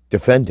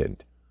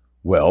 Defendant: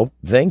 Well,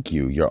 thank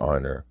you, Your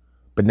Honor,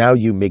 but now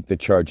you make the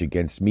charge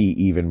against me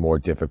even more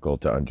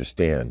difficult to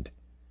understand.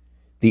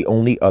 The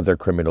only other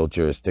criminal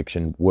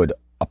jurisdiction would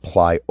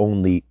apply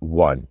only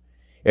 1,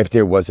 if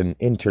there was an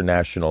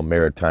international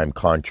maritime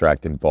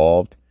contract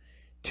involved;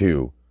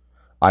 2,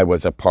 I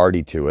was a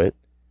party to it;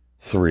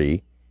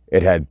 3,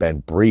 it had been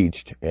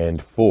breached;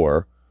 and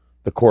 4,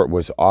 the court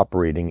was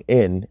operating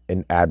in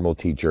an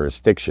admiralty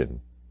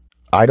jurisdiction.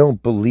 I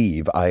don't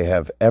believe I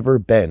have ever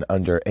been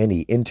under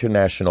any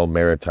international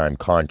maritime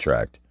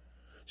contract,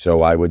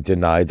 so I would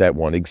deny that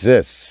one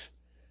exists.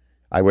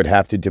 I would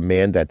have to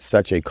demand that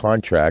such a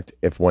contract,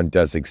 if one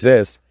does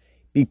exist,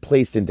 be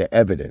placed into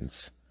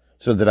evidence,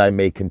 so that I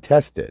may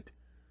contest it.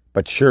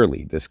 But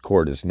surely this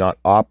court is not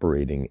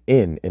operating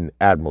in an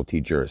admiralty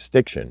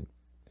jurisdiction.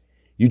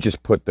 You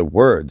just put the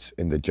words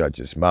in the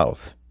judge's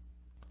mouth.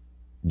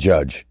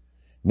 Judge: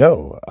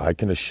 No, I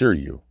can assure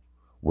you,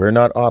 we're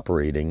not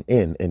operating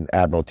in an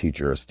admiralty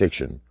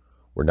jurisdiction.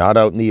 We're not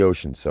out in the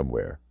ocean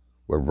somewhere.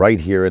 We're right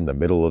here in the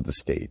middle of the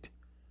state.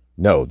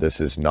 No, this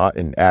is not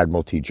an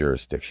admiralty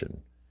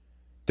jurisdiction.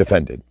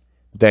 Defendant: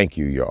 Thank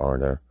you, Your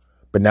Honor,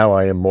 but now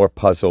I am more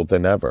puzzled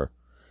than ever.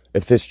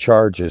 If this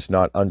charge is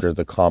not under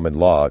the common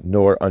law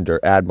nor under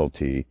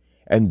admiralty,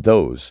 and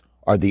those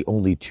are the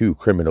only two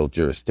criminal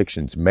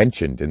jurisdictions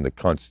mentioned in the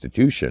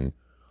Constitution,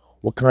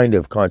 what kind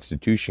of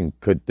constitution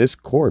could this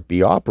court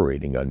be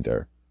operating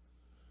under?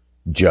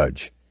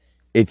 Judge: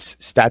 It's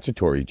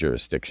statutory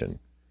jurisdiction.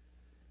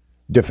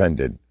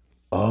 Defendant: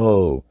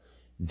 Oh,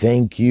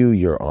 thank you,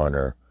 Your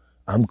Honor.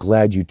 I'm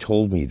glad you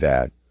told me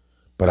that,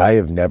 but I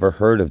have never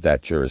heard of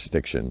that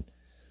jurisdiction.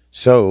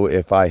 So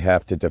if I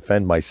have to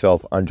defend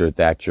myself under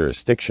that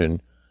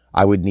jurisdiction,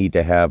 I would need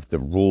to have the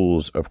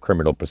rules of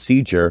criminal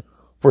procedure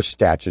for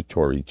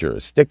statutory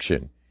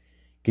jurisdiction.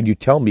 Can you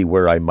tell me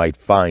where I might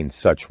find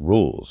such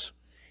rules?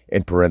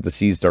 In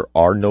parentheses, there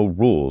are no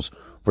rules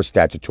for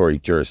statutory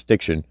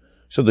jurisdiction,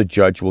 so the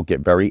judge will get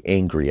very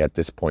angry at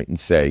this point and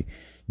say,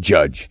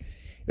 Judge,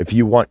 if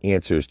you want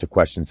answers to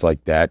questions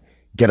like that,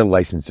 get a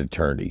licensed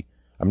attorney.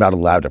 I'm not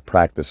allowed to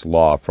practice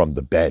law from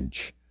the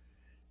bench.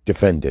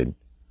 Defendant: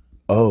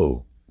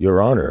 Oh,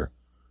 Your Honor,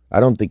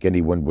 I don't think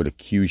anyone would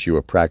accuse you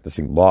of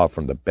practicing law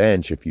from the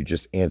bench if you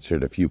just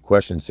answered a few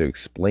questions to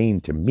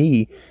explain to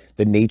me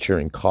the nature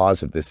and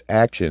cause of this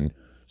action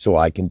so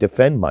I can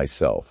defend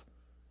myself.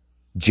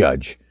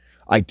 Judge,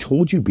 I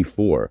told you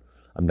before,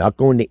 I'm not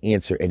going to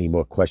answer any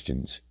more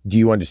questions. Do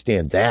you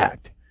understand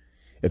that?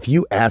 If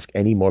you ask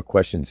any more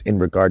questions in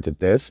regard to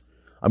this,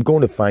 I'm going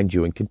to find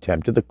you in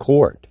contempt of the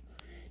court.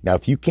 Now,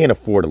 if you can't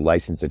afford a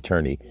licensed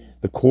attorney,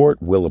 the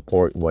court will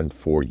appoint one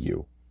for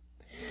you.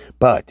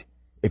 But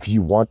if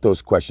you want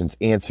those questions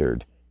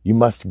answered, you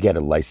must get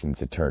a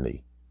licensed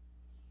attorney.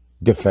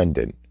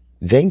 Defendant: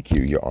 Thank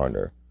you, Your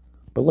Honor.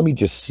 But let me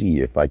just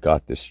see if I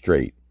got this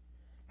straight.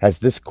 Has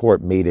this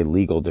court made a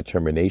legal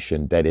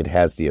determination that it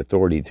has the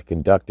authority to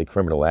conduct a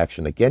criminal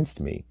action against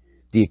me,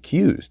 the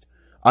accused,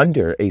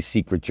 under a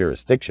secret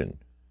jurisdiction,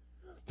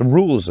 the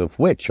rules of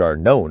which are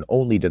known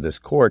only to this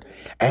court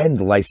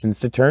and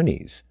licensed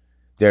attorneys,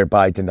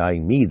 thereby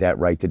denying me that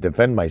right to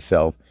defend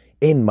myself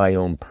in my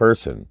own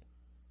person?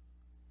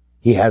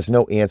 He has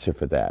no answer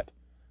for that.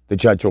 The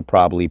judge will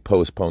probably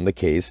postpone the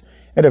case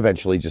and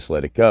eventually just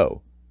let it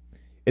go.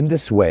 In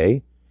this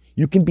way,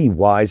 you can be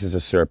wise as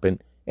a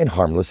serpent and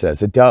harmless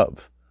as a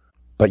dove.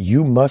 But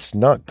you must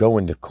not go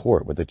into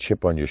court with a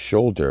chip on your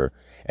shoulder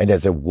and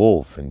as a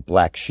wolf in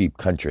black sheep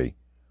country.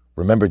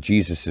 Remember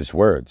Jesus'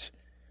 words,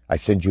 I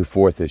send you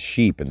forth as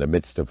sheep in the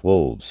midst of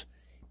wolves.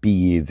 Be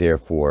ye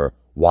therefore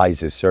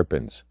wise as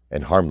serpents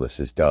and harmless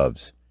as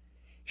doves.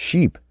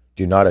 Sheep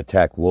do not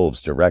attack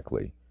wolves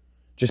directly.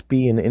 Just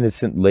be an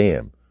innocent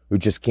lamb who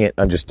just can't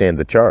understand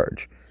the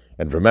charge.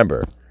 And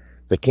remember,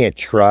 they can't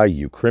try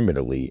you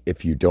criminally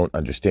if you don't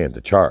understand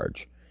the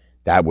charge.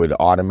 That would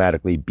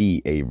automatically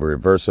be a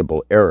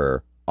reversible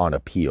error on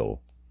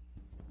appeal.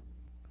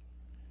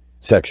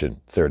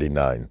 Section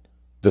 39.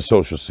 The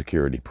Social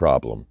Security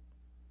Problem.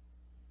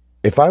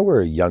 If I were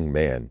a young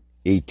man,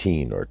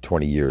 18 or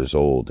 20 years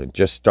old, and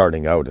just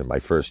starting out in my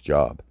first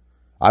job,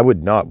 I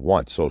would not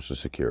want Social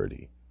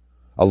Security.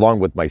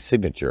 along with my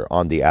signature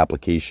on the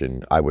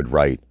application, I would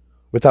write,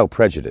 "Without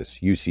prejudice,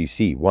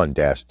 UCC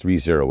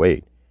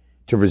 1-308,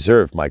 to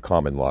reserve my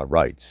common law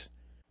rights."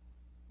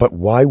 But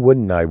why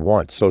wouldn't I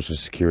want Social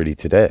Security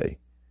today?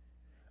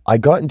 I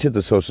got into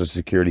the Social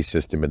Security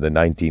system in the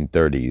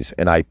 1930s,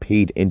 and I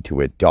paid into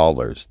it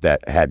dollars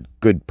that had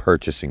good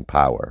purchasing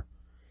power.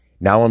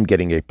 Now I'm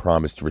getting a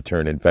promised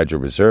return in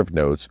Federal Reserve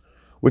notes,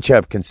 which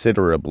have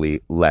considerably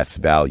less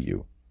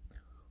value.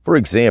 For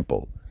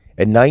example,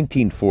 in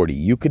 1940,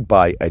 you could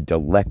buy a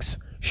deluxe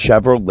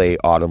Chevrolet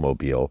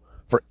automobile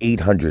for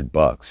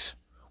 $800.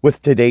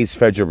 With today's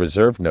Federal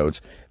Reserve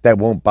notes, that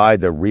won't buy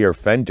the rear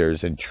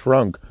fenders and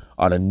trunk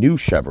on a new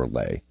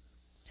Chevrolet.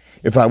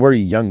 If I were a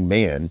young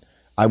man,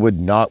 I would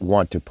not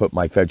want to put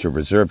my Federal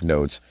Reserve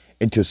notes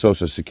into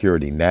Social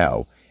Security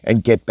now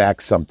and get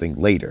back something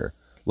later,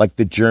 like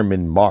the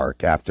German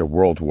mark after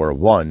World War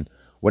I,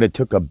 when it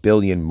took 1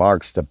 billion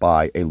marks to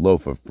buy a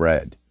loaf of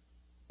bread.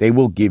 They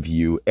will give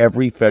you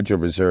every Federal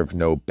Reserve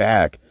note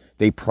back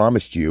they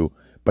promised you,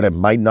 but it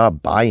might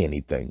not buy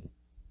anything.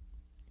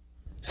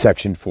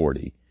 Section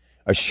 40.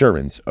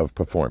 Assurance of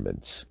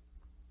Performance.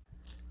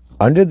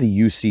 Under the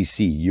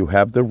UCC, you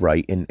have the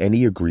right in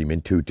any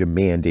agreement to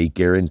demand a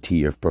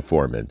guarantee of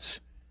performance.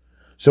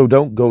 So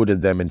don't go to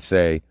them and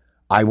say,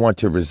 "I want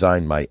to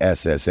resign my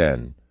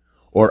SSN,"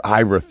 or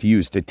 "I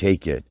refuse to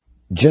take it."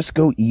 Just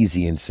go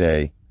easy and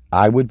say,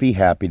 "I would be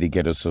happy to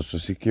get a Social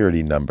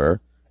Security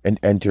number and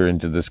enter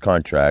into this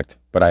contract,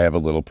 but I have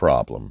a little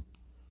problem.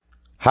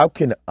 How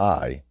can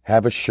I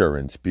have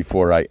assurance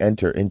before I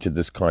enter into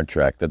this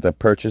contract that the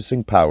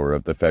purchasing power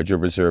of the Federal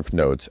Reserve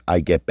notes I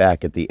get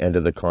back at the end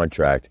of the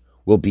contract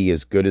will be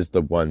as good as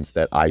the ones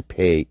that I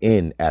pay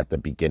in at the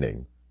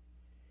beginning?"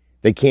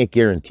 They can't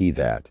guarantee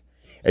that,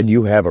 and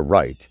you have a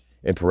right,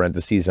 in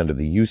parentheses under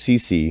the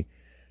UCC,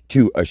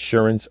 to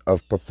assurance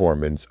of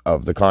performance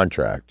of the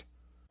contract.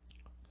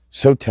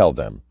 So tell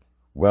them,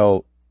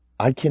 "Well,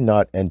 I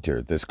cannot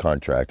enter this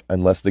contract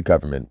unless the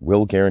government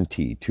will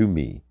guarantee to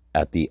me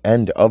at the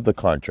end of the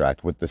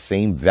contract with the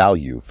same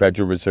value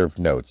Federal Reserve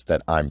notes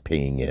that I'm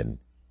paying in."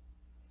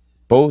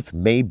 Both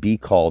may be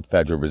called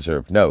Federal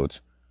Reserve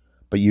notes,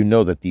 but you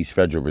know that these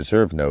Federal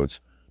Reserve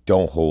notes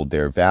don't hold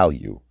their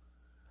value.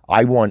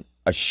 I want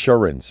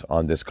assurance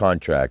on this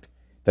contract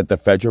that the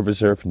Federal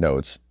Reserve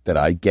notes that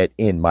I get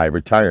in my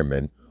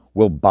retirement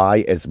will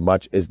buy as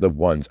much as the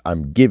ones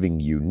I'm giving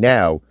you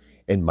now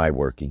in my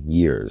working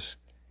years.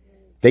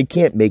 They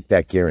can't make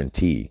that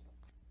guarantee.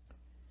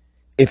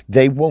 If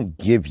they won't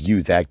give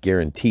you that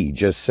guarantee,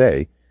 just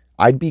say,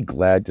 "I'd be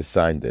glad to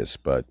sign this,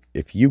 but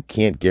if you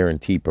can't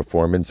guarantee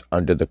performance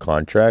under the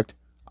contract,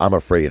 I'm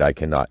afraid I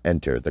cannot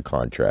enter the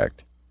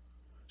contract."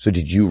 So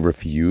did you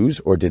refuse,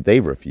 or did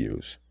they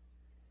refuse?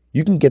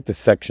 You can get the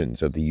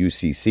sections of the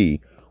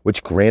UCC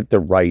which grant the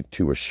right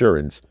to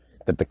assurance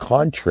that the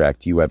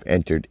contract you have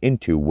entered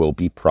into will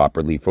be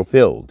properly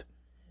fulfilled,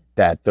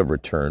 that the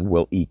return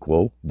will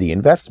equal the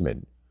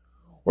investment.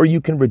 Or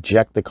you can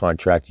reject the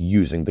contract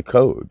using the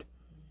code.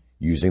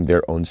 Using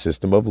their own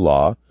system of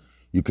law,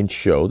 you can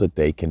show that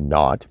they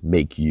cannot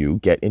make you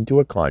get into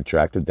a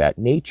contract of that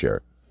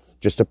nature.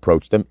 Just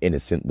approach them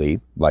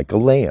innocently like a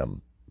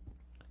lamb.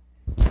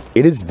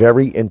 It is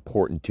very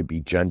important to be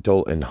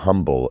gentle and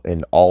humble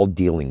in all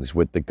dealings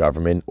with the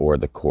government or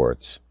the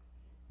courts.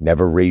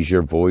 Never raise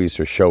your voice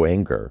or show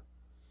anger.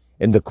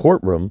 In the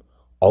courtroom,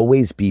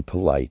 always be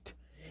polite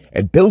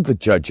and build the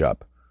judge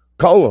up.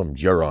 Call him,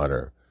 Your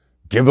Honor.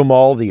 Give him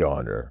all the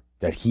honor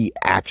that he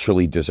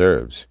actually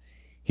deserves.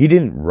 He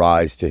didn't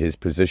rise to his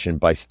position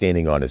by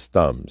standing on his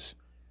thumbs.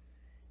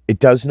 It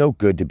does no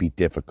good to be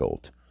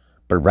difficult,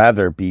 but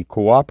rather be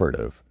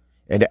cooperative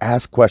and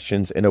ask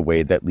questions in a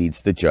way that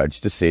leads the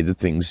judge to say the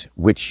things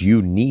which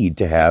you need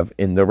to have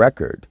in the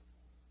record.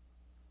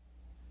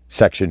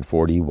 Section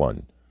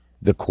 41.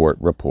 The Court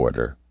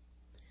Reporter.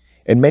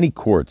 In many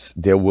courts,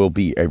 there will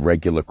be a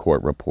regular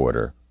court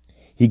reporter.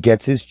 He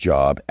gets his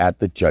job at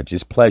the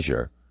judge's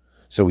pleasure,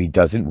 so he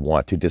doesn't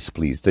want to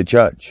displease the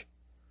judge.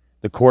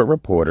 The court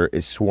reporter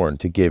is sworn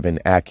to give an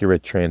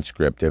accurate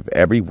transcript of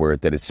every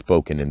word that is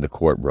spoken in the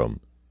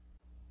courtroom.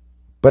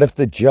 But if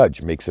the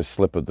judge makes a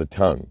slip of the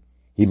tongue,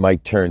 he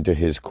might turn to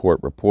his court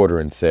reporter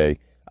and say,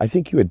 "I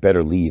think you had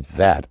better leave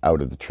that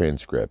out of the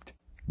transcript.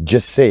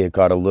 Just say it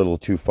got a little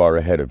too far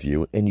ahead of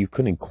you and you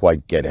couldn't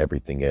quite get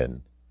everything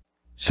in."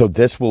 So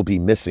this will be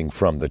missing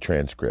from the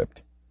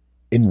transcript.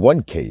 In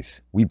one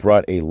case, we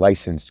brought a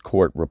licensed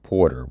court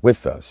reporter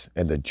with us,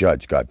 and the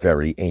judge got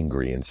very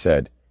angry and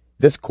said,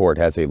 "This court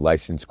has a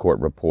licensed court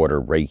reporter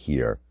right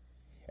here,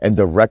 and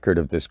the record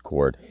of this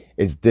court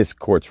is this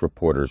court's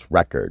reporter's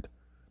record.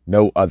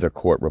 No other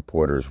court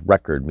reporter's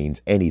record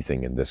means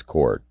anything in this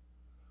court."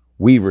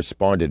 We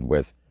responded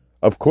with,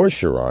 "Of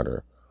course, Your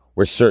Honor.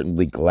 We're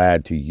certainly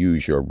glad to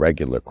use your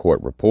regular court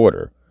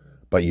reporter.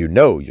 But you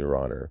know, Your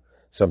Honor,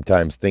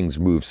 sometimes things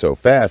move so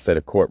fast that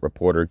a court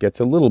reporter gets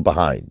a little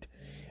behind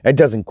and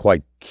doesn't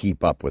quite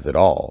keep up with it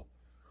all.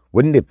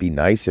 Wouldn't it be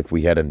nice if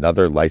we had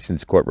another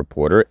licensed court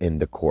reporter in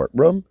the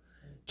courtroom,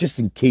 just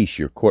in case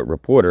your court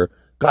reporter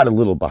got a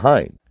little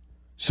behind?"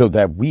 so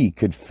that we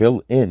could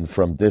fill in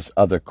from this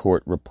other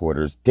court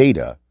reporter's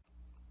data.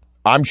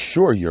 I'm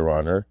sure, Your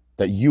Honor,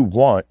 that you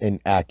want an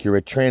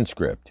accurate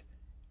transcript.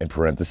 In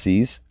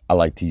parentheses, I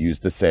like to use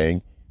the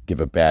saying, give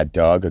a bad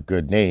dog a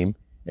good name,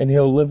 and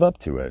he'll live up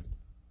to it.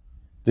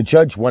 The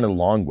judge went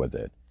along with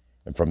it,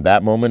 and from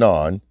that moment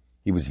on,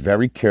 he was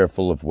very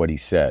careful of what he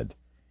said.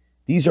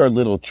 These are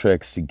little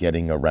tricks to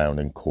getting around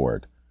in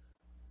court.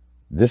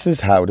 This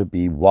is how to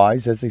be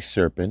wise as a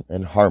serpent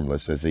and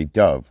harmless as a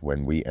dove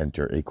when we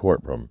enter a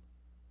courtroom.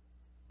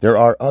 There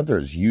are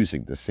others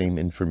using the same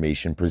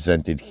information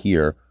presented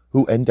here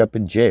who end up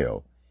in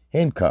jail,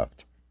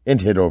 handcuffed,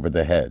 and hit over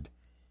the head,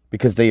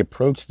 because they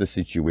approach the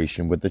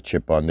situation with a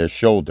chip on their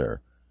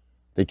shoulder.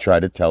 They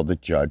try to tell the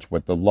judge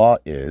what the law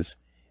is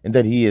and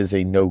that he is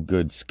a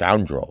no-good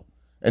scoundrel,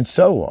 and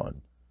so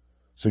on.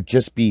 So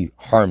just be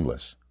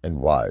harmless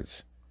and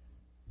wise.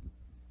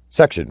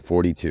 Section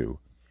 42.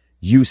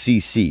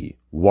 UCC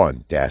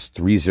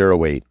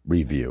 1-308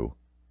 Review.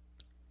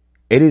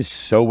 It is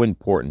so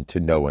important to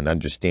know and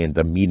understand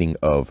the meaning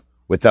of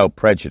without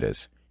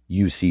prejudice,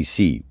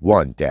 UCC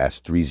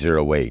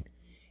 1-308,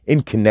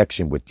 in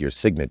connection with your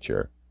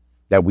signature,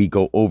 that we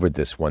go over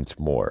this once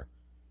more.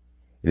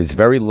 It is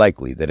very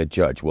likely that a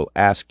judge will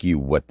ask you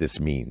what this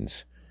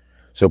means,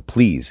 so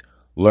please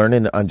learn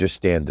and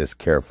understand this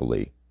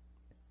carefully.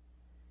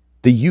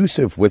 The use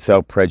of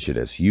without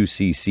prejudice,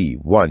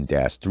 UCC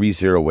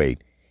 1-308,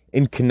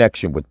 in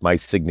connection with my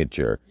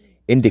signature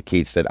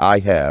indicates that I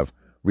have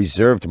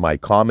reserved my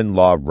common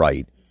law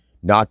right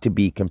not to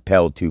be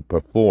compelled to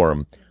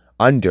perform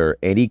under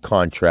any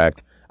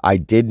contract I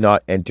did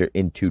not enter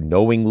into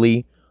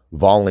knowingly,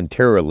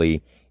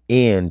 voluntarily,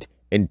 and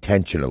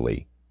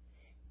intentionally.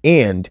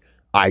 And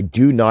I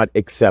do not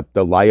accept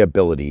the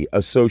liability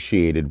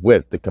associated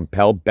with the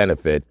compelled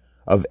benefit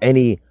of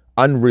any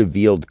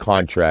unrevealed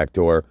contract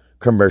or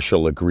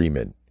commercial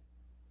agreement.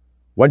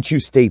 Once you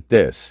state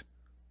this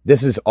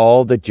is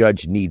all the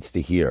judge needs to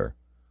hear.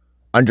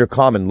 Under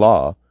common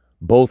law,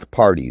 both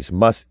parties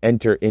must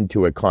enter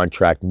into a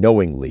contract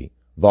knowingly,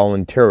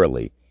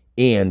 voluntarily,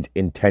 and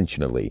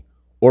intentionally,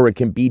 or it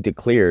can be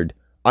declared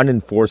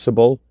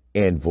unenforceable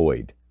and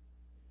void.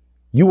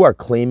 You are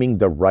claiming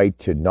the right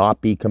to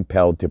not be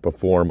compelled to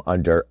perform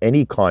under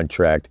any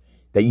contract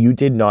that you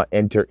did not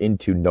enter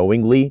into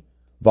knowingly,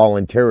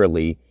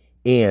 voluntarily,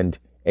 and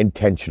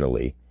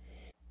intentionally.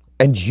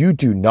 And you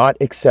do not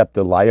accept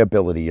the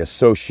liability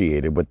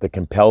associated with the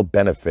compelled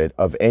benefit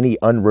of any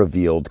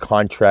unrevealed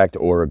contract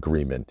or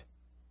agreement.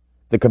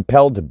 The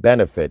compelled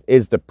benefit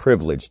is the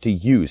privilege to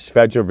use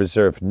Federal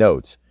Reserve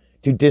notes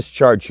to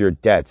discharge your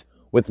debts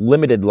with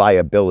limited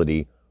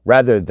liability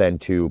rather than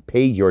to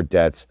pay your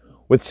debts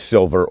with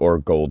silver or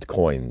gold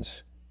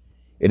coins.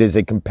 It is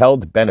a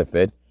compelled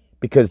benefit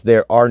because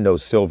there are no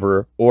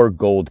silver or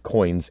gold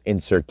coins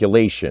in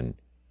circulation.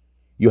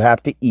 You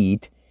have to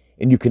eat,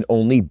 and you can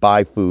only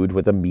buy food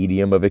with a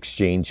medium of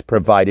exchange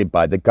provided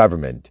by the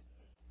government.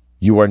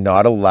 You are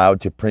not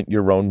allowed to print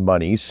your own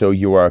money, so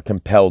you are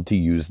compelled to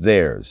use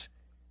theirs.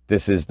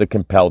 This is the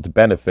compelled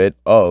benefit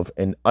of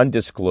an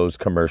undisclosed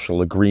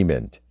commercial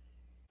agreement.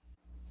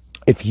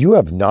 If you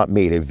have not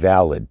made a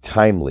valid,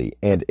 timely,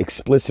 and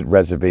explicit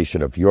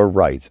reservation of your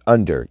rights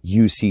under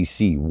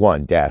UCC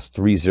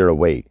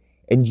 1-308,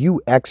 and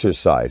you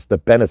exercise the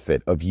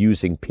benefit of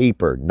using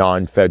paper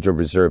non-Federal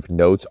Reserve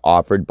notes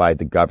offered by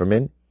the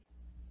government,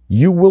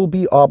 you will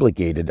be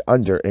obligated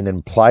under an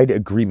implied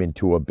agreement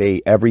to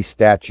obey every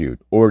statute,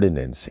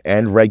 ordinance,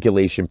 and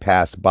regulation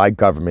passed by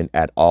government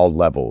at all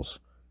levels,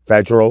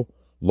 federal,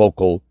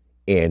 local,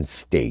 and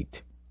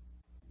state.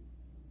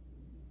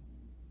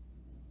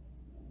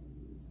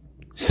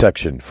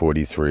 Section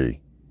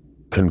 43.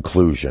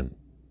 Conclusion.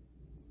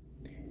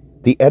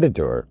 The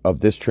editor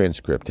of this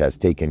transcript has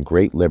taken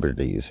great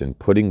liberties in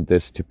putting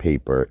this to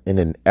paper in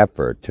an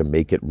effort to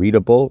make it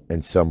readable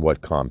and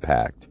somewhat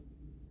compact.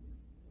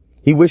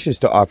 He wishes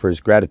to offer his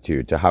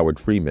gratitude to Howard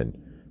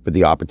Freeman for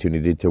the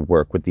opportunity to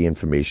work with the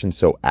information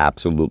so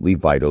absolutely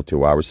vital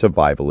to our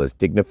survival as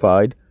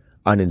dignified,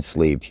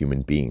 unenslaved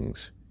human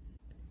beings.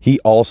 He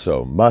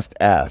also must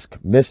ask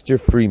Mr.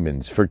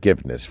 Freeman's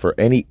forgiveness for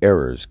any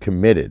errors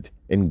committed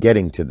in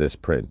getting to this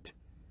print.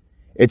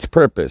 Its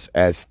purpose,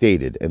 as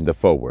stated in the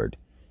foreword,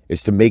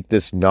 is to make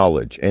this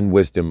knowledge and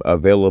wisdom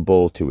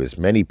available to as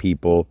many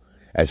people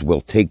as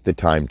will take the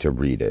time to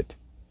read it.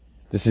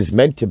 This is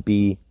meant to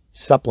be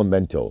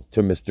supplemental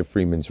to Mr.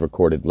 Freeman's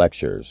recorded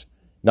lectures,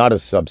 not a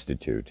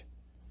substitute.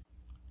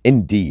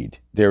 Indeed,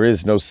 there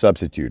is no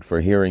substitute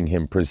for hearing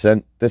him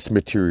present this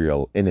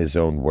material in his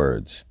own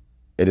words.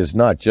 It is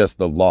not just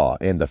the law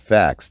and the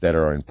facts that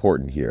are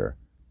important here,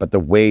 but the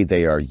way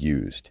they are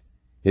used.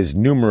 His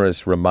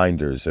numerous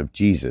reminders of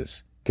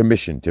Jesus,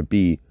 commissioned to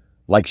be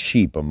like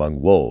sheep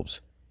among wolves,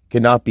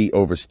 cannot be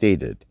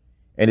overstated,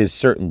 and is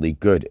certainly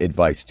good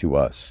advice to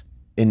us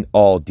in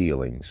all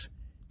dealings,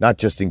 not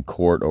just in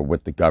court or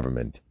with the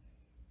government.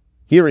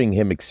 Hearing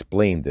him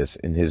explain this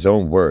in his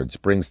own words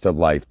brings to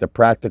life the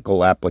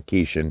practical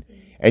application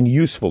and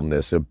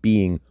usefulness of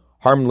being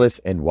harmless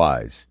and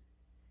wise.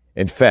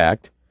 In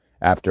fact,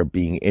 After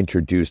being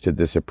introduced to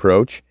this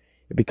approach,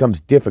 it becomes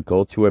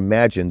difficult to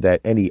imagine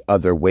that any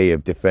other way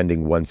of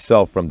defending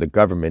oneself from the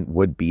government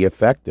would be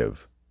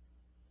effective.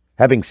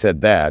 Having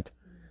said that,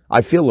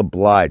 I feel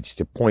obliged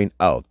to point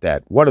out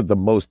that one of the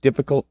most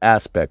difficult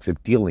aspects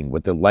of dealing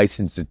with a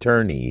licensed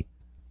attorney,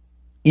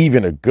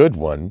 even a good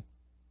one,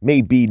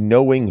 may be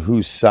knowing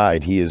whose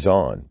side he is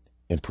on.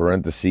 In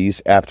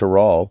parentheses, after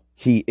all,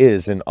 he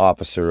is an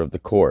officer of the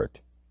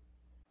court.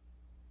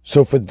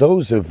 So for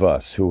those of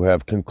us who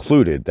have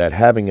concluded that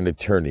having an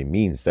attorney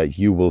means that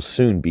you will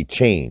soon be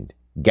chained,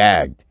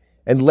 gagged,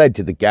 and led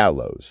to the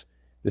gallows,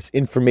 this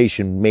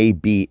information may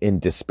be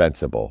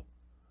indispensable.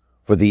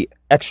 For the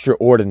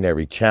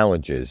extraordinary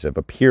challenges of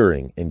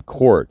appearing in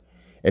court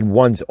in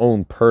one's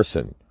own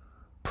person,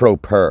 pro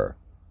per,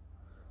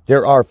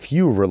 there are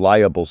few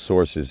reliable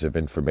sources of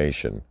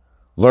information.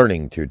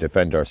 Learning to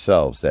defend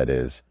ourselves, that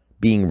is,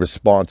 being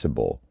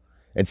responsible,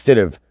 instead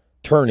of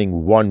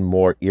turning one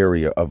more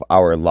area of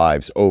our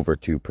lives over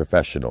to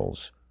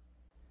professionals,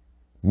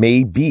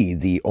 may be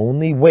the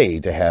only way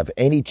to have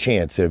any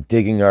chance of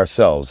digging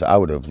ourselves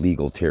out of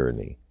legal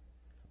tyranny.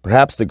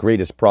 Perhaps the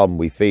greatest problem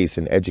we face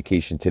in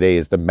education today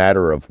is the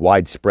matter of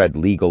widespread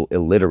legal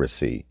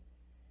illiteracy.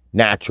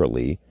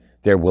 Naturally,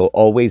 there will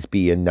always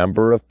be a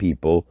number of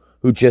people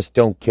who just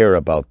don't care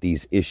about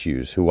these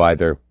issues, who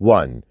either,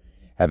 1,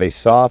 have a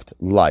soft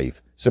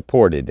life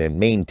supported and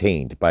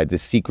maintained by the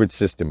secret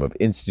system of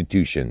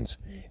institutions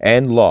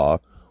and law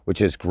which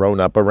has grown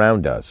up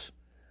around us.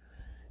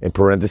 In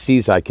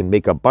parentheses, I can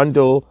make a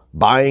bundle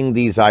buying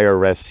these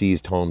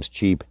IRS-seized homes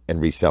cheap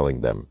and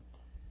reselling them.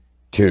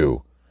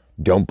 2,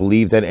 don't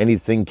believe that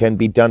anything can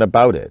be done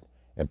about it.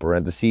 In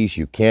parentheses,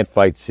 you can't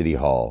fight City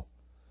Hall.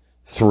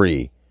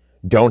 3,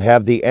 don't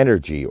have the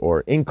energy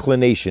or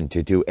inclination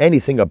to do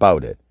anything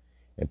about it.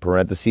 In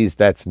parentheses,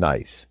 that's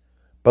nice,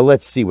 but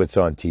let's see what's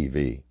on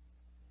TV.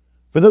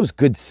 For those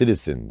good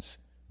citizens,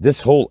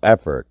 this whole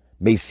effort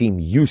may seem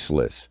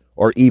useless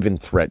or even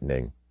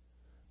threatening.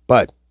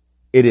 But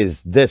it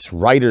is this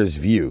writer's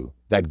view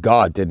that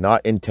God did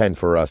not intend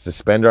for us to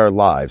spend our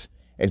lives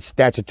in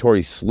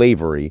statutory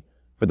slavery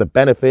for the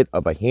benefit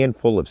of a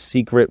handful of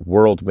secret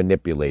world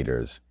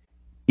manipulators,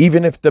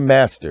 even if the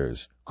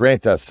masters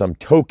grant us some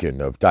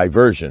token of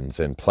diversions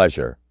and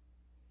pleasure.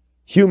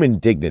 Human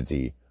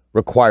dignity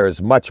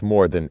requires much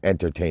more than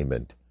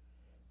entertainment.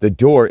 The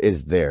door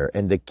is there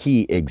and the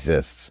key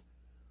exists.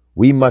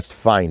 We must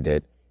find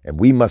it and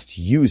we must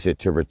use it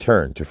to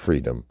return to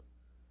freedom.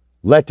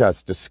 Let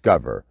us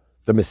discover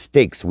the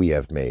mistakes we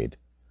have made.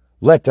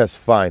 Let us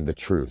find the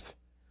truth.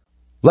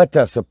 Let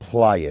us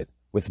apply it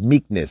with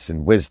meekness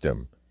and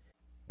wisdom.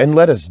 And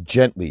let us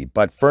gently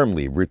but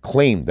firmly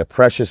reclaim the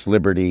precious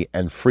liberty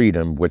and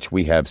freedom which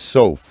we have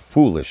so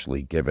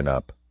foolishly given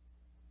up.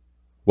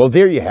 Well,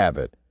 there you have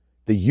it,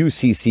 the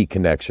UCC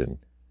Connection.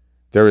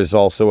 There is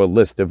also a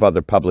list of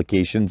other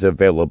publications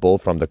available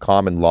from the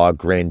Common Law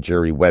Grand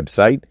Jury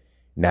website,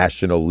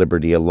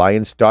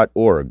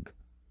 nationallibertyalliance.org.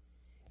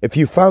 If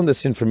you found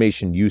this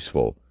information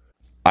useful,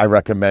 I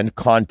recommend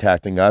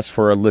contacting us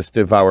for a list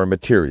of our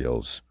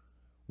materials.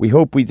 We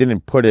hope we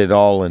didn't put it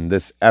all in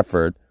this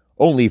effort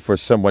only for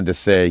someone to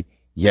say,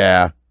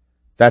 yeah,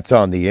 that's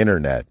on the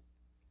internet.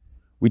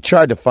 We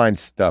tried to find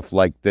stuff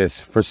like this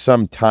for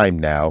some time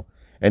now,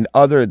 and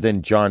other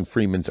than John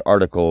Freeman's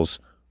articles,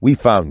 we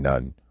found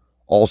none.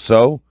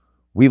 Also,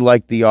 we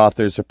like the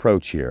author's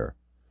approach here.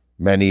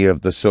 Many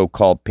of the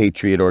so-called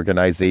patriot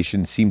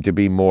organizations seem to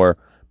be more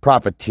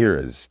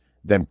profiteers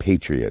than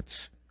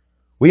patriots.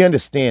 We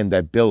understand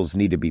that bills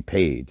need to be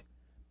paid,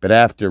 but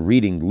after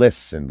reading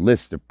lists and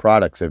lists of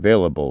products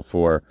available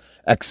for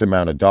X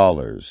amount of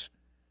dollars,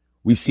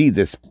 we see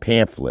this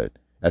pamphlet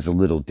as a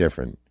little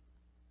different.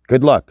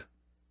 Good luck,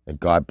 and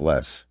God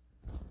bless.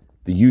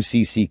 The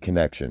UCC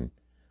Connection.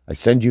 I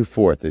send you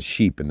forth as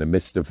sheep in the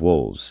midst of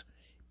wolves.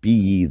 Be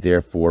ye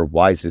therefore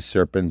wise as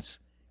serpents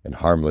and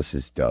harmless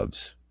as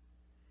doves.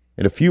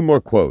 And a few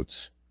more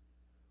quotes.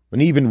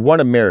 When even one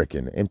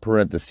American, in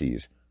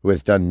parentheses, who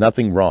has done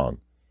nothing wrong,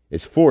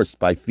 is forced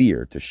by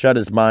fear to shut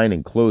his mind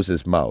and close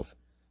his mouth,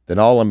 then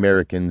all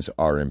Americans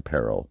are in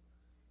peril.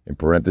 In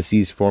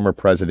parentheses, former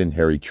President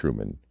Harry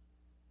Truman.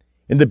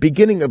 In the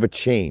beginning of a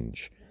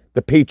change,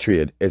 the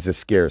patriot is a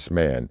scarce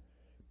man,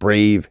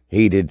 brave,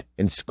 hated,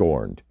 and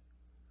scorned.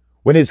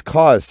 When his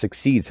cause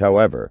succeeds,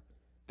 however,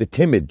 the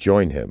timid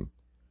join him,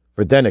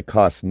 for then it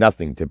costs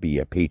nothing to be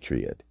a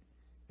patriot.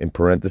 In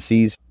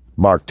parentheses,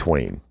 Mark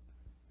Twain.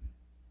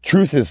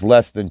 Truth is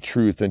less than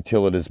truth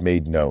until it is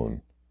made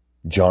known.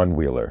 John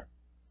Wheeler.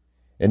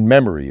 In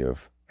memory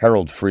of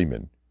Harold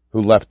Freeman,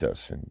 who left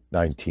us in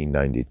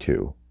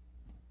 1992.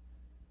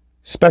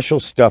 Special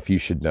stuff you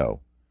should know.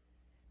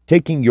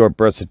 Taking your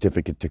birth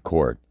certificate to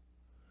court.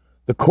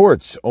 The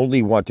courts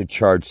only want to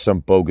charge some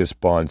bogus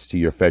bonds to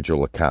your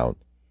federal account,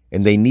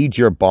 and they need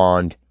your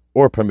bond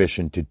or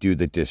permission to do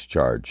the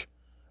discharge.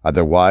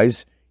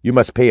 Otherwise, you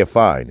must pay a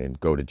fine and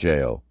go to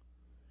jail.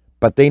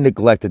 But they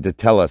neglected to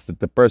tell us that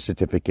the birth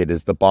certificate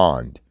is the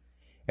bond,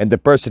 and the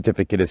birth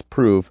certificate is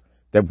proof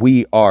that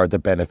we are the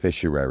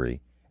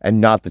beneficiary, and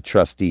not the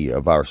trustee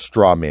of our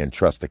Strawman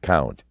trust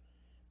account.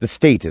 The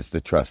state is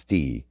the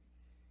trustee.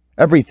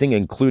 Everything,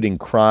 including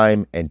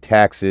crime and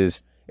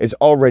taxes, is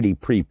already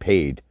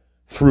prepaid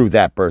through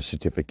that birth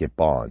certificate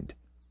bond.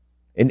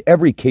 In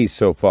every case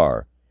so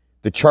far,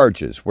 the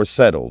charges were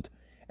settled,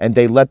 and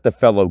they let the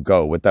fellow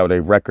go without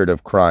a record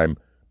of crime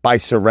by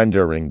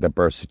surrendering the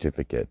birth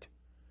certificate.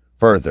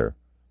 Further,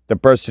 the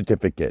birth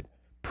certificate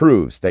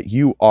proves that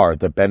you are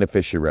the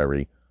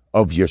beneficiary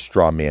of your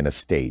Strawman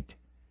estate.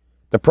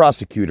 The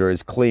prosecutor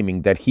is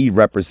claiming that he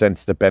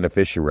represents the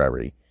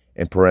beneficiary,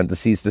 in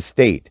parentheses the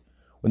state,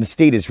 when the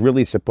state is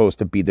really supposed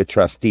to be the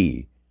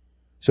trustee.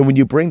 So when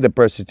you bring the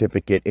birth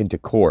certificate into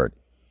court,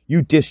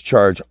 you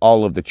discharge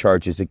all of the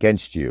charges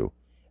against you,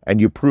 and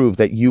you prove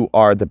that you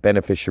are the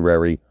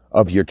beneficiary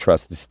of your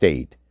trust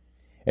estate.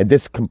 And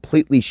this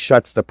completely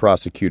shuts the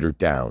prosecutor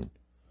down.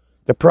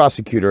 The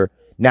prosecutor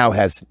now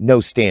has no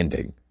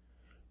standing.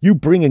 You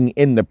bringing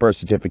in the birth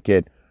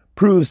certificate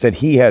proves that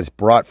he has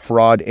brought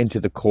fraud into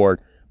the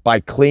court by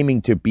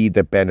claiming to be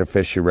the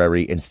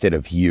beneficiary instead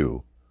of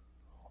you.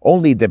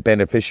 Only the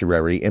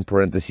beneficiary, in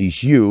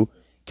parentheses you,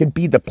 can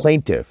be the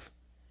plaintiff,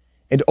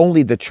 and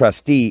only the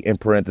trustee, in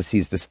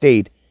parentheses the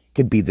state,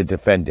 can be the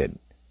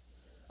defendant.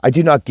 I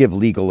do not give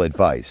legal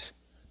advice,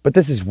 but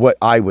this is what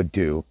I would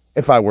do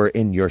if I were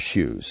in your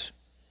shoes.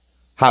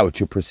 How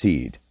to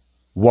proceed.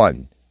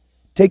 1.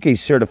 Take a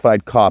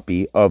certified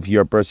copy of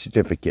your birth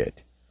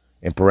certificate,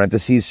 in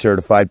parentheses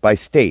certified by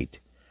state,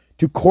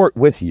 to court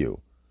with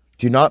you.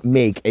 Do not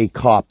make a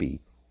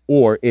copy,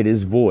 or it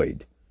is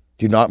void.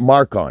 Do not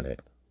mark on it,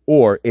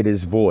 or it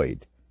is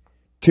void.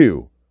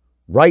 2.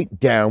 Write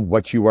down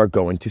what you are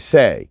going to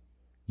say.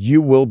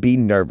 You will be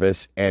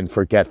nervous and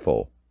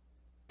forgetful.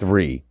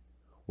 3.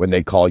 When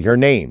they call your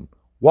name,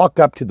 walk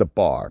up to the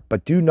bar,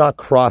 but do not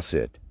cross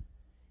it.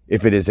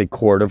 If it is a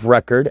court of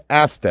record,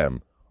 ask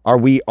them, "Are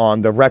we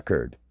on the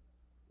record?"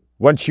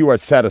 Once you are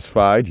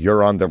satisfied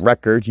you're on the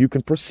record, you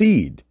can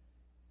proceed.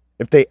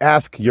 If they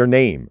ask your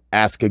name,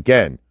 ask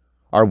again,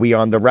 "Are we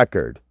on the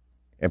record?"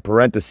 In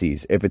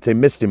parentheses, if it's a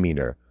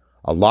misdemeanor,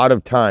 a lot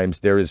of times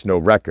there is no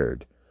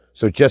record,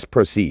 so just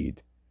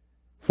proceed.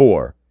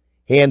 4.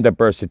 Hand the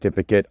birth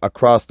certificate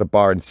across the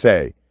bar and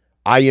say,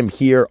 "I am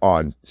here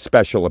on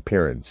special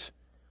appearance."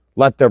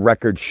 Let the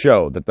record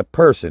show that the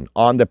person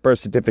on the birth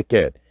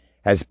certificate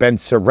has been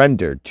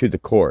surrendered to the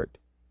court.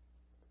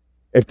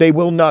 If they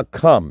will not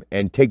come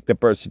and take the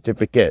birth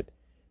certificate,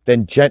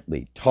 then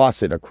gently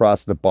toss it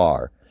across the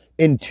bar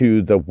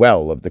into the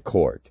well of the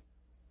court.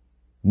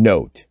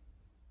 Note: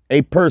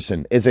 a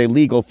person is a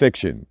legal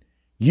fiction.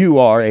 You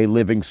are a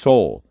living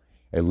soul.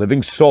 A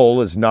living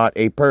soul is not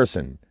a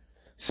person.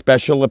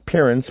 Special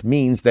appearance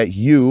means that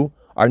you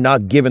are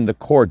not given the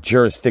court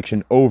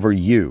jurisdiction over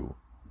you.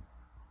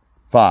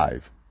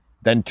 5.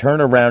 Then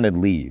turn around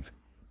and leave.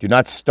 Do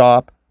not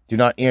stop. Do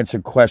not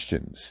answer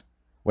questions.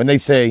 When they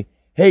say,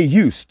 "Hey,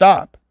 you,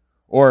 stop,"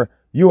 or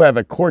 "You have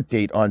a court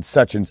date on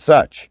such and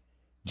such,"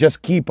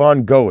 just keep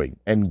on going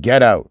and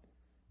get out.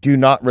 Do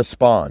not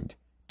respond.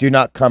 Do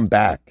not come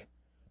back.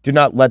 Do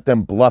not let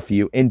them bluff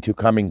you into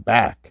coming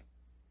back.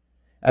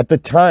 At the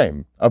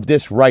time of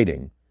this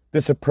writing,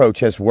 this approach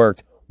has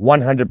worked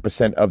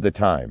 100% of the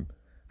time.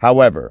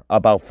 However,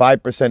 about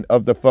 5%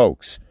 of the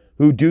folks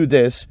who do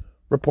this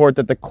report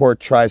that the court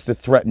tries to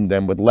threaten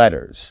them with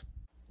letters.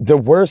 The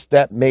worst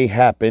that may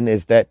happen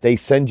is that they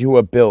send you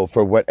a bill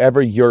for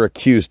whatever you're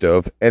accused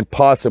of and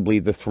possibly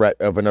the threat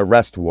of an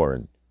arrest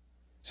warrant.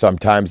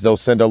 Sometimes they'll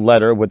send a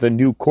letter with a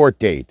new court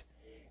date,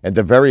 and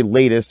the very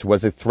latest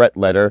was a threat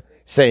letter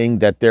saying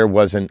that there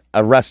was an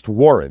arrest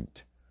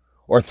warrant,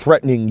 or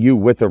threatening you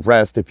with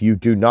arrest if you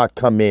do not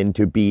come in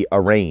to be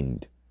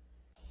arraigned.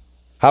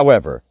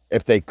 However,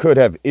 if they could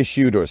have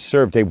issued or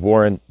served a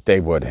warrant,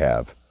 they would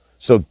have.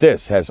 So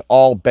this has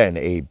all been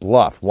a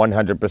bluff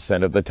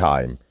 100% of the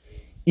time.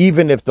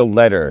 Even if the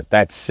letter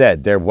that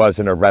said there was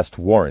an arrest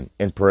warrant,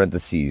 in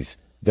parentheses,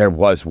 there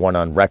was one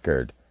on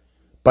record,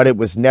 but it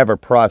was never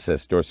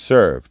processed or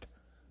served.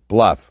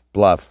 Bluff,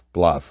 bluff,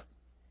 bluff.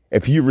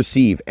 If you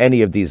receive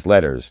any of these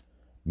letters,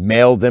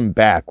 mail them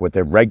back with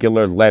a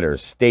regular letter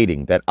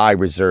stating that I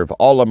reserve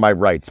all of my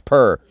rights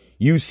per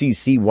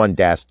UCC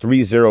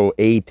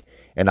 1-308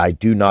 and I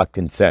do not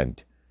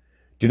consent.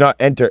 Do not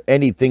enter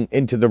anything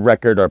into the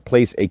record or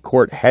place a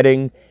court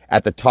heading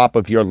at the top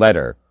of your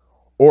letter,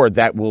 or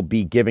that will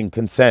be giving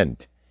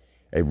consent.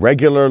 A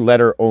regular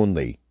letter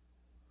only.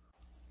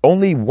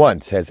 Only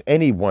once has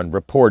anyone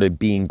reported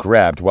being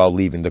grabbed while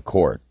leaving the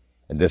court,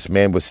 and this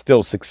man was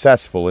still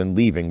successful in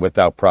leaving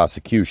without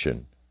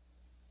prosecution.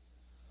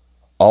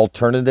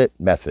 Alternate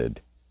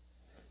method.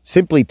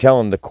 Simply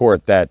telling the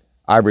court that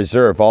I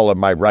reserve all of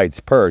my rights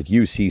per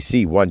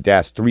UCC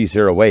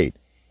 1-308,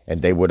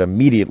 and they would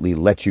immediately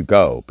let you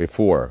go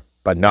before,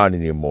 but not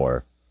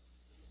anymore.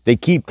 They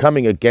keep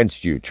coming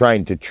against you,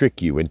 trying to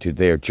trick you into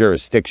their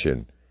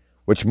jurisdiction,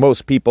 which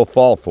most people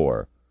fall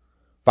for.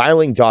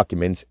 Filing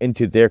documents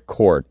into their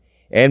court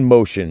and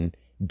motion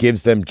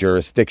gives them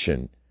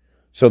jurisdiction,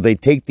 so they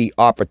take the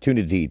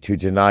opportunity to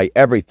deny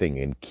everything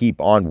and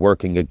keep on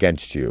working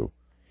against you.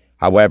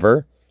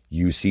 However,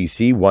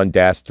 UCC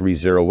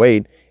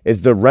 1-308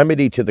 is the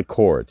remedy to the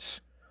courts,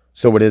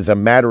 so it is a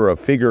matter of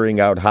figuring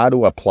out how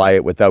to apply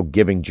it without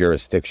giving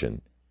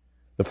jurisdiction.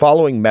 The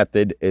following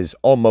method is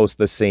almost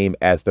the same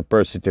as the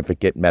birth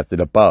certificate method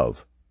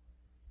above.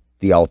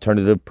 The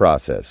alternative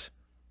process.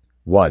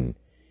 1.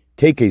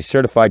 Take a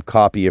certified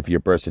copy of your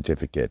birth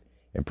certificate,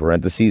 in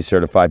parentheses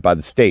certified by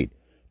the state,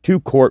 to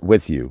court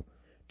with you.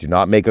 Do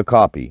not make a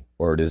copy,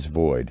 or it is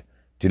void.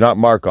 Do not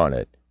mark on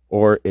it,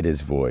 or it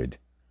is void.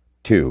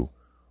 2.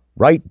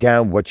 Write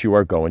down what you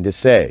are going to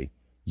say.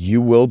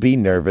 You will be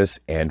nervous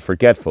and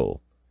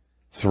forgetful.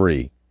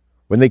 3.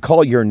 When they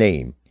call your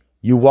name,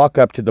 you walk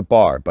up to the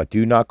bar, but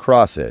do not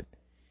cross it.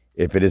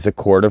 If it is a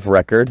court of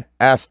record,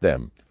 ask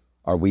them,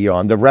 "Are we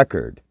on the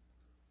record?"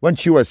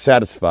 Once you are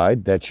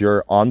satisfied that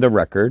you're on the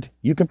record,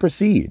 you can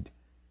proceed.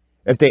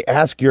 If they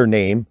ask your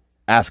name,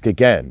 ask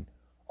again,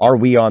 "Are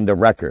we on the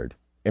record?"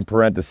 In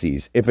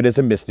parentheses, if it is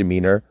a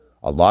misdemeanor,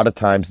 a lot of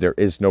times there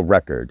is no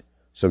record,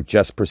 so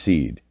just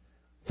proceed.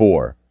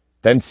 4.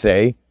 Then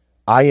say,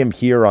 "I am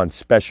here on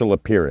special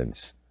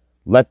appearance.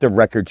 Let the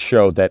record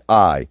show that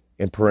I,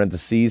 in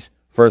parentheses,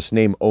 first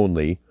name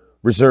only,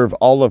 reserve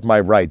all of my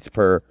rights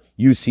per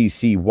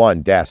UCC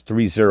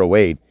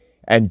 1-308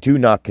 and do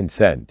not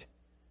consent."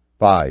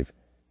 5.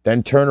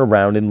 Then turn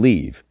around and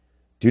leave.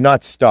 Do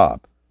not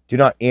stop. Do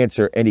not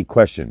answer any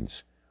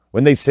questions.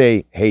 When they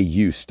say, "Hey,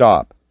 you,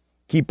 stop,"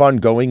 keep on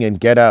going and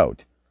get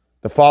out.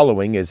 The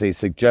following is a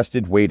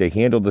suggested way to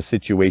handle the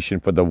situation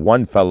for the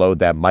one fellow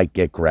that might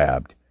get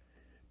grabbed.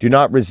 Do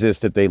not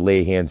resist if they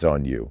lay hands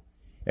on you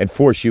and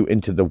force you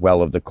into the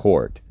well of the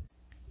court.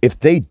 If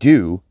they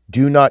do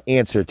not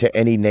answer to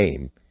any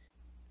name.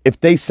 If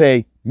they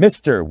say,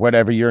 "Mr.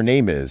 whatever your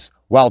name is,"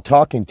 while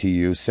talking to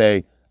you,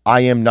 say,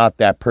 "I am not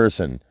that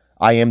person.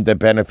 I am the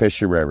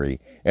beneficiary,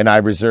 and I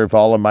reserve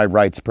all of my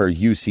rights per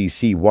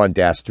UCC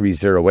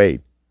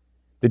 1-308.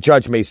 The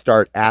judge may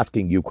start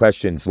asking you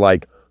questions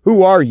like,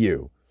 "Who are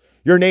you?"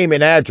 "Your name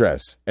and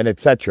address," and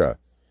etc.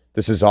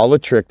 This is all a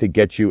trick to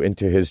get you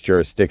into his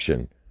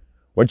jurisdiction.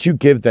 Once you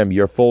give them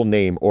your full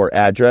name or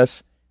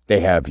address, they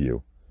have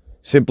you.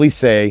 Simply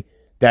say,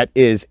 "That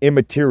is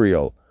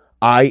immaterial.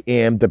 I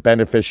am the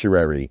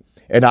beneficiary,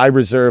 and I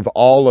reserve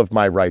all of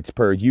my rights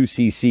per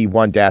UCC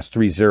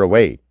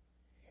 1-308.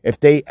 If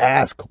they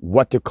ask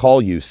what to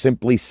call you,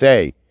 simply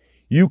say,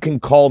 "You can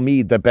call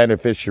me the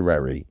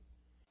beneficiary."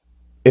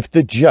 If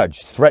the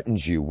judge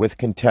threatens you with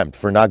contempt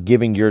for not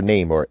giving your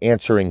name or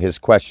answering his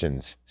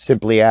questions,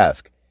 simply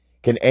ask,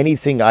 "Can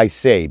anything I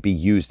say be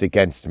used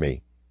against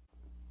me?"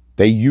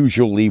 They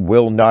usually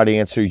will not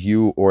answer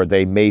you, or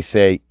they may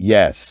say,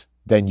 "Yes."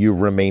 Then you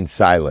remain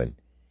silent.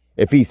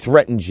 If he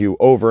threatens you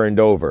over and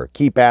over,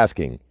 keep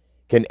asking,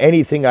 "Can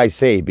anything I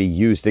say be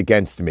used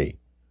against me?"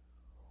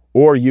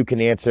 Or you can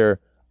answer,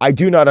 "I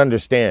do not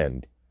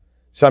understand."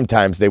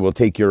 Sometimes they will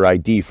take your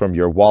ID from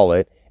your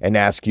wallet and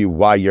ask you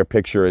why your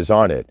picture is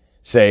on it.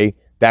 Say,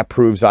 "That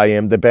proves I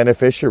am the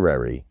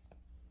beneficiary."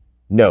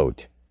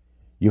 Note: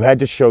 you had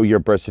to show your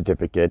birth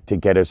certificate to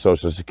get a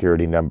social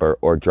security number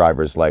or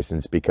driver's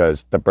license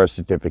because the birth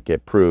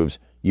certificate proves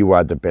you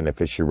are the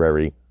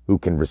beneficiary who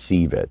can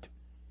receive it.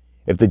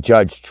 If the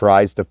judge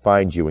tries to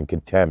find you in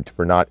contempt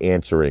for not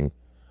answering,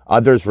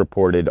 others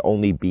reported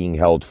only being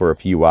held for a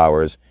few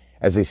hours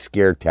as a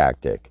scare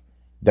tactic.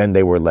 Then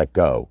they were let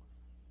go.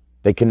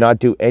 They cannot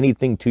do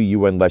anything to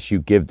you unless you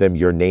give them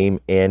your name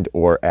and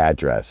or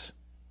address.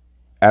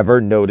 Ever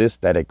notice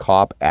that a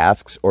cop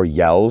asks or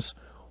yells,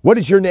 "What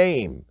is your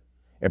name?"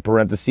 In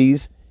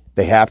parentheses,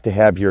 they have to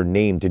have your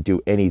name to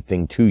do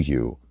anything to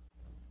you.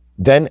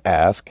 Then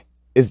ask,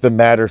 "Is the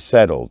matter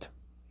settled?"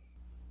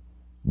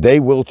 They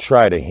will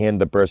try to hand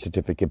the birth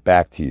certificate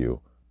back to you,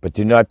 but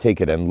do not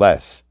take it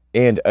unless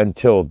and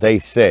until they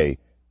say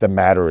the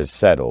matter is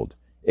settled,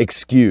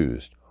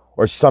 excused,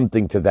 or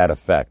something to that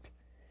effect.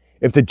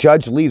 If the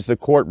judge leaves the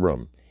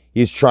courtroom,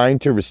 he is trying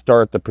to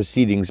restart the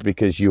proceedings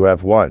because you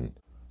have won.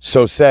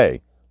 So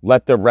say,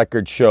 "Let the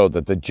record show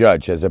that the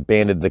judge has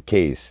abandoned the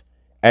case,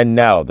 and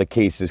now the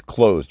case is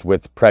closed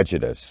with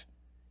prejudice,"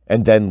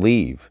 and then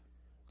leave.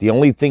 The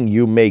only thing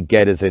you may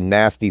get is a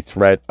nasty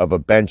threat of a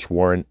bench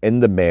warrant in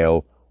the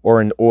mail or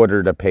an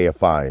order to pay a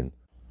fine.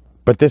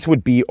 But this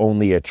would be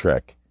only a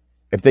trick.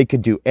 If they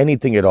could do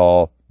anything at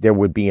all, there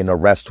would be an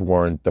arrest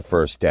warrant the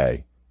first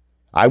day.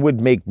 I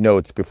would make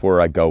notes before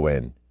I go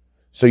in,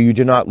 so you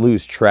do not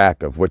lose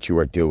track of what you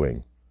are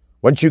doing.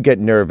 Once you get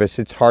nervous,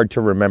 it's hard to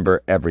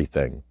remember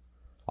everything.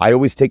 I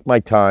always take my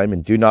time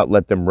and do not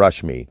let them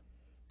rush me.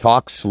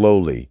 Talk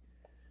slowly.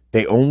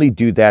 They only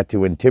do that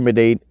to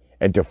intimidate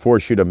and to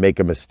force you to make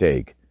a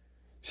mistake.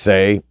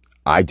 Say,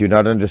 "I do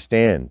not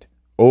understand,"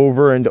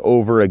 over and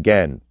over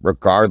again,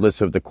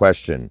 regardless of the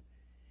question.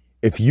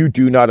 If you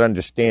do not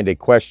understand a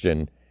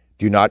question,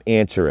 do not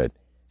answer it.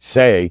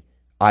 Say,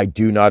 "I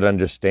do not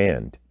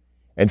understand."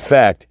 In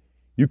fact,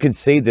 you can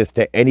say this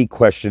to any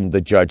question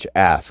the judge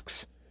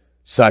asks,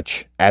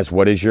 such as,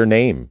 "What is your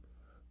name?"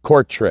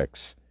 Court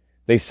tricks.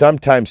 They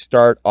sometimes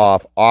start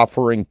off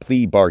offering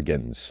plea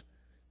bargains.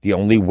 The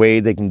only way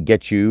they can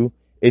get you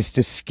is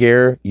to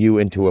scare you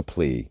into a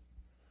plea.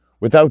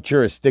 Without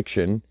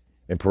jurisdiction,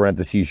 in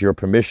parentheses your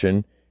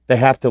permission, they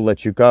have to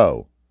let you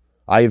go.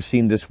 I have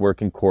seen this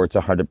work in courts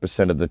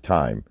 100% of the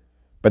time,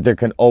 but there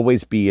can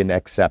always be an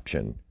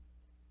exception.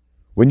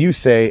 When you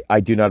say, I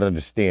do not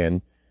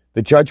understand,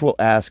 the judge will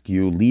ask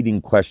you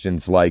leading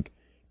questions like,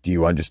 do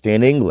you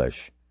understand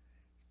English?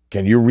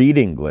 Can you read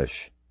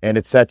English? And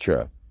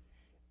etc.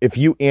 If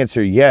you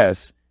answer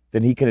yes,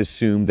 then he can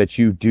assume that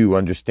you do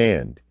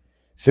understand.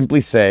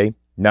 Simply say,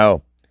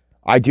 no,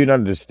 I do not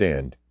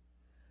understand.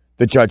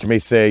 The judge may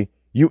say,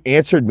 you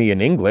answered me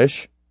in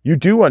English. You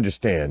do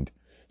understand.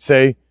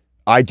 Say,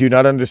 I do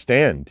not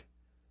understand.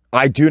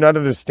 I do not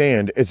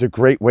understand is a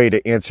great way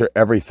to answer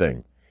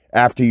everything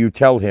after you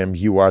tell him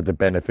you are the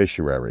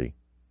beneficiary.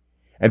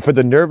 And for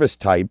the nervous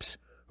types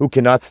who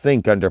cannot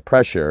think under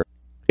pressure,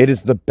 it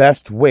is the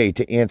best way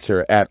to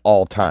answer at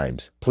all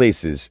times,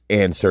 places,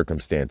 and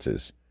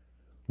circumstances.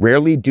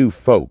 Rarely do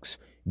folks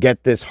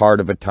get this hard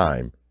of a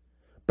time,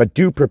 but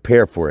do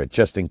prepare for it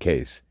just in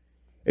case.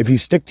 If you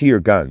stick to your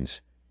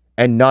guns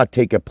and not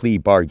take a plea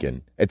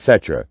bargain,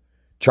 etc.,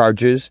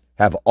 charges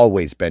have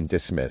always been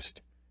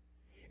dismissed.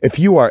 If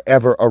you are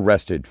ever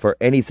arrested for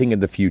anything in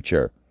the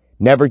future,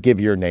 never give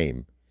your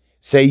name.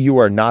 Say you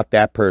are not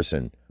that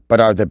person,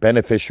 but are the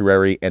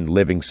beneficiary and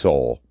living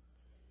soul.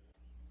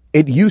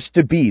 It used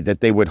to be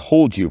that they would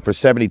hold you for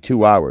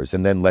 72 hours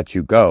and then let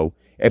you go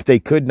if they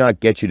could not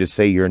get you to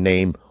say your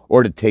name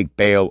or to take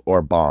bail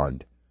or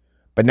bond.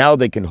 But now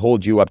they can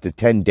hold you up to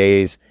 10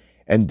 days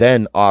and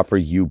then offer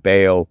you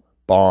bail,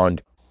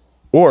 bond,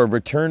 or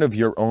return of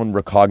your own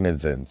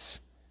recognizance.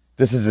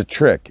 This is a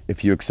trick.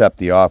 If you accept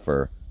the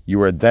offer,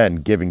 you are then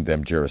giving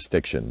them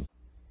jurisdiction.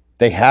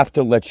 They have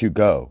to let you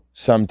go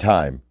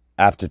sometime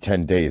after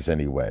 10 days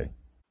anyway.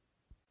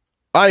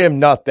 I am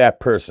not that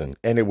person,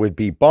 and it would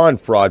be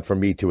bond fraud for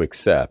me to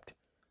accept.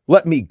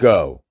 Let me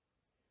go.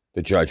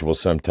 The judge will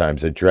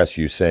sometimes address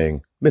you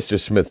saying, Mr.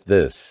 Smith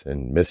this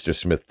and Mr.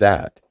 Smith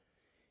that.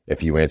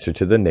 If you answer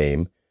to the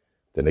name,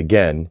 then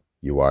again,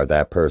 you are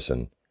that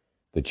person.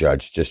 The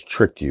judge just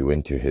tricked you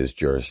into his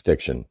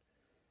jurisdiction.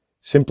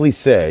 Simply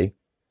say,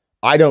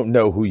 I don't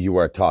know who you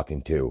are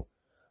talking to.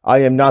 I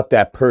am not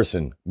that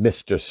person,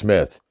 Mr.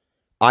 Smith.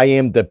 I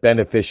am the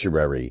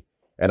beneficiary,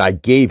 and I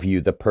gave you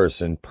the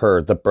person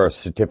per the birth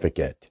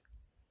certificate.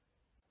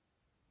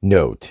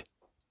 Note,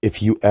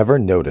 if you ever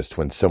noticed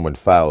when someone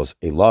files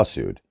a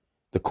lawsuit,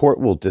 the court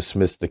will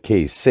dismiss the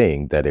case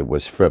saying that it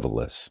was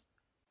frivolous.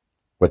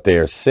 What they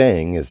are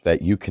saying is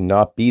that you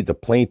cannot be the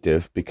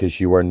plaintiff because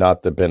you are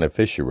not the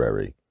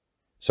beneficiary.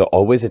 So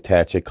always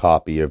attach a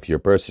copy of your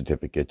birth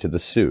certificate to the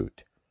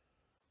suit.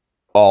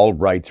 All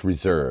rights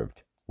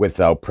reserved,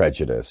 without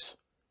prejudice.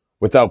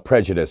 Without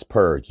prejudice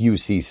per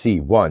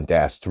UCC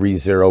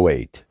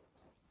 1-308.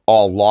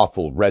 All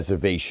lawful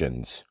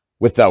reservations,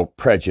 without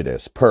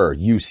prejudice per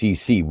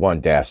UCC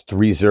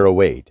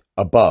 1-308,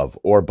 above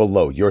or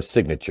below your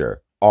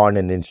signature on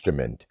an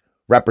instrument,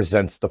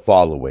 represents the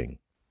following.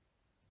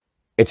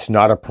 It's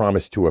not a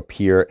promise to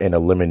appear and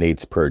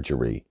eliminates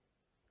perjury.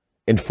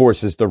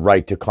 Enforces the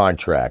right to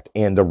contract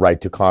and the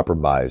right to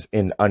compromise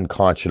in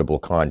unconscionable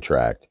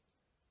contract.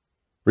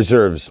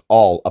 Reserves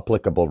all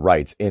applicable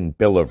rights in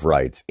Bill of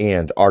Rights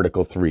and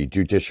Article 3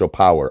 judicial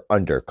power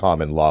under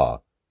common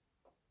law.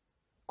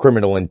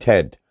 Criminal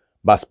intent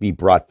must be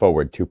brought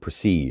forward to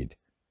proceed.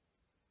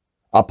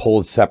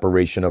 Upholds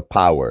separation of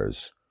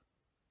powers.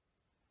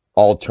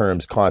 All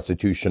terms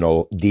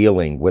constitutional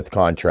dealing with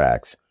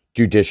contracts,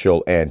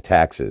 judicial and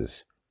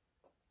taxes.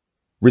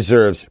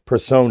 Reserves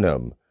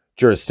personam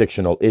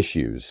jurisdictional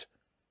issues.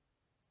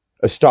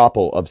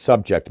 Estoppel of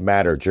subject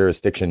matter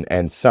jurisdiction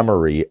and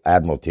summary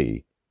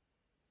admiralty.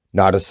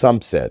 Not a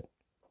subset.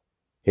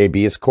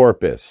 Habeas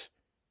corpus.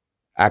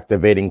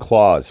 Activating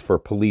clause for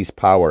police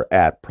power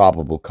at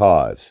probable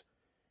cause.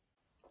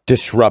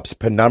 Disrupts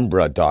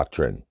penumbra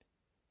doctrine.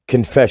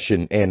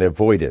 Confession and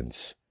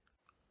avoidance.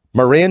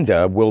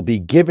 Miranda will be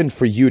given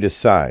for you to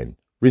sign.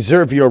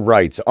 Reserve your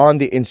rights on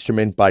the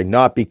instrument by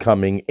not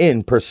becoming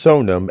in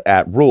personam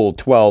at Rule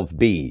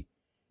 12b.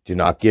 Do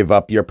not give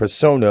up your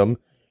personam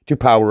to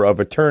power of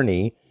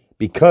attorney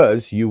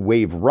because you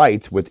waive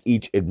rights with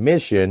each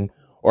admission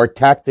or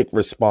tactic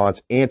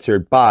response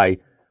answered by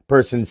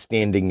person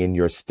standing in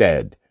your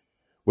stead,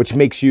 which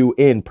makes you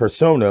in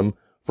personam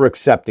for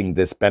accepting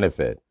this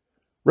benefit.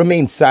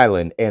 Remain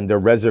silent and the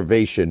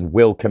reservation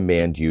will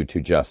command you to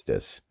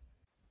justice.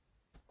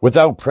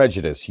 Without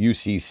prejudice,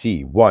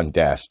 UCC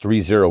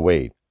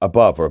 1-308,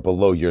 above or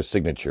below your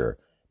signature,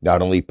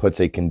 not only puts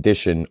a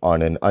condition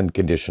on an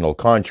unconditional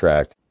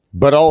contract,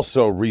 but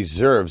also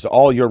reserves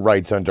all your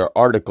rights under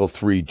Article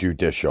 3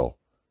 judicial.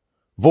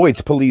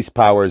 Voids police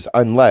powers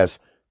unless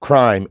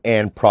crime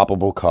and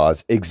probable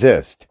cause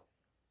exist.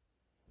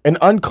 An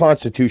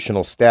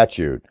unconstitutional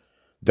statute,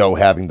 though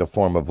having the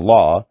form of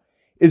law,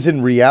 is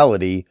in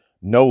reality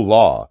no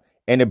law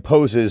and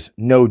imposes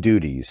no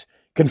duties,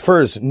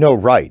 confers no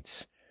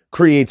rights,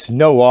 creates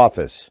no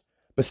office,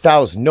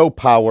 bestows no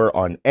power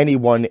on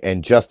anyone,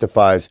 and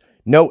justifies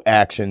no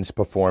actions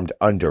performed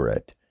under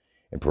it.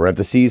 In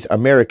parentheses,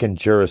 American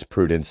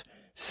Jurisprudence,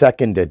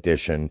 2nd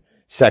edition,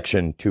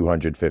 Section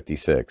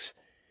 256.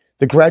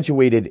 The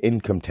graduated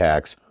income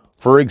tax,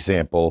 for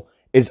example,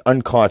 is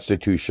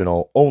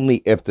unconstitutional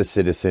only if the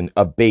citizen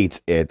abates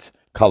its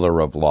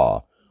color of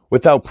law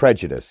without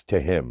prejudice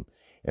to him.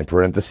 In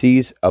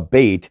parentheses,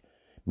 abate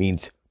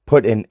means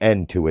put an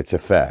end to its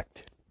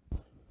effect.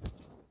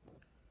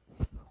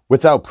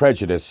 Without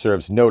prejudice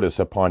serves notice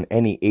upon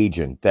any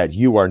agent that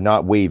you are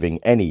not waiving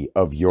any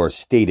of your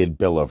stated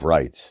Bill of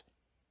Rights.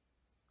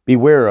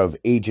 Beware of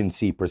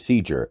agency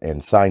procedure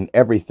and sign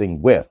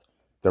everything with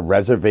the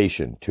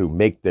reservation to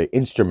make the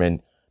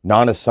instrument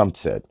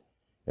non-assumpsit,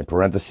 in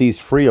parentheses,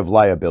 free of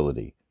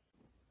liability.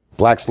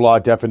 Black's Law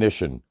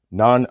definition,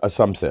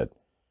 non-assumpsit.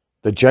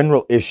 The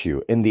general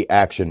issue in the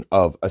action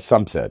of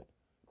assumpsit,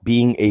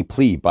 being a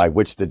plea by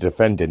which the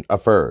defendant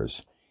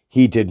affers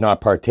he did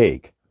not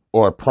partake,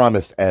 or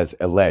promised as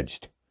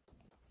alleged.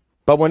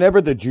 But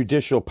whenever the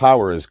judicial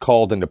power is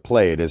called into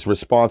play, it is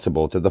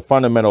responsible to the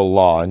fundamental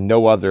law, and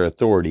no other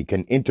authority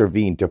can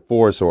intervene to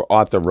force or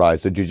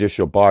authorize the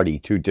judicial body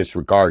to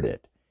disregard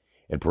it.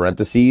 In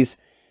parentheses,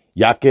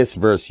 Yakis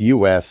v.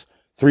 U.S.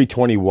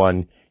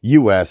 321,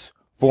 U.S.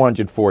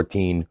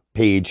 414,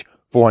 page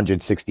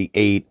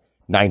 468,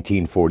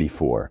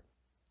 1944.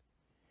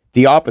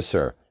 The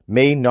officer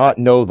may not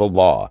know the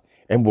law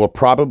and will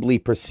probably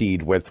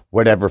proceed with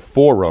whatever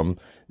forum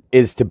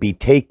is to be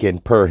taken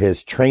per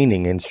his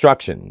training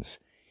instructions.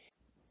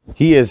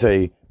 He is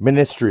a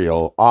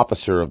ministerial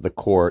officer of the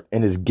court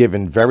and is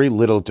given very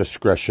little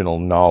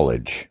discretional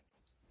knowledge.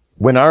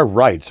 When our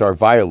rights are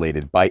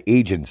violated by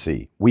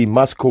agency, we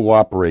must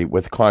cooperate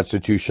with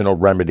constitutional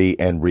remedy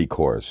and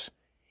recourse.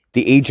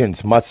 The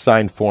agents must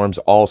sign forms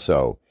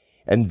also,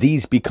 and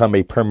these become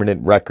a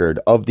permanent record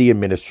of the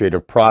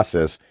administrative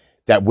process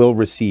that will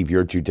receive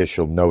your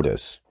judicial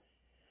notice.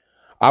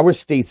 Our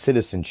state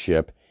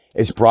citizenship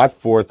is brought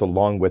forth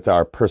along with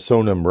our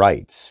personam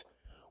rights,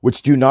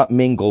 which do not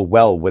mingle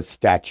well with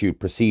statute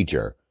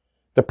procedure.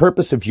 The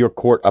purpose of your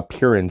court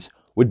appearance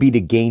would be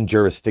to gain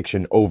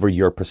jurisdiction over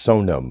your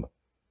personam.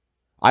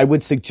 I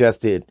would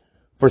suggest it,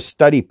 for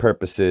study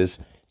purposes,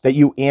 that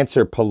you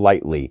answer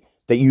politely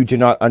that you do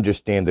not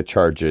understand the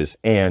charges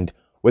and,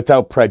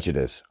 without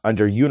prejudice,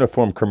 under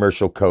Uniform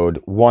Commercial Code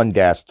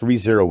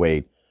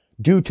 1-308,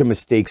 due to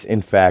mistakes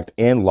in fact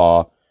and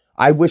law,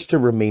 I wish to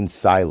remain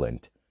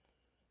silent.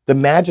 The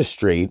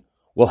magistrate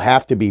will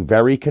have to be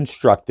very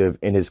constructive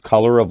in his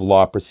color of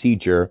law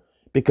procedure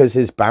because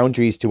his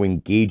boundaries to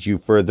engage you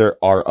further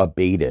are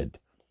abated.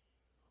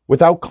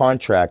 Without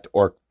contract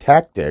or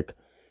tactic,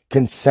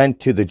 consent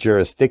to the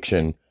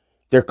jurisdiction,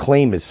 their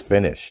claim is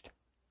finished.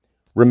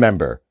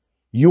 Remember,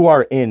 you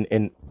are in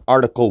an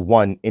Article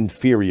 1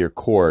 inferior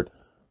court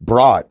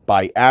brought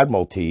by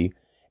admiralty,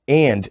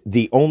 and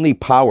the only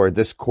power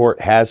this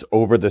court has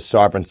over the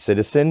sovereign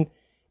citizen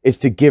is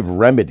to give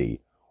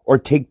remedy or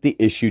take the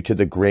issue to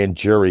the grand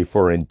jury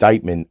for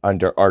indictment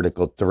under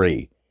Article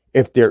 3,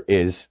 if there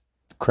is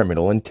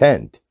criminal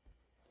intent.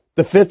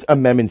 The Fifth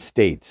Amendment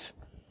states,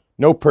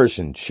 no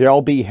person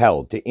shall be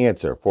held to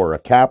answer for a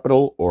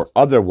capital or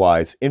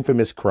otherwise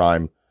infamous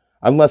crime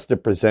unless the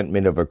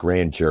presentment of a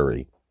grand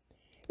jury.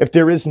 If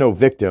there is no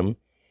victim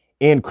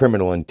and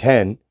criminal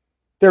intent,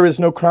 there is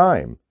no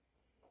crime.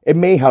 It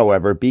may,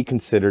 however, be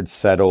considered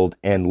settled,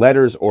 and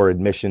letters or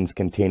admissions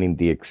containing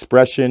the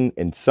expression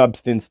and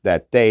substance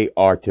that they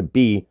are to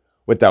be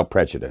without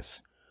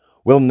prejudice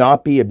will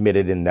not be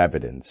admitted in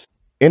evidence.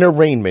 An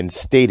arraignment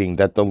stating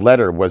that the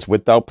letter was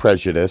without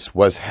prejudice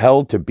was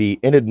held to be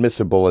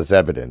inadmissible as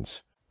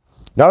evidence.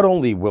 Not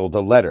only will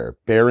the letter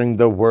bearing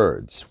the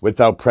words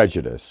without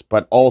prejudice,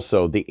 but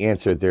also the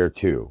answer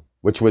thereto,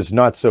 which was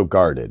not so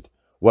guarded,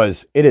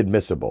 was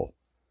inadmissible.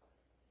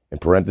 In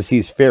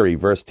parentheses, Ferry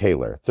v.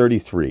 Taylor,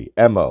 33,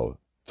 MO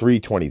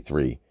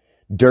 323,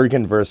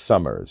 Durgan v.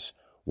 Summers,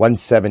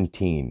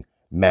 117,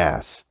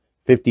 Mass.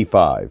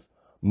 55,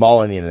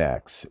 Molyneux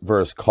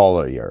v.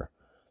 Collier,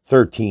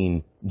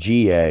 13,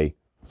 GA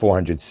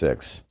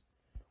 406.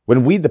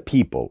 When we the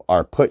people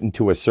are put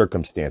into a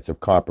circumstance of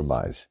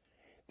compromise,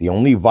 the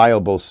only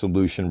viable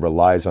solution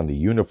relies on the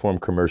Uniform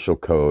Commercial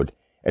Code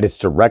and its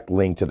direct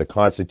link to the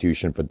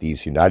Constitution for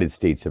these United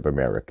States of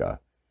America.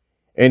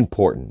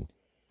 Important.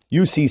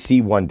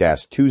 UCC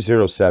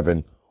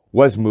 1-207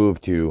 was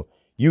moved to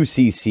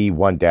UCC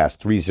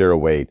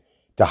 1-308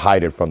 to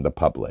hide it from the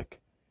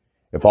public.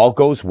 If all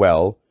goes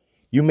well,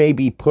 you may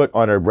be put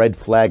on a red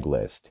flag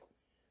list.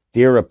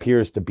 There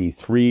appears to be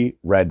 3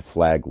 red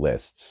flag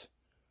lists.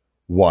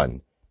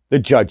 1. The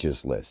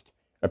judge's list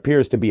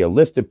appears to be a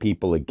list of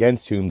people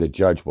against whom the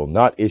judge will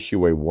not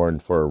issue a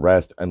warrant for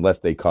arrest unless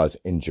they cause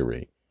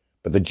injury,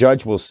 but the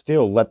judge will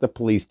still let the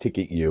police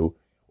ticket you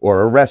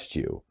or arrest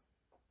you.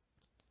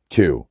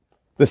 2.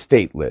 The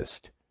state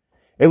list,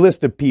 a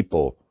list of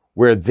people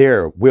where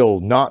there will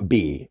not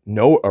be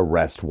no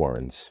arrest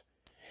warrants,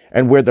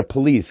 and where the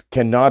police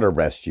cannot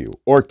arrest you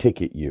or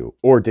ticket you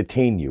or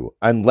detain you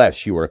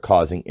unless you are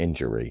causing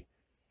injury.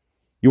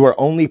 You are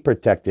only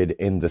protected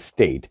in the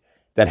state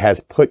that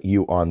has put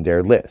you on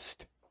their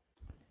list.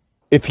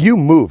 If you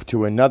move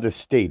to another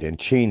state and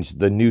change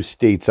the new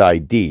state's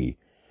ID,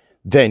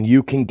 then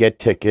you can get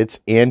tickets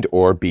and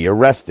or be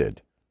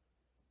arrested.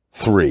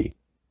 3.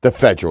 The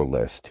federal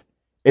list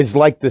is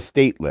like the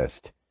state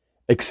list,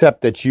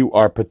 except that you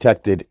are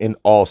protected in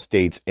all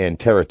states and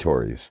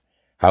territories.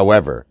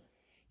 However,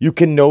 you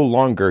can no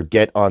longer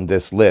get on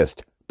this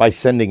list by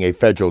sending a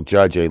federal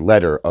judge a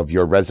letter of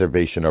your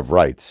reservation of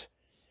rights.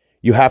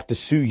 You have to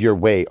sue your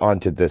way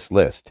onto this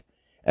list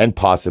and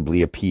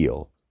possibly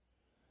appeal.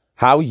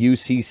 How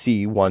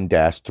UCC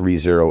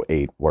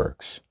 1-308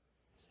 works.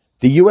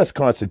 The U.S.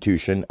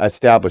 Constitution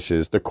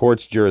establishes the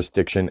court's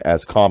jurisdiction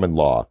as common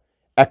law,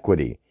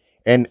 equity,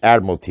 and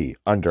admiralty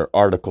under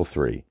Article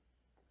 3.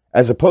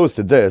 As opposed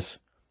to this,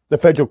 the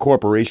federal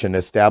corporation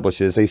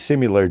establishes a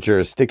similar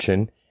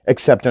jurisdiction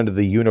except under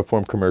the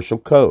Uniform Commercial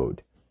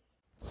Code.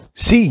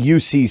 See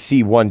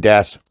UCC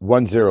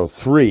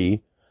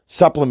 1-103,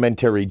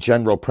 Supplementary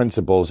General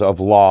Principles of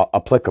Law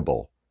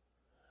Applicable.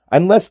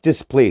 Unless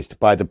displaced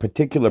by the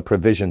particular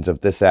provisions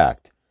of this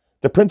Act,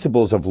 the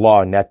principles of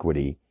law and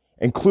equity,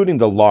 including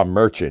the law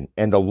merchant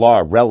and the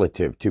law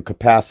relative to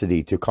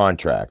capacity to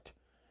contract,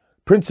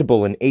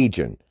 principal and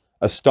agent,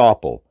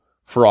 estoppel,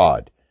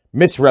 fraud,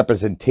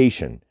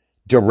 misrepresentation,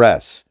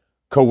 duress,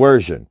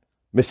 coercion,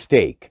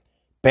 mistake,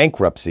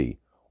 bankruptcy,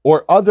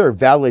 or other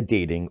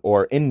validating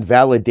or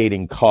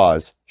invalidating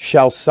cause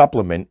shall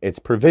supplement its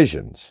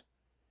provisions.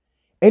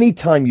 Any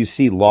time you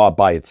see law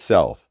by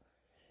itself,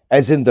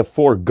 as in the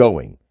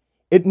foregoing,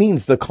 it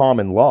means the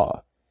common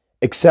law,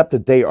 except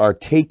that they are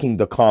taking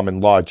the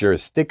common law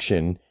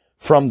jurisdiction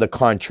from the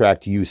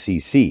contract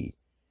UCC.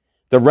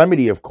 The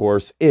remedy, of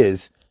course,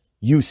 is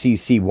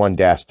UCC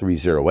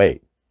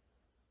 1-308.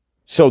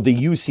 So the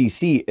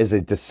UCC is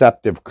a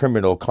deceptive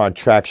criminal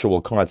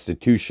contractual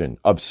constitution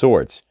of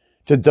sorts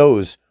to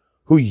those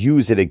who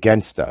use it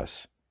against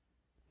us.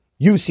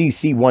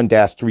 UCC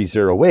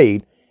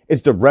 1-308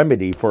 is the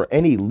remedy for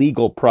any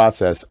legal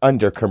process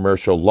under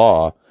commercial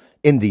law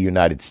in the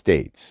United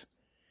States.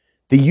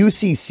 The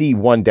UCC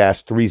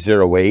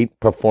 1-308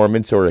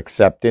 performance or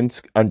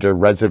acceptance under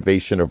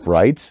reservation of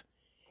rights.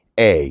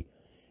 A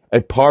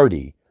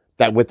party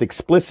that with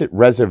explicit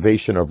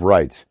reservation of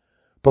rights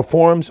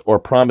performs or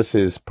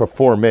promises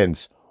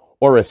performance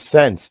or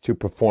assents to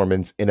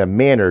performance in a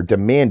manner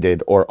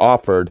demanded or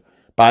offered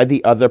by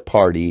the other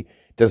party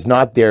does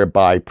not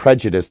thereby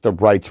prejudice the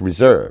rights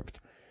reserved.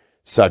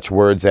 Such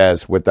words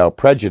as without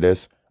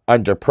prejudice,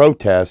 under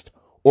protest,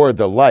 or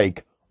the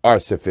like are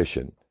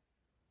sufficient.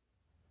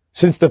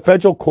 Since the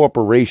federal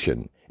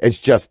corporation is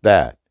just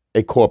that,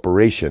 a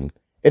corporation,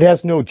 it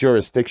has no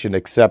jurisdiction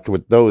except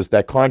with those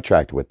that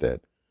contract with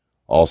it.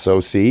 Also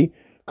see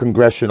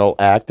Congressional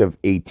Act of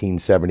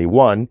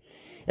 1871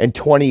 and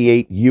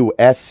 28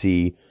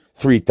 U.S.C.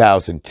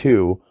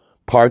 3002,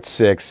 Part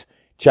 6,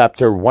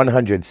 Chapter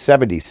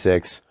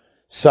 176,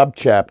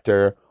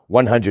 Subchapter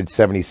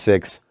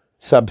 176,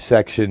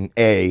 Subsection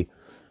A,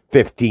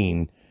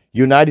 15.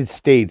 United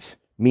States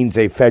means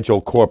a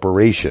federal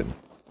corporation.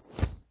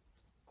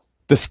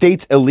 The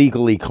states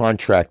illegally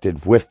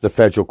contracted with the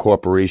federal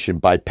corporation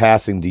by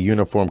passing the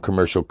Uniform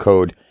Commercial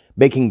Code,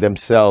 making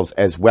themselves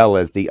as well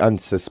as the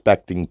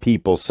unsuspecting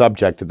people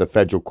subject to the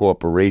federal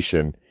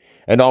corporation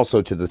and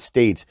also to the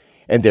states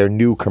and their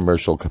new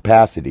commercial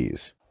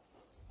capacities.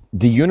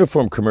 The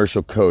Uniform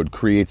Commercial Code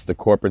creates the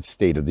corporate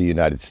state of the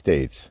United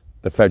States,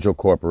 the federal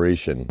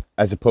corporation,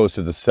 as opposed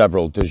to the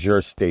several de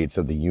jure states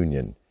of the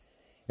Union.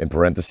 In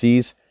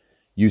parentheses,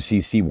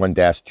 UCC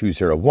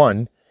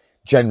 1-201,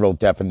 General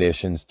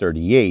Definitions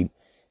 38,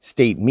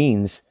 state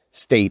means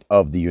state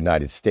of the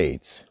United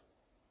States,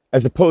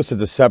 as opposed to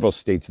the several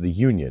states of the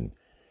Union.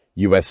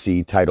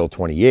 USC Title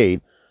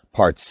 28,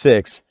 Part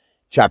 6,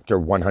 Chapter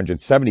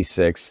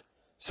 176,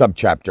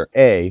 Subchapter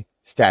A,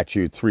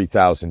 Statute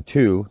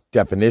 3002,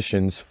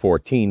 Definitions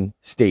 14,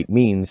 state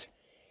means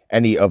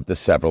any of the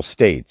several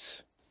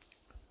states.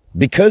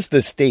 Because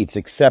the states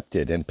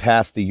accepted and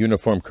passed the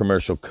Uniform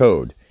Commercial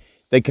Code,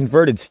 they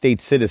converted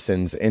state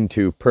citizens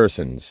into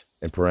persons,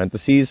 in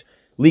parentheses,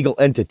 legal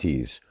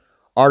entities,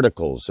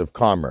 articles of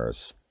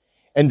commerce,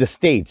 and the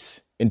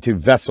states into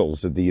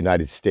vessels of the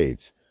United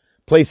States,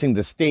 placing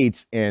the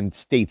states and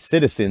state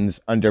citizens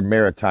under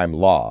maritime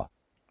law.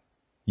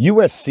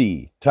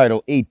 USC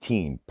Title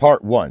 18,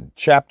 Part 1,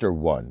 Chapter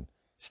 1,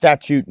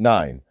 Statute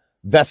 9,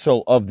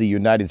 Vessel of the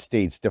United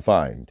States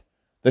defined.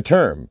 The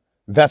term,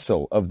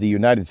 vessel of the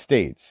United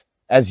States,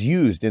 as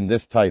used in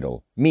this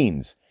title,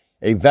 means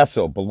a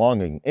vessel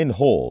belonging in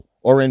whole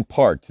or in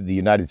part to the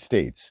United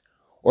States,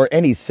 or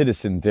any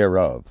citizen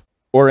thereof,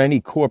 or any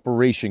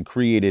corporation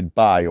created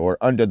by or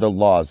under the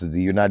laws of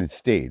the United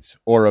States,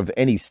 or of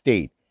any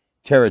state,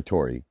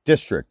 territory,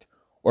 district,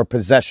 or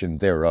possession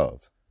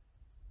thereof.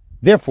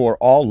 Therefore,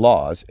 all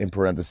laws, in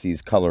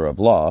parentheses, color of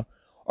law,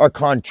 are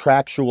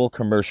contractual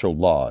commercial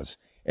laws,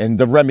 and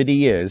the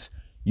remedy is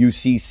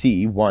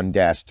UCC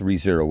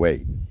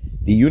 1-308.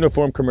 The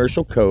Uniform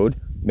Commercial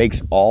Code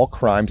makes all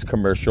crimes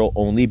commercial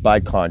only by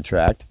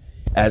contract,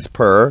 as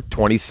per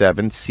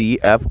 27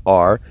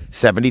 CFR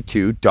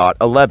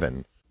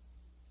 72.11.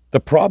 The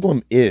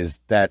problem is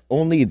that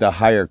only the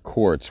higher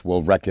courts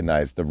will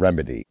recognize the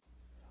remedy.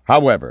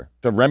 However,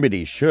 the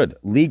remedy should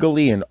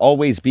legally and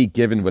always be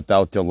given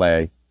without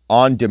delay,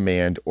 on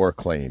demand or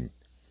claim.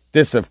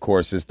 This, of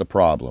course, is the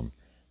problem.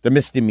 The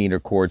misdemeanor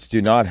courts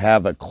do not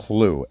have a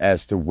clue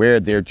as to where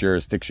their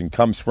jurisdiction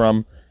comes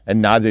from,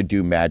 and neither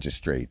do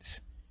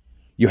magistrates.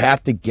 You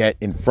have to get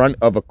in front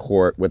of a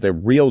court with a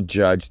real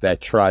judge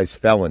that tries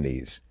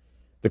felonies.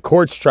 The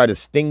courts try to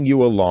sting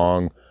you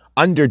along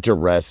under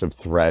duress of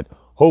threat,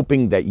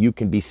 hoping that you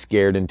can be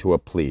scared into a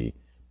plea.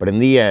 But in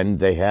the end,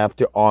 they have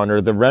to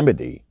honor the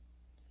remedy.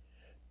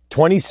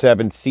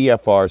 27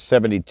 CFR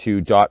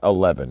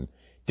 72.11,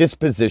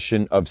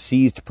 Disposition of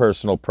Seized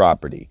Personal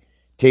Property,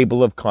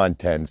 Table of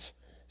Contents,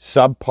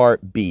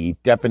 Subpart B,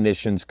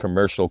 Definitions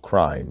Commercial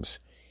Crimes.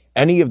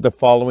 Any of the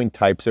following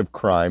types of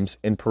crimes,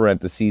 in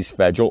parentheses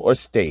federal or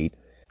state,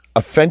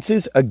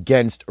 offenses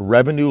against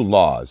revenue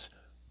laws,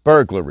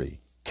 burglary,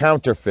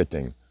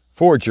 counterfeiting,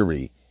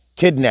 forgery,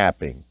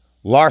 kidnapping,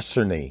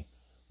 larceny,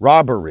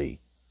 robbery,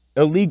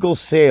 illegal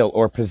sale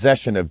or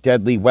possession of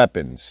deadly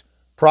weapons,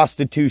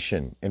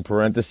 prostitution, in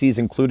parentheses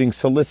including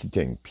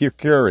soliciting,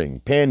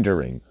 procuring,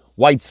 pandering,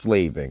 white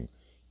slaving,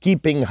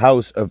 keeping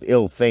house of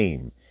ill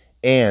fame,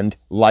 and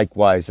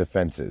likewise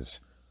offenses.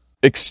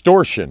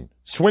 Extortion,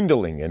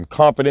 swindling, and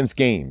confidence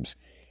games,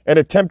 and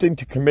attempting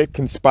to commit,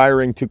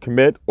 conspiring to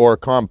commit, or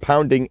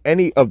compounding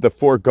any of the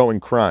foregoing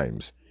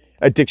crimes.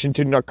 Addiction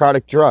to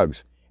narcotic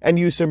drugs and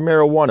use of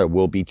marijuana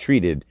will be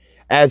treated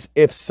as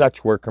if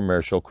such were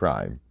commercial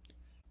crime.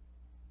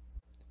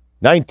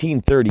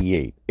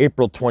 1938,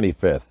 April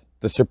 25th,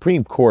 the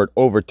Supreme Court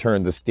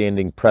overturned the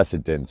standing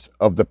precedents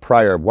of the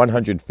prior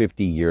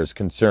 150 years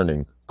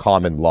concerning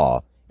common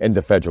law and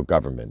the federal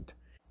government.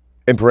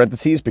 In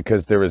parentheses,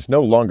 because there is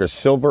no longer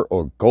silver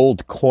or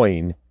gold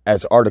coin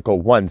as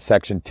Article 1,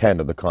 Section 10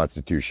 of the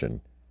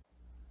Constitution.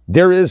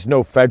 There is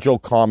no federal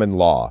common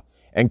law,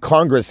 and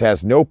Congress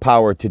has no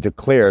power to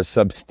declare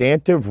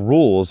substantive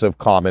rules of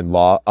common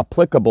law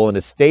applicable in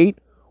a state,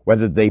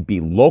 whether they be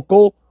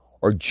local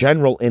or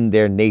general in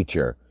their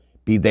nature,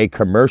 be they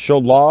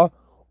commercial law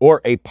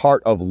or a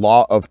part of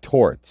law of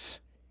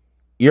torts.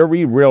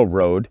 Erie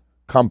Railroad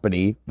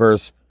Company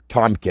vs.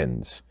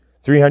 Tompkins,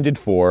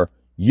 304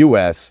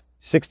 U.S.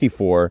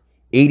 64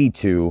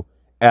 82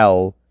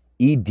 L.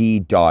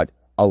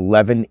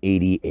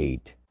 ed.1188.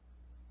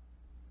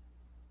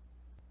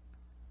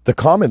 The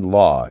common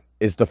law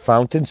is the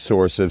fountain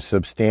source of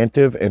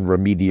substantive and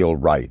remedial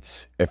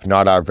rights, if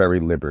not our very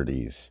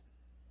liberties.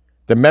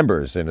 The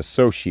members and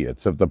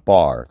associates of the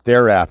bar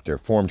thereafter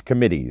formed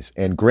committees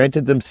and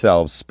granted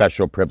themselves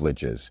special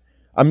privileges,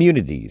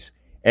 immunities,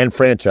 and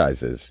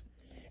franchises,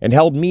 and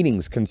held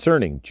meetings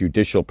concerning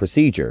judicial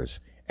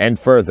procedures, and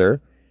further,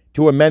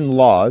 to amend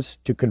laws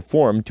to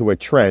conform to a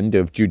trend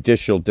of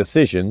judicial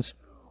decisions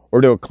or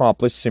to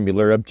accomplish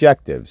similar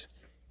objectives,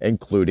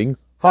 including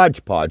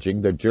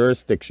hodgepodging the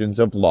jurisdictions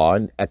of law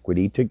and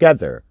equity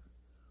together,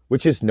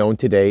 which is known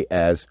today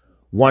as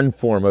one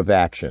form of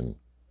action.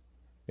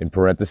 In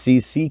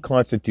parentheses, see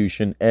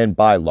Constitution and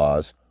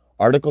Bylaws,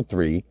 Article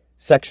 3,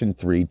 Section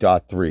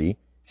 3.3,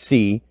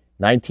 C,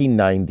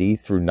 1990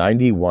 through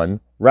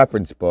 91,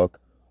 Reference Book,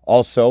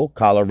 also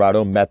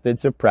Colorado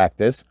Methods of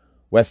Practice,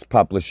 West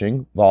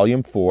Publishing,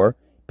 Volume 4,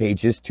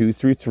 pages 2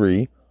 through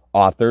 3,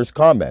 Author's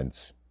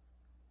Comments.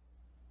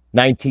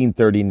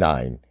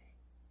 1939.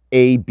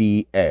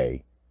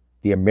 ABA.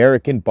 The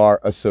American Bar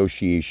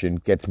Association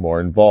gets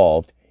more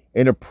involved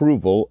in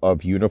approval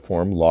of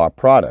uniform law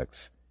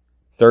products.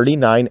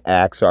 39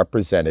 acts are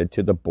presented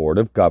to the Board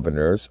of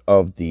Governors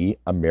of the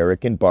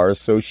American Bar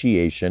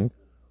Association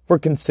for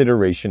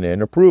consideration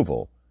and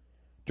approval.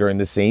 During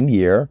the same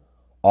year,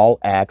 all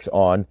acts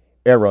on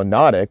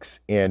aeronautics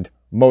and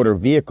motor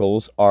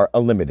vehicles are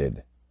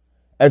eliminated,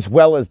 as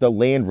well as the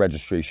Land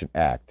Registration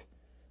Act,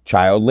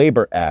 Child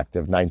Labor Act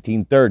of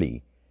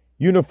 1930,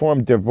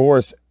 Uniform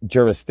Divorce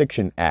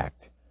Jurisdiction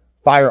Act,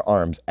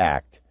 Firearms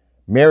Act,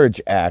 Marriage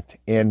Act,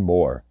 and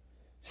more.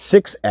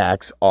 6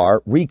 acts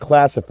are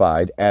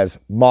reclassified as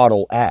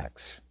Model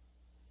Acts.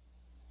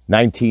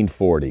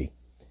 1940.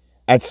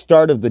 At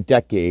start of the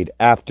decade,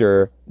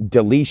 after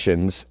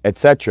deletions,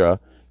 etc.,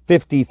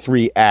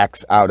 53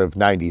 acts out of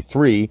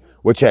 93,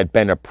 which had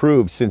been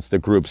approved since the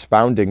group's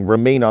founding,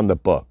 remain on the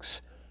books.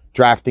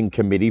 Drafting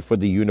Committee for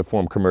the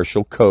Uniform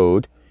Commercial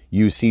Code,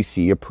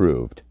 UCC,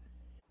 approved.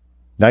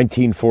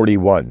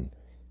 1941.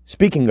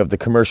 Speaking of the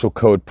Commercial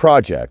Code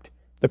project,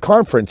 the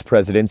conference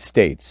president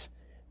states,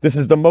 "This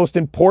is the most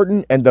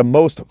important and the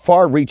most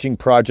far-reaching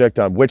project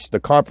on which the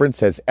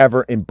conference has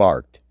ever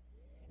embarked.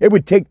 It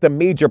would take the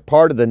major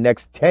part of the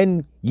next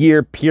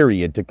 10-year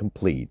period to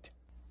complete."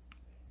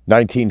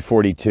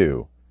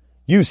 1942.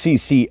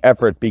 UCC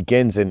effort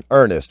begins in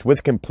earnest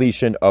with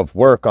completion of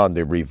work on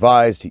the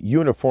revised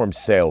Uniform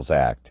Sales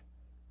Act.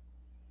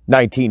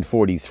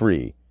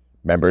 1943.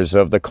 Members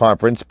of the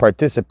conference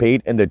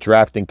participate in the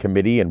drafting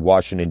committee in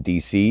Washington,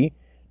 D.C.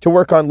 to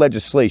work on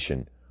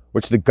legislation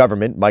which the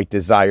government might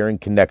desire in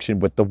connection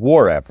with the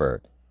war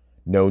effort.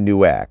 No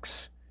new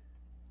acts.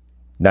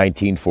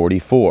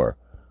 1944.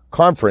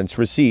 Conference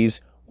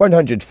receives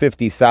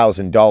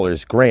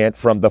 $150,000 grant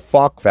from the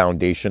Falk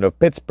Foundation of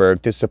Pittsburgh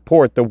to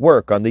support the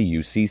work on the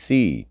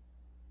UCC.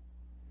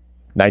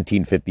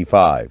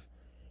 1955.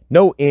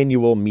 No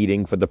annual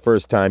meeting for the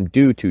first time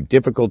due to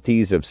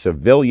difficulties of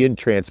civilian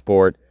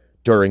transport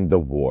during the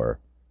war.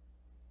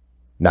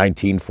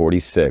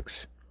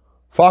 1946.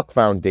 Falk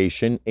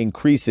Foundation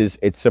increases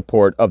its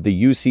support of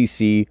the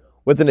UCC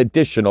with an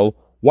additional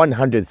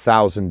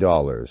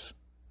 $100,000.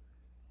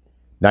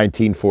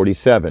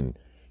 1947.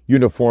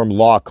 Uniform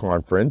Law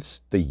Conference,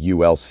 the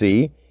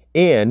ULC,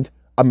 and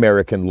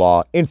American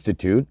Law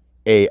Institute,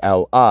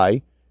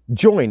 ALI,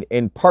 join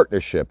in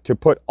partnership to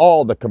put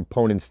all the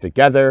components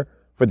together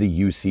for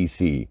the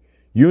UCC,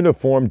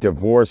 Uniform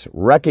Divorce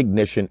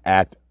Recognition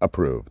Act,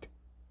 approved.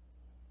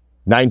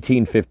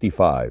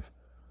 1955.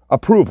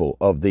 Approval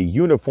of the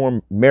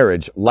Uniform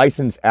Marriage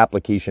License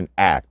Application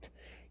Act,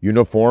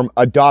 Uniform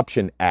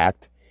Adoption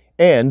Act,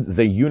 and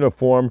the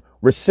Uniform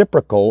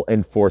Reciprocal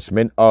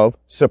Enforcement of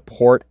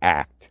Support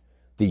Act,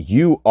 the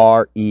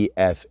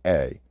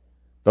URESA.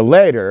 The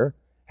latter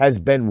has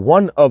been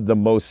one of the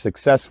most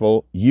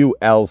successful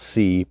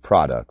ULC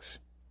products.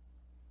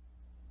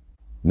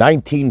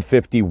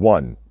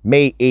 1951,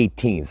 May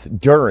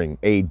 18th, during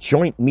a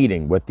joint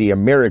meeting with the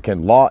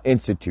American Law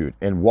Institute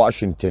in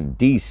Washington,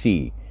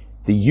 D.C.,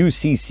 the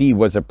UCC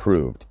was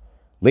approved.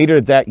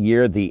 Later that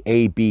year, the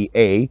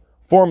ABA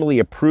formally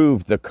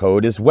approved the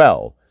code as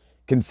well,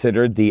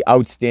 considered the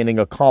outstanding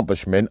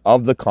accomplishment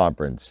of the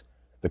conference.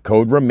 The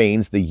code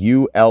remains the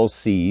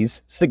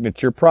ULC's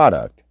signature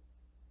product.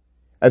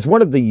 As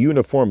one of the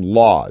uniform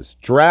laws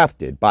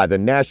drafted by the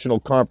National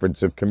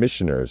Conference of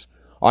Commissioners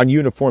on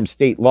Uniform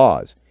State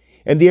Laws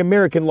and the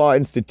American Law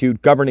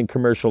Institute governing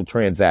commercial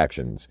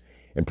transactions,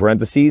 in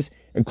parentheses,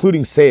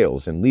 including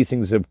sales and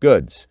leasings of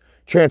goods,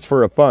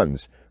 transfer of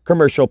funds,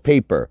 commercial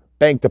paper,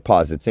 bank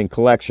deposits and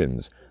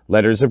collections,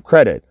 letters of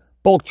credit,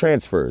 bulk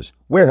transfers,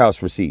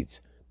 warehouse receipts,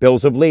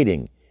 bills of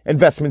lading,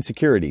 investment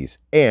securities,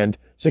 and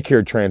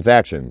secured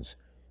transactions.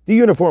 The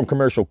Uniform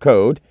Commercial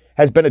Code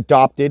has been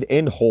adopted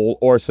in whole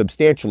or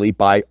substantially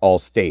by all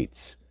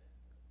states.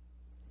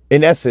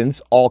 In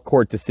essence, all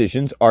court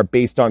decisions are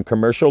based on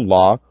commercial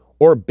law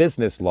or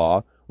business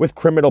law with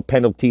criminal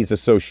penalties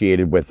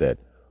associated with it.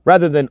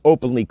 Rather than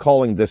openly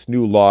calling this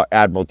new law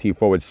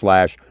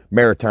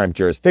Admiralty/Maritime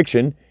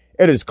Jurisdiction,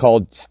 it is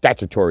called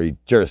statutory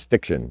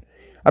jurisdiction.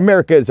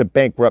 America is a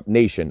bankrupt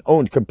nation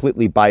owned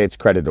completely by its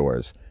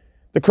creditors.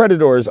 The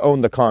creditors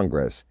own the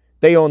Congress.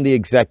 They own the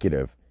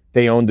executive.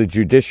 They own the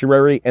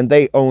judiciary, and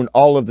they own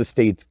all of the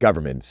state's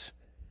governments.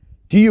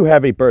 Do you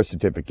have a birth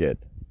certificate?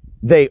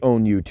 They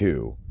own you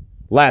too.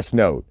 Last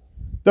note,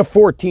 the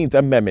 14th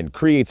Amendment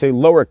creates a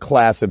lower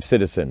class of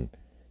citizen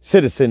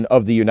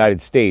of the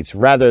United States,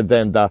 rather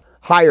than the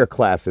higher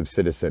class of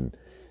citizen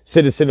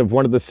of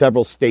one of the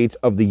several states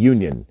of the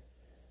Union.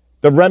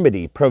 The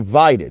remedy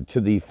provided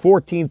to the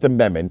 14th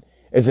Amendment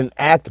is an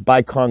act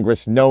by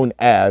Congress known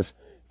as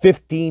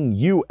 15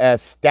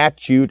 U.S.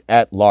 Statute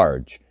at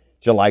Large,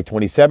 July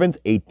 27,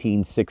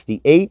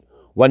 1868,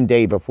 one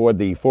day before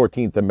the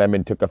 14th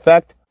Amendment took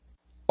effect,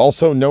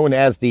 also known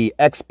as the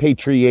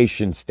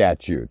Expatriation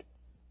Statute.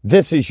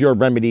 This is your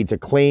remedy to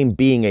claim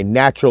being a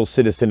natural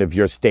citizen of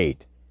your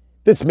state.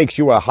 This makes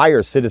you a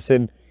higher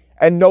citizen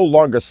and no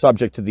longer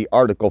subject to the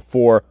Article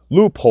 4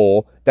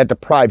 loophole that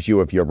deprives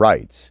you of your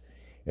rights.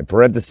 In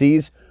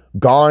parentheses,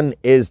 gone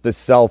is the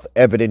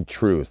self-evident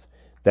truth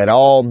that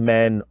all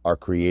men are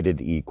created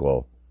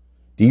equal.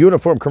 The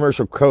Uniform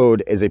Commercial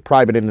Code is a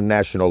private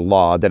international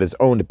law that is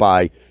owned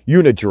by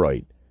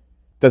Unidroit.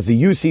 Does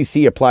the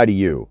UCC apply to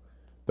you?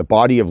 The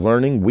body of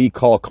learning we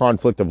call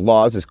conflict of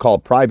laws is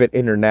called private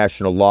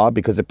international law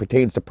because it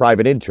pertains to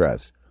private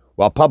interests,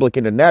 while public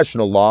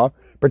international law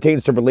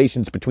pertains to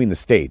relations between the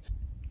states.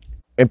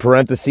 In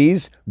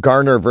parentheses,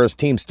 Garner vs.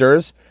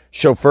 Teamsters,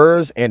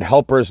 Chauffeurs and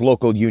Helpers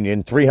Local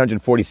Union,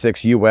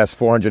 346 U.S.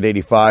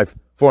 485,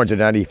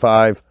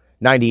 495,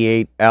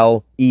 98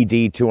 L.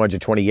 ED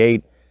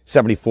 228,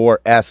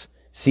 74 S.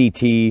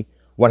 CT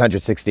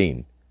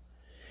 116.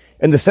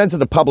 In the sense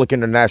of the public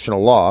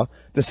international law,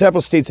 the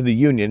several states of the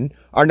Union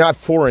are not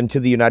foreign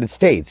to the United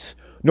States,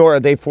 nor are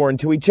they foreign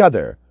to each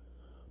other.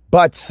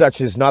 But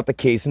such is not the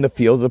case in the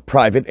field of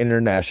private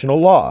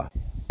international law.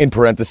 In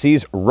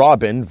parentheses,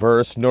 Robin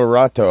vs.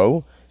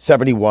 Norato,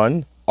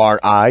 71,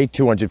 RI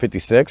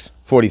 256,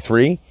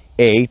 43,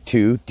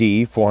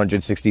 A2D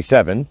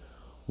 467,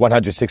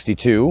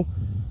 162,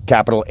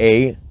 capital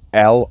A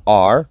L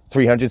R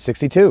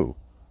 362.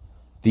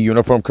 The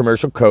Uniform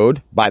Commercial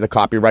Code, by the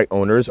copyright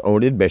owner's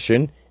own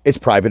admission, is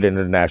private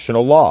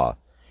international law.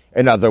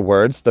 In other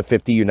words, the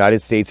 50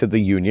 United States of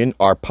the Union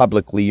are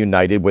publicly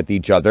united with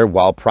each other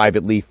while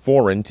privately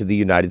foreign to the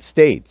United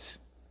States.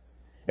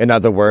 In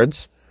other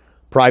words,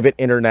 private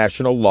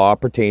international law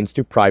pertains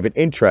to private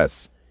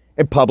interests,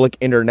 and public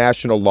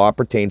international law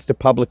pertains to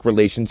public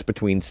relations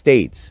between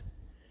states.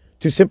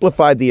 To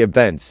simplify the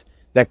events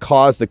that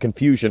cause the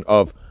confusion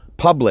of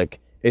public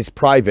is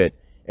private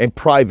and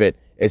private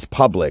is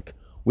public,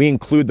 we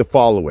include the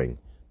following.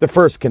 The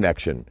first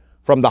connection,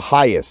 from the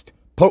highest,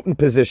 potent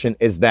position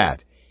is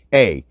that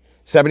A.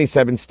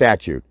 77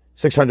 Statute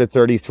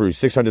 630 through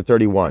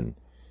 631,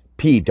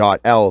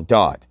 P.L.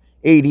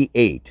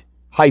 88-243,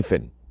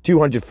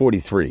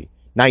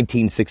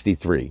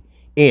 1963,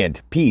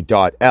 and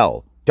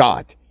P.L.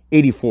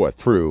 84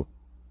 through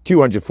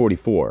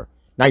 244,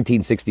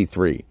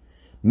 1963,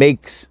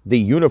 makes the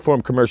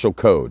Uniform Commercial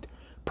Code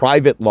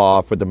private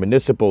law for the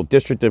Municipal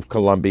District of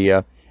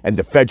Columbia and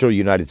the Federal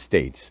United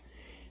States.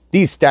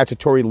 These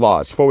statutory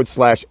laws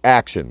 /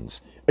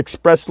 actions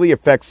expressly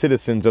affect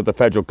citizens of the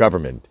federal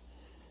government.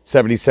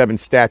 77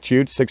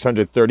 Statute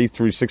 630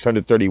 through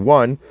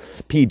 631,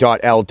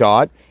 P.L.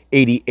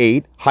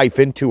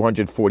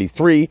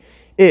 88-243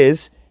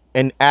 is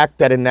an act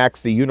that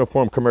enacts the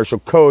Uniform Commercial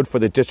Code for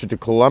the District of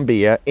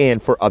Columbia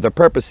and for other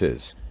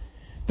purposes.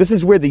 This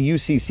is where the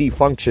UCC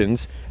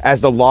functions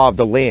as the law of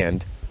the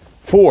land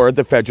for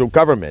the federal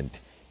government,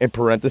 in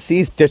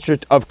parentheses,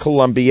 District of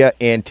Columbia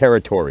and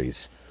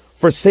Territories.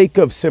 For sake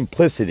of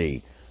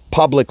simplicity,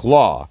 public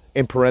law,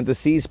 in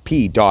parentheses,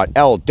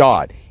 P.L.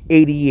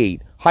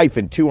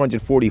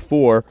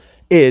 88-244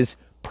 is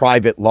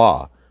private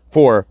law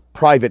for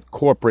private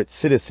corporate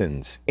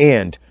citizens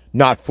and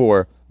not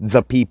for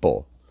the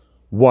people.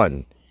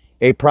 1.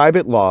 A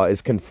private law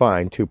is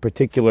confined to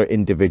particular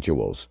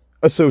individuals,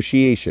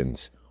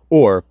 associations,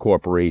 or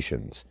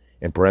corporations.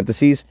 In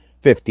parentheses,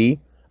 50,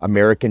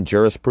 American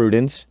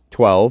Jurisprudence,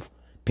 12,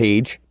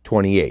 page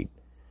 28.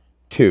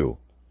 2.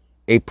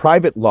 A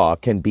private law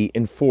can be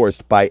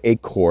enforced by a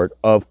court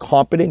of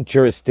competent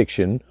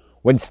jurisdiction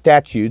when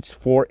statutes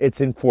for its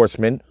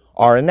enforcement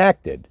are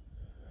enacted.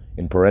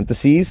 In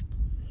parentheses,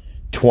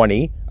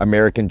 20,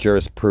 American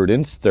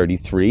Jurisprudence,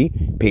 33,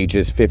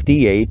 pages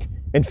 58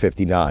 and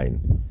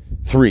 59.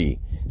 3.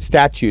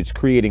 Statutes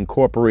creating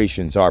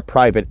corporations are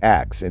private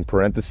acts, in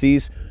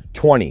parentheses,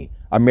 20,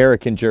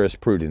 American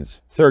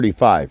Jurisprudence,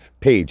 35,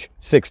 page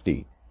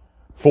 60.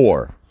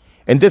 4.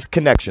 In this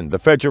connection, the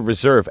Federal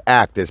Reserve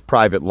Act is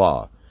private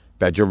law.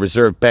 Federal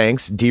Reserve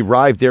banks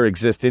derive their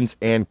existence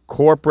and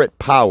corporate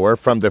power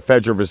from the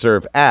Federal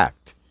Reserve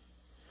Act.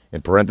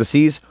 In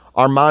parentheses,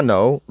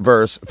 Armano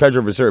vs.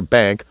 Federal Reserve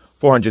Bank,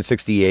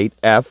 468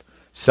 F.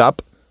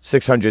 Sup.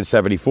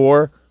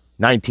 674,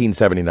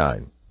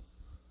 1979.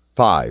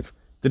 5.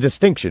 The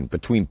distinction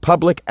between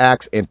public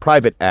acts and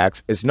private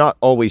acts is not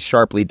always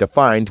sharply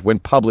defined when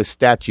published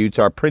statutes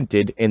are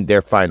printed in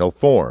their final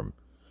form.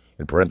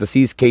 In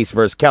parentheses, Case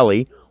v.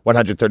 Kelly,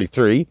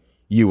 133,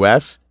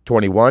 U.S.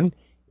 21,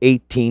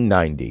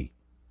 1890.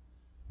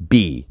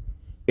 B.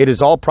 It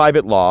is all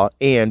private law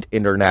and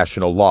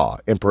international law,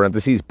 in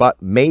parentheses, but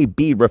may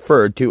be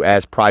referred to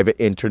as private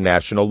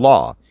international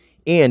law,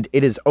 and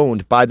it is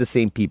owned by the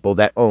same people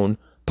that own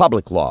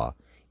public law,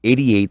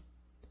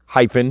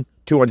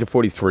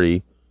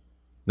 88-243,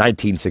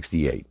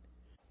 1968.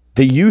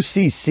 The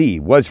UCC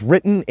was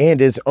written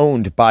and is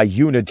owned by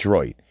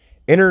UNIDROIT,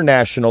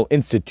 International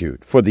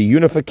Institute for the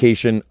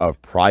Unification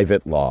of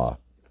Private Law,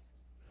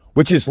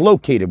 which is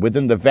located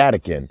within the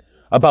Vatican,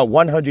 about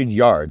 100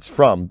 yards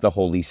from the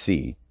Holy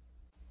See.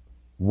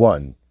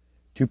 1.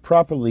 To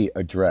properly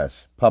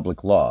address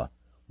public law,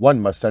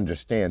 one must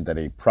understand that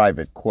a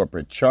private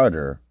corporate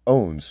charter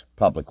owns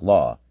public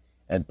law,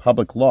 and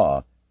public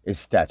law is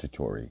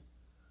statutory.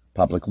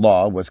 Public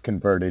law was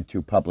converted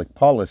to public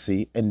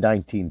policy in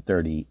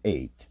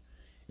 1938.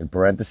 In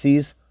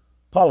parentheses,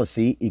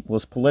 policy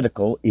equals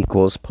political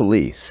equals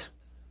police.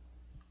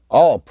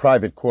 All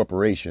private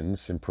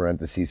corporations, in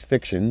parentheses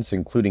fictions,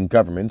 including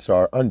governments,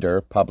 are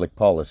under public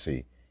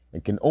policy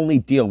and can only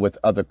deal with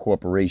other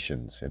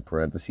corporations, in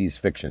parentheses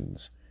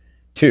fictions.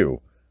 2.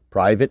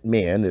 Private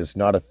man is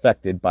not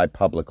affected by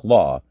public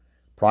law,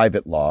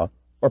 private law,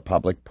 or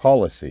public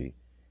policy.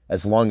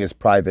 As long as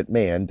private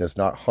man does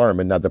not harm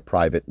another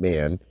private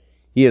man,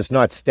 he is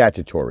not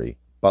statutory,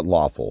 but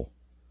lawful.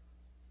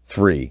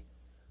 3.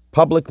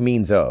 Public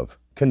means of,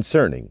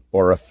 concerning,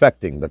 or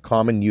affecting the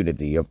common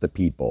unity of the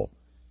people,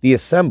 the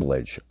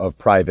assemblage of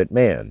private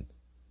man.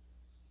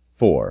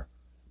 4.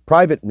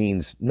 Private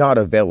means not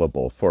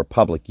available for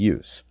public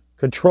use,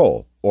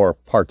 control, or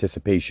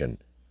participation,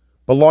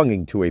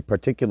 belonging to a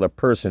particular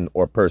person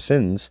or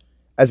persons,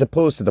 as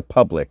opposed to the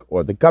public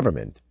or the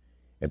government.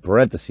 In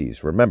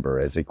parentheses, remember,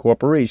 as a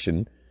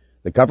corporation,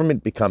 the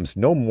government becomes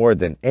no more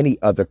than any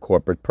other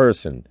corporate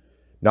person,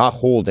 not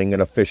holding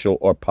an official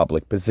or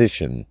public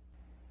position.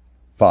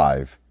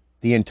 5.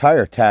 The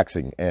entire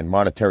taxing and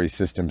monetary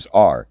systems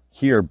are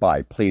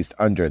hereby placed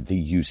under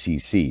the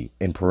UCC,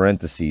 in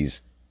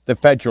parentheses, the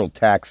Federal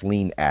Tax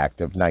Lien Act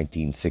of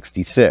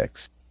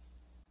 1966.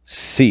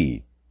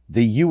 C.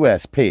 The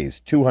U.S.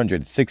 pays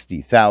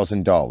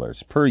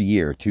 $260,000 per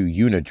year to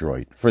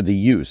UNIDROIT for the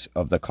use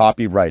of the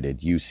copyrighted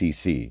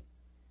UCC.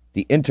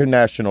 The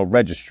International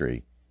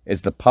Registry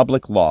is the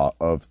public law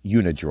of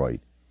UNIDROIT,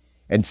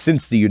 and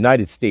since the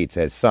United States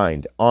has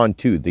signed on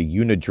to the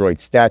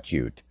UNIDROIT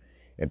statute,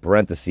 in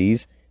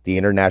parentheses, the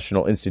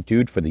International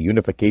Institute for the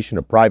Unification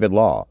of Private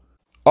Law,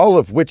 all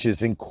of which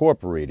is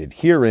incorporated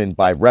herein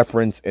by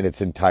reference in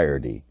its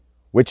entirety,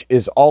 which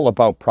is all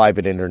about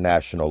private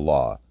international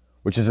law,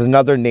 which is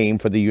another name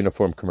for the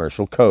Uniform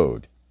Commercial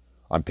Code.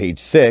 On page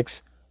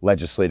 6,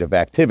 Legislative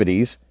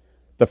Activities,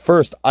 the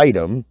first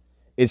item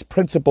is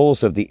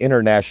Principles of the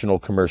International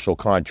Commercial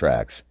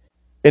Contracts.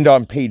 And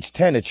on page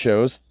 10 it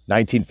shows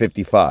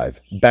 1955,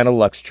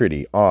 Benelux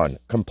Treaty on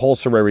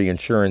Compulsory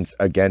Insurance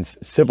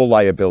Against Civil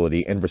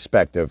Liability in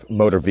Respect of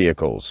Motor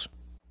Vehicles.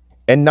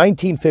 And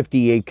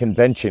 1958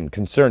 Convention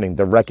concerning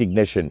the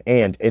recognition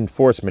and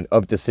enforcement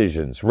of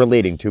decisions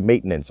relating to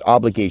maintenance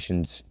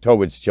obligations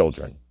towards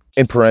children.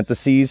 In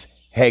parentheses,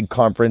 Hague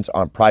Conference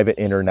on Private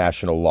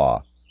International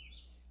Law.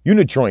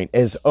 Unijoint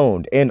is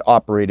owned and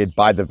operated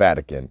by the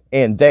Vatican,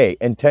 and they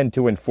intend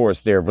to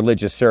enforce their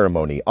religious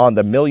ceremony on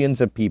the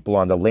millions of people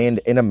on the land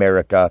in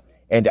America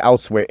and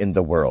elsewhere in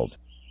the world.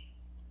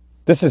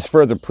 This is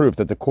further proof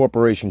that the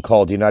corporation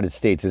called United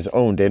States is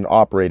owned and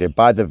operated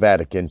by the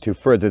Vatican to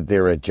further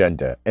their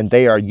agenda, and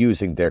they are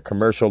using their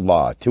commercial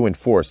law to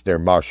enforce their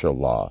martial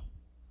law.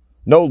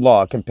 No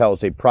law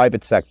compels a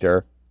private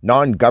sector,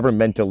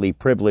 non-governmentally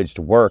privileged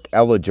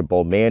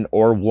work-eligible man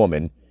or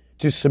woman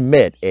to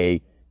submit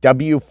a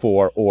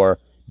W-4 or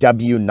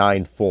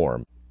W-9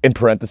 form, in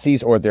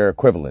parentheses, or their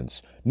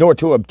equivalents, nor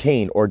to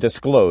obtain or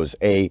disclose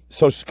a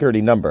Social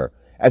Security number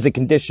as a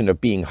condition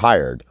of being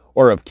hired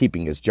or of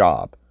keeping his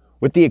job,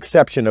 with the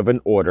exception of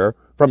an order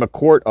from a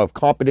court of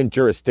competent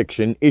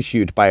jurisdiction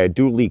issued by a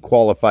duly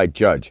qualified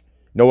judge.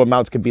 No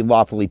amounts can be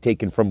lawfully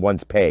taken from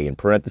one's pay, in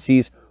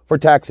parentheses, for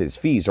taxes,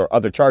 fees, or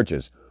other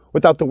charges,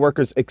 without the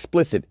worker's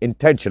explicit,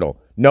 intentional,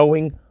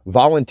 knowing,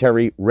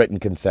 voluntary, written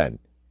consent.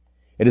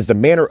 It is the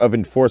manner of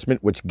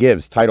enforcement which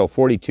gives Title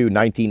 42,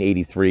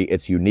 1983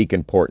 its unique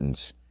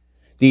importance.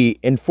 The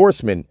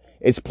enforcement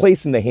is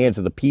placed in the hands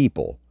of the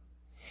people.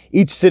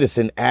 Each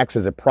citizen acts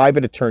as a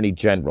private attorney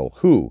general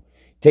who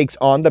takes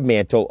on the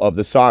mantle of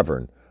the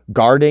sovereign,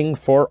 guarding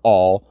for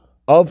all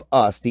of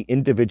us the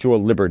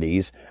individual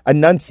liberties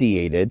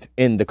enunciated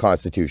in the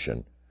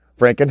Constitution.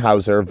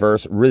 Frankenhauser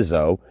v.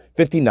 Rizzo,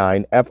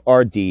 59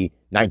 FRD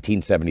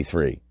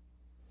 1973.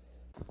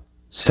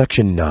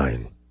 Section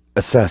 9.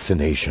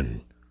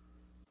 Assassination.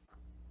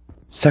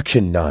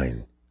 Section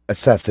 9.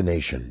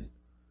 Assassination.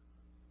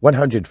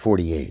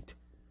 148.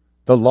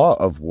 The law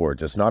of war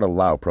does not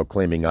allow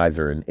proclaiming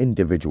either an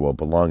individual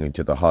belonging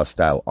to the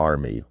hostile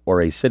army,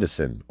 or a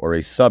citizen, or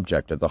a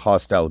subject of the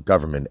hostile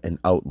government an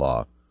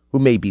outlaw, who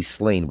may be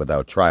slain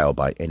without trial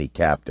by any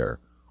captor,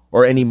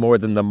 or any more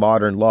than the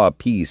modern law of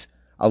peace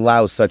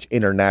allows such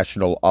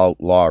international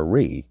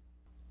outlawry.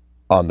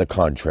 On the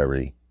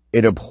contrary,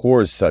 it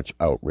abhors such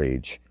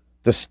outrage.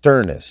 The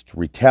sternest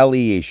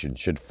retaliation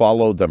should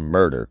follow the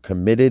murder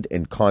committed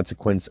in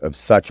consequence of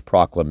such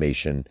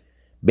proclamation,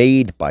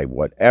 made by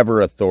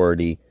whatever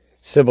authority.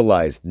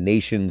 Civilized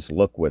nations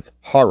look with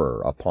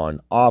horror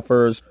upon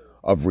offers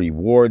of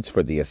rewards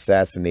for the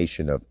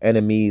assassination of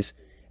enemies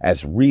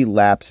as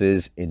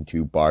relapses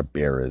into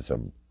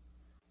barbarism.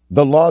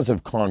 The laws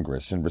of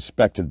Congress in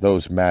respect to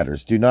those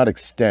matters do not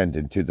extend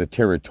into the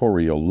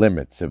territorial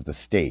limits of the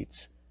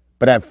states,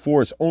 but have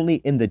force only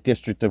in the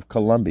District of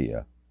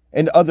Columbia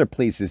and other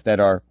places that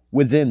are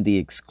within the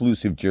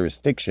exclusive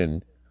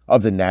jurisdiction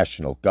of the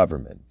national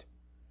government.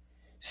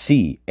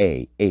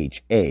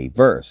 C.A.H.A.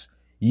 verse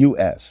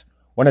U.S.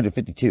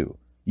 152,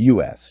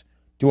 U.S.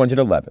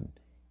 211,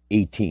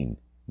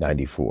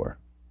 1894.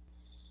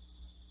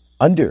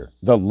 Under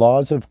the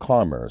laws of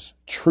commerce,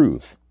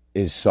 truth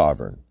is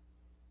sovereign.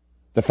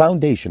 The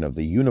foundation of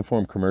the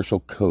Uniform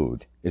Commercial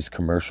Code is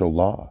commercial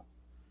law.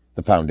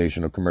 The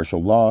foundation of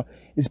commercial law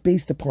is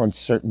based upon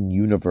certain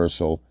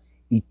universal,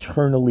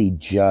 eternally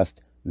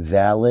just,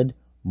 valid,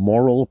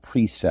 moral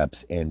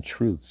precepts and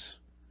truths.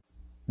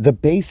 The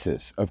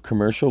basis of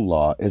commercial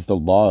law is the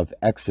law of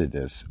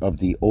Exodus of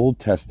the Old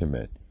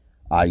Testament,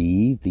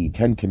 i.e., the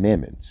Ten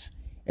Commandments,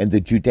 and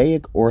the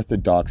Judaic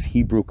Orthodox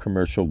Hebrew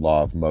commercial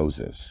law of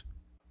Moses.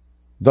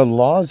 The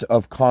laws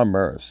of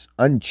commerce,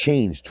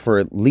 unchanged for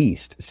at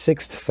least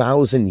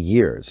 6,000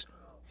 years,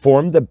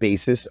 form the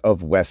basis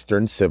of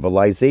Western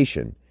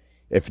civilization,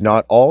 if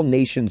not all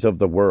nations of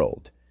the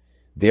world.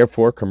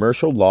 Therefore,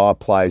 commercial law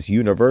applies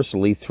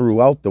universally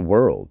throughout the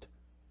world.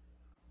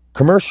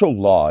 Commercial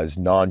law is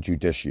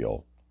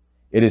non-judicial.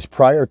 It is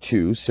prior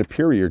to,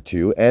 superior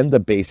to, and the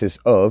basis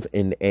of,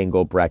 in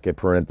angle bracket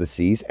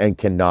parentheses, and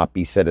cannot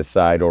be set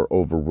aside or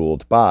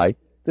overruled by,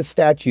 the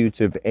statutes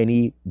of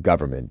any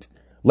government,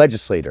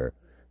 legislator,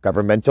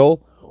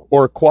 governmental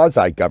or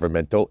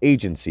quasi-governmental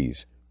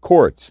agencies,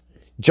 courts,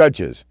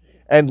 judges,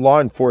 and law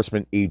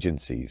enforcement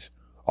agencies,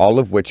 all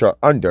of which are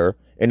under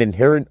an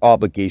inherent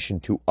obligation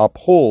to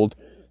uphold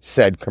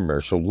said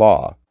commercial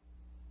law.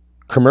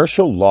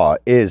 Commercial law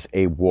is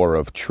a war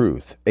of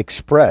truth,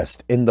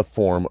 expressed in the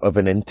form of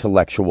an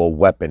intellectual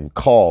weapon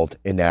called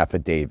an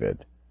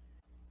affidavit.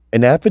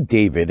 An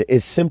affidavit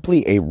is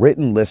simply a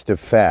written list of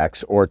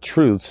facts or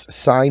truths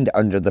signed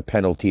under the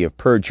penalty of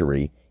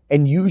perjury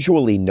and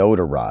usually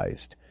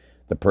notarized.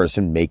 The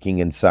person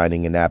making and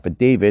signing an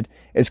affidavit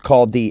is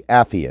called the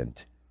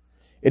affiant.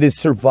 It is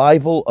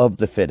survival of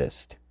the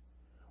fittest,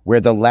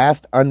 where the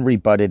last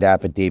unrebutted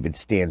affidavit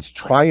stands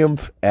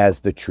triumph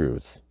as the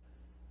truth.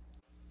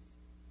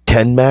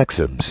 10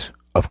 Maxims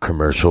of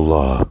Commercial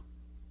Law.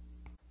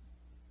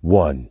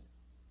 1.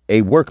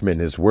 A workman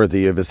is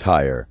worthy of his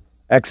hire.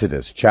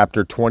 Exodus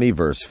chapter 20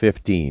 verse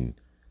 15.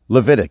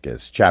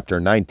 Leviticus chapter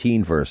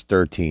 19 verse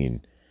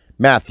 13.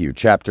 Matthew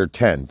chapter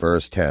 10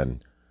 verse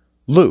 10.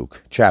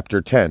 Luke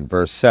chapter 10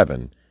 verse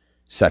 7.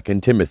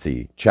 2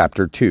 Timothy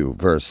chapter 2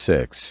 verse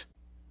 6.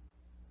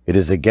 It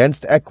is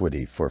against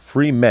equity for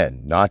free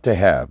men not to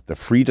have the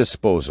free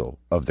disposal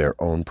of their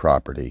own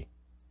property.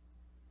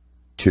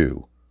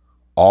 2.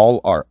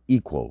 All are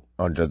equal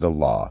under the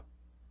law.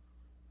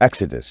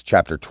 Exodus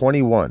chapter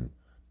 21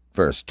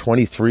 verse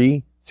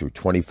 23 through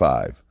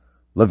 25.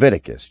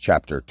 Leviticus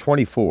chapter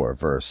 24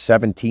 verse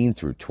 17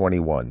 through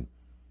 21.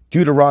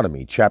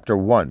 Deuteronomy chapter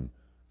 1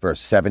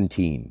 verse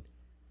 17.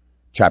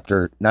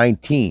 Chapter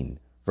 19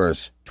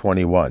 verse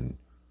 21.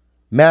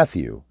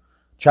 Matthew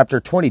chapter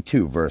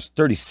 22 verse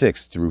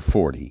 36 through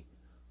 40.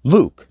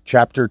 Luke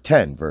chapter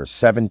 10 verse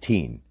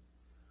 17.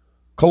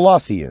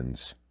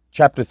 Colossians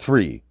chapter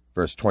 3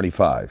 verse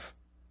 25.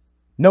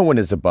 No one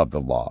is above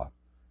the law.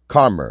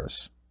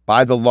 Commerce,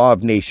 by the law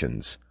of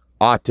nations,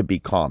 ought to be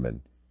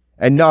common,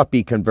 and not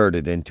be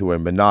converted into a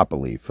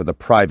monopoly for the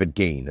private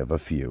gain of a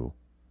few.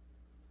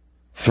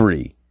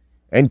 3.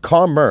 In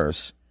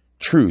commerce,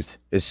 truth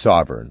is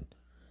sovereign.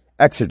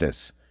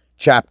 Exodus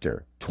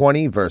chapter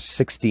 20 verse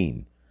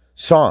 16.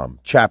 Psalm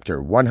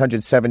chapter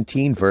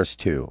 117 verse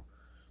 2.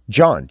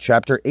 John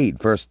chapter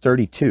 8 verse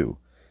 32.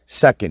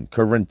 2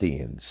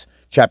 Corinthians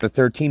chapter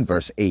 13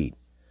 verse 8.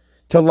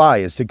 To lie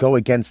is to go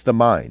against the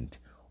mind.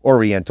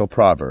 Oriental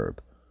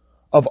proverb.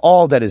 Of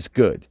all that is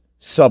good,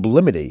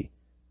 sublimity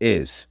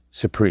is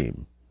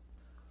supreme.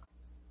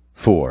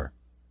 4.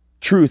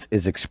 Truth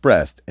is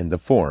expressed in the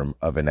form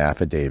of an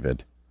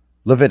affidavit.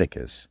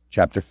 Leviticus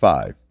chapter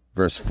 5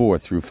 verse 4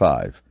 through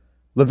 5.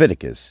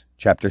 Leviticus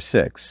chapter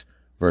 6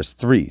 verse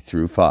 3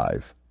 through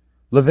 5.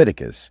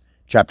 Leviticus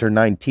chapter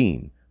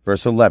 19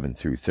 verse 11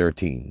 through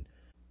 13.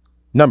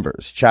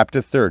 Numbers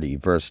chapter 30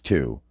 verse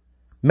 2.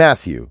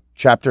 Matthew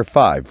chapter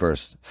 5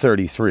 verse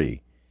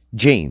 33.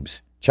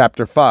 James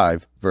chapter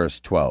 5 verse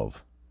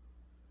 12.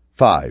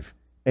 5.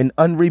 An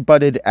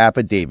unrebutted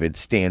affidavit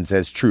stands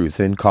as truth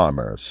in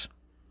commerce.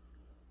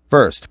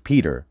 1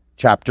 Peter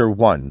chapter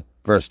 1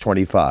 verse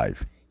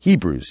 25.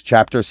 Hebrews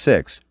chapter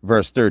 6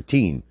 verse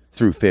 13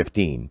 through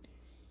 15.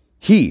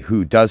 He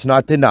who does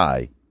not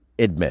deny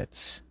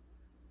admits.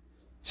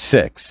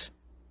 6.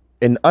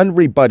 An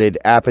unrebutted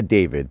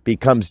affidavit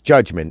becomes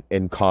judgment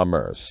in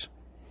commerce.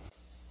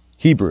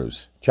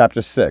 Hebrews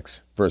chapter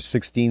 6 verse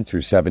 16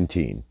 through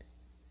 17.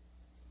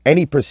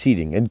 Any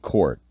proceeding in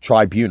court,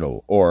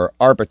 tribunal, or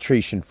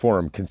arbitration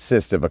forum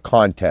consists of a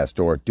contest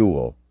or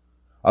duel,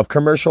 of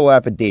commercial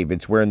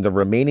affidavits wherein the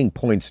remaining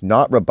points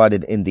not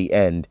rebutted in the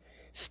end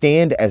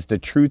stand as the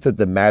truth of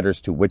the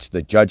matters to which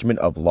the judgment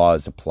of law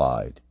is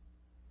applied.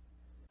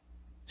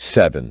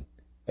 7.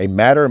 A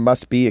matter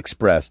must be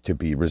expressed to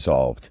be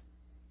resolved.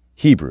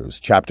 Hebrews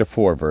chapter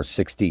 4 verse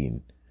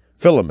 16.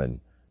 Philemon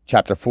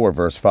chapter 4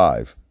 verse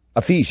 5.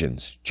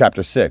 Ephesians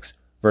chapter 6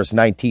 verse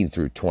 19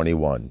 through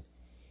 21.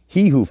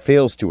 He who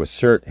fails to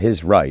assert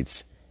his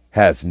rights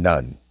has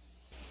none.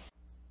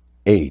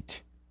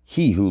 8.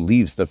 He who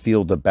leaves the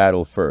field of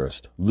battle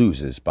first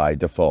loses by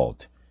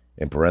default.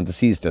 In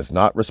parentheses, does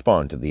not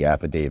respond to the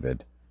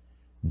affidavit.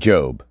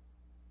 Job.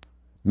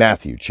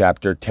 Matthew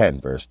chapter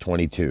 10 verse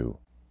 22.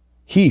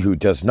 He who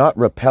does not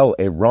repel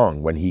a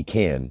wrong when he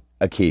can,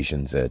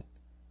 occasions it.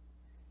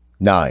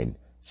 9.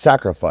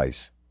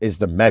 Sacrifice is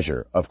the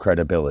measure of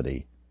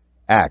credibility.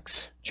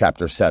 Acts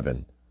chapter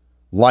 7.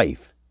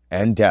 Life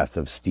and death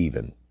of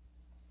Stephen.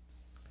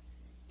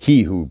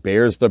 He who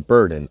bears the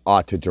burden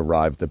ought to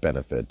derive the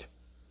benefit.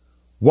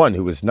 One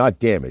who is not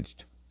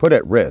damaged, put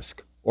at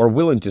risk, or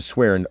willing to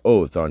swear an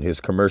oath on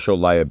his commercial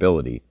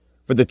liability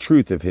for the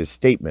truth of his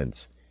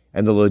statements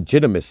and the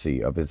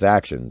legitimacy of his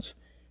actions,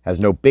 has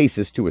no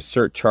basis to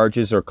assert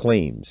charges or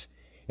claims,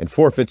 and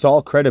forfeits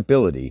all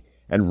credibility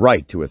and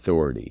right to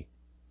authority.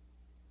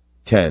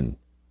 10.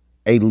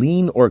 A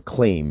lien or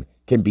claim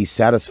can be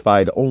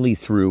satisfied only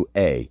through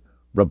a.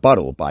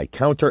 Rebuttal by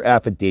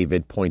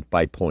counter-affidavit point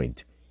by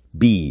point,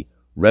 b.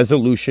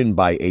 Resolution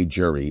by a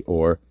jury,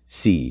 or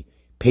c.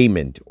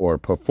 Payment or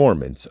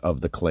performance of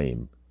the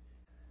claim.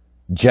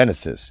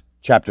 Genesis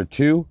chapter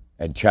 2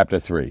 and chapter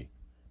 3,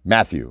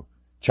 Matthew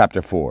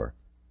chapter 4,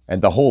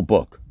 and the whole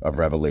book of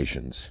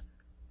Revelations.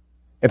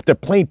 If the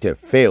plaintiff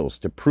fails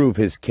to prove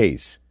his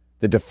case,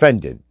 the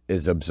defendant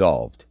is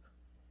absolved.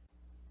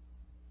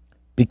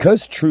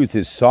 Because truth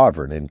is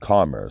sovereign in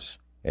commerce,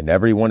 and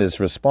everyone is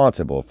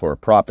responsible for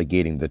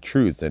propagating the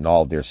truth in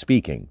all their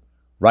speaking,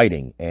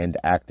 writing, and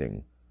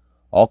acting,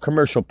 all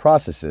commercial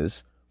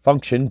processes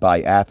function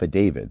by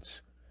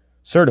affidavits,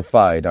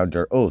 certified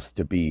under oath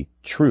to be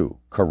true,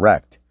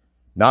 correct,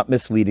 not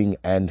misleading,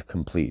 and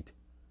complete.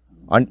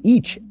 On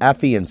each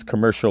affiant's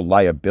commercial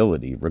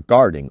liability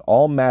regarding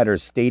all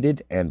matters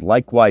stated and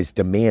likewise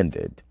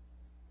demanded.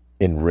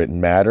 In written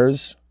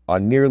matters,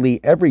 on nearly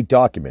every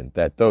document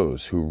that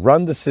those who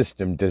run the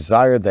system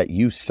desire that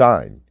you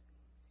sign,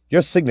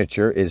 your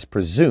signature is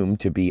presumed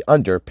to be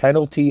under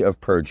penalty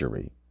of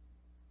perjury.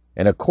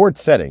 In a court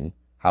setting,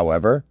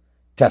 However,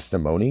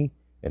 testimony,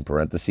 in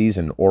parentheses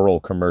an oral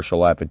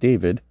commercial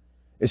affidavit,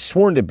 is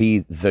sworn to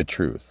be the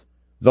truth,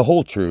 the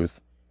whole truth,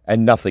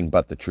 and nothing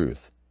but the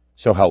truth,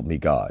 so help me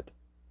God.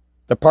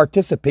 The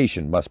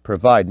participation must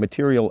provide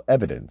material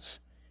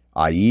evidence,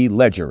 i.e.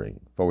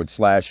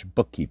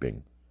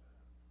 ledgering/bookkeeping,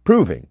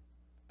 proving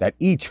that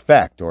each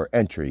fact or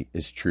entry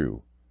is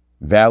true,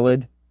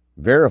 valid,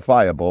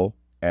 verifiable,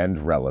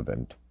 and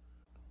relevant.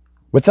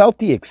 Without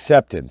the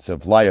acceptance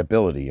of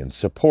liability in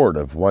support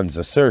of one's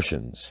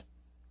assertions,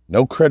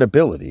 no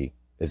credibility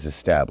is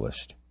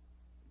established.